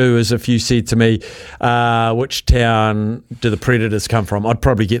I could do is if you said to me, which town do the Predators come from, I'd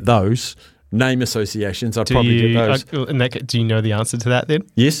probably get those. Name associations, I'd probably get those. Do you know the answer to that then?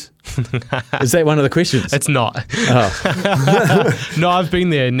 Yes. Is that one of the questions? It's not. Oh. No, I've been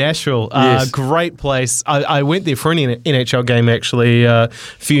there. Nashville. Yes. Great place. I went there for an NHL game actually a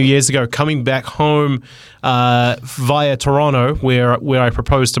few years ago, coming back home via Toronto where I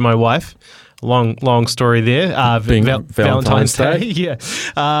proposed to my wife. Long story there. Valentine's Day. Yeah.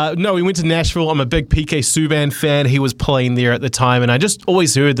 No, we went to Nashville. I'm a big PK Subban fan. He was playing there at the time, and I just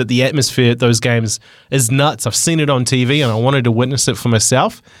always heard that the atmosphere at those games is nuts. I've seen it on TV, and I wanted to witness it for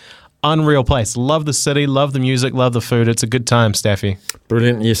myself. unreal place. Love the city, love the music, love the food. It's a good time, Staffy.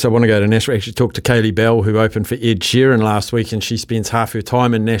 Brilliant. Yes, I want to go to Nashville. I actually talked to Kaylee Bell, who opened for Ed Sheeran last week, and she spends half her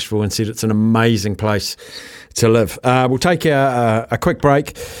time in Nashville and said it's an amazing place to live. We'll take a quick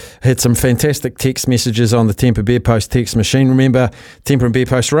break. Had some fantastic text messages on the Temper Bed Post text machine. Remember, Temper and Bed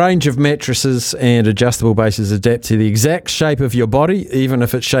Post range of mattresses and adjustable bases adapt to the exact shape of your body, even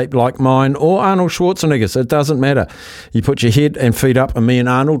if it's shaped like mine or Arnold Schwarzenegger's. It doesn't matter. You put your head and feet up and me and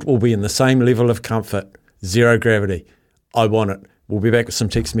Arnold will be in the same level of comfort. Zero gravity. I want it. We'll be back with some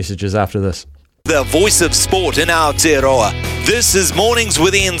text messages after this. The voice of sport in Aotearoa. This is Mornings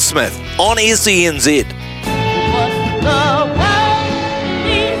with Ian Smith on SENZ. The world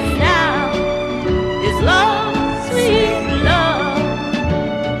needs now is love, sweet love.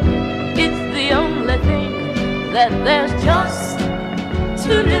 It's the only thing that there's just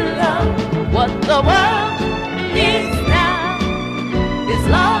too little of. What the world needs now is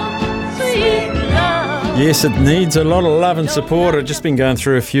love, sweet love. Yes, it needs a lot of love and support. I've just been going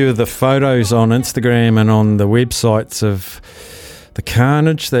through a few of the photos on Instagram and on the websites of the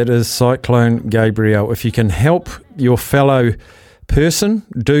carnage that is Cyclone Gabrielle. If you can help your fellow person,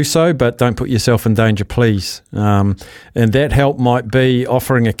 do so, but don't put yourself in danger, please. And that help might be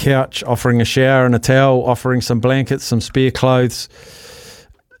offering a couch, offering a shower and a towel, offering some blankets, some spare clothes,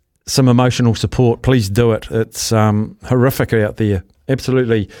 some emotional support. Please do it. It's horrific out there.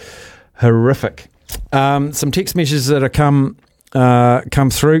 Absolutely horrific. Some text messages that have come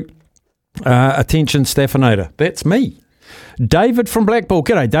through. Attention, Staffinator. That's me. David from Blackpool.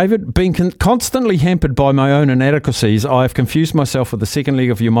 G'day, David. Being constantly hampered by my own inadequacies, I have confused myself with the second leg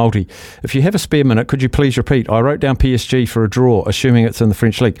of your multi. If you have a spare minute, could you please repeat? I wrote down PSG for a draw, assuming it's in the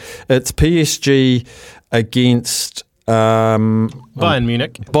French league. It's PSG against Bayern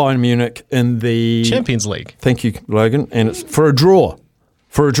Munich. Bayern Munich in the Champions League. Thank you, Logan. And it's for a draw.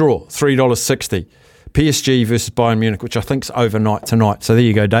 $3.60. PSG versus Bayern Munich, which I think is overnight tonight. So there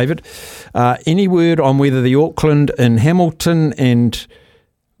you go, David. Any word on whether the Auckland and Hamilton and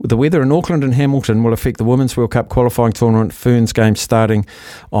the weather in Auckland and Hamilton will affect the Women's World Cup qualifying tournament Ferns game starting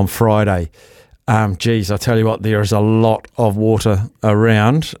on Friday? Geez, I tell you what, there is a lot of water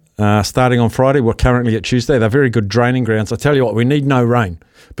around. Starting on Friday, we're currently at Tuesday. They're very good draining grounds. I tell you what, we need no rain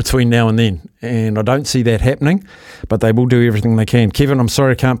between now and then, and I don't see that happening, but they will do everything they can. Kevin, I'm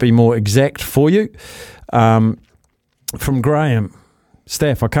sorry I can't be more exact for you. From Graham,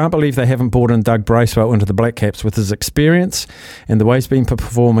 Staff, I can't believe they haven't brought in Doug Bracewell into the Black Caps with his experience and the way he's been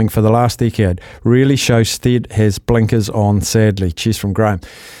performing for the last decade. Really shows Stead has blinkers on, sadly. Cheers from Graham.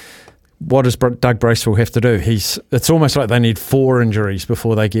 What does Doug Bracewell have to do? It's almost like they need 4 injuries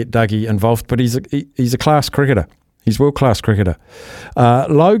before they get Dougie involved, but he's a class cricketer. He's world-class cricketer.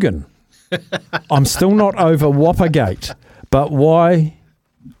 Logan, I'm still not over Whoppergate, but why?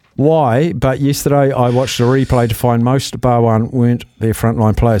 But yesterday I watched a replay to find most, bar one, weren't their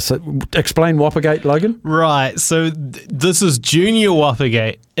frontline players. So explain Whoppergate, Logan. Right, so this is junior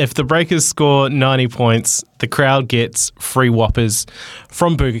Whoppergate. If the Breakers score 90 points, the crowd gets free Whoppers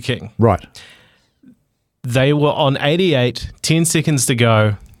from Burger King. Right. They were on 88, 10 seconds to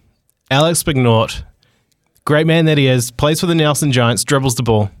go. Alex Bignort, great man that he is, plays for the Nelson Giants, dribbles the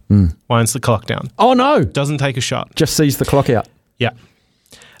ball, winds the clock down. Oh, no. Doesn't take a shot. Just sees the clock out. Yeah.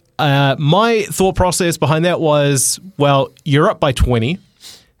 My thought process behind that was, well, you're up by 20,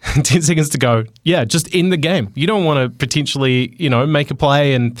 10 seconds to go. Yeah, just end the game. You don't want to potentially, make a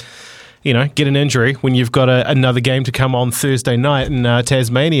play and, get an injury when you've got another game to come on Thursday night in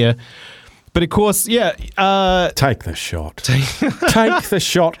Tasmania. But of course, yeah. Take the shot. Take the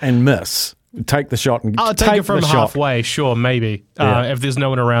shot and miss. Take the shot and I'll take it from halfway, sure, maybe, if there's no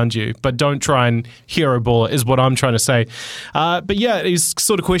one around you. But don't try and hero ball it, is what I'm trying to say. But yeah, he's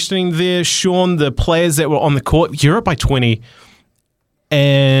sort of questioning there, Sean, the players that were on the court. You're up by 20.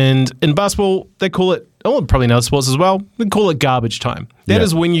 And in basketball, they call it, probably in other sports as well, they call it garbage time. That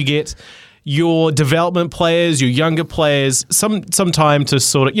is when you get your development players, your younger players, some time to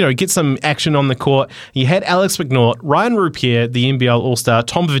sort of, get some action on the court. You had Alex McNaught, Ryan Rupier, the NBL All-Star,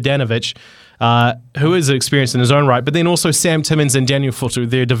 Tom Vodanovich, who is experienced in his own right, but then also Sam Timmins and Daniel Futu,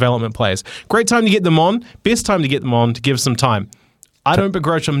 their development players. Great time to get them on. Best time to get them on to give some time. I don't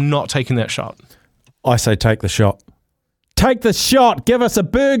begrudge them not taking that shot. I say take the shot. Take the shot. Give us a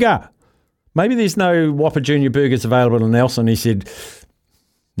burger. Maybe there's no Whopper Junior burgers available in Nelson. He said,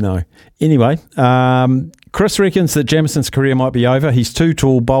 no. Anyway, Chris reckons that Jamison's career might be over. He's too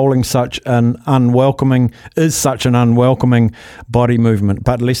tall, bowling such an unwelcoming body movement.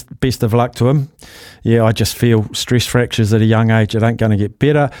 But best of luck to him. Yeah, I just feel stress fractures at a young age. It ain't going to get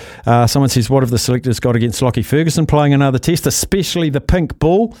better. Someone says, what have the selectors got against Lockie Ferguson playing another test, especially the pink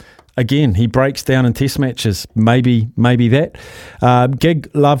ball? again, he breaks down in test matches. Maybe that. Gig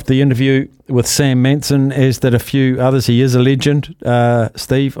loved the interview with Sam Manson, as did a few others. He is a legend,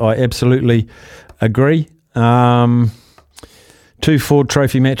 Steve. I absolutely agree. 2 Ford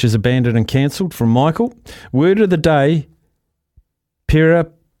Trophy matches abandoned and cancelled from Michael. Word of the day,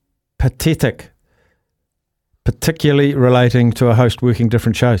 peripatetic, particularly relating to a host working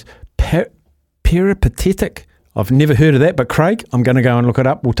different shows. Peripatetic. I've never heard of that, but Craig, I'm going to go and look it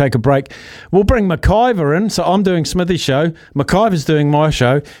up. We'll take a break. We'll bring McIver in. So I'm doing Smithy's show. McIver's doing my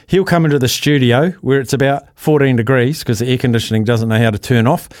show. He'll come into the studio where it's about 14 degrees because the air conditioning doesn't know how to turn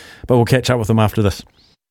off. But we'll catch up with him after this.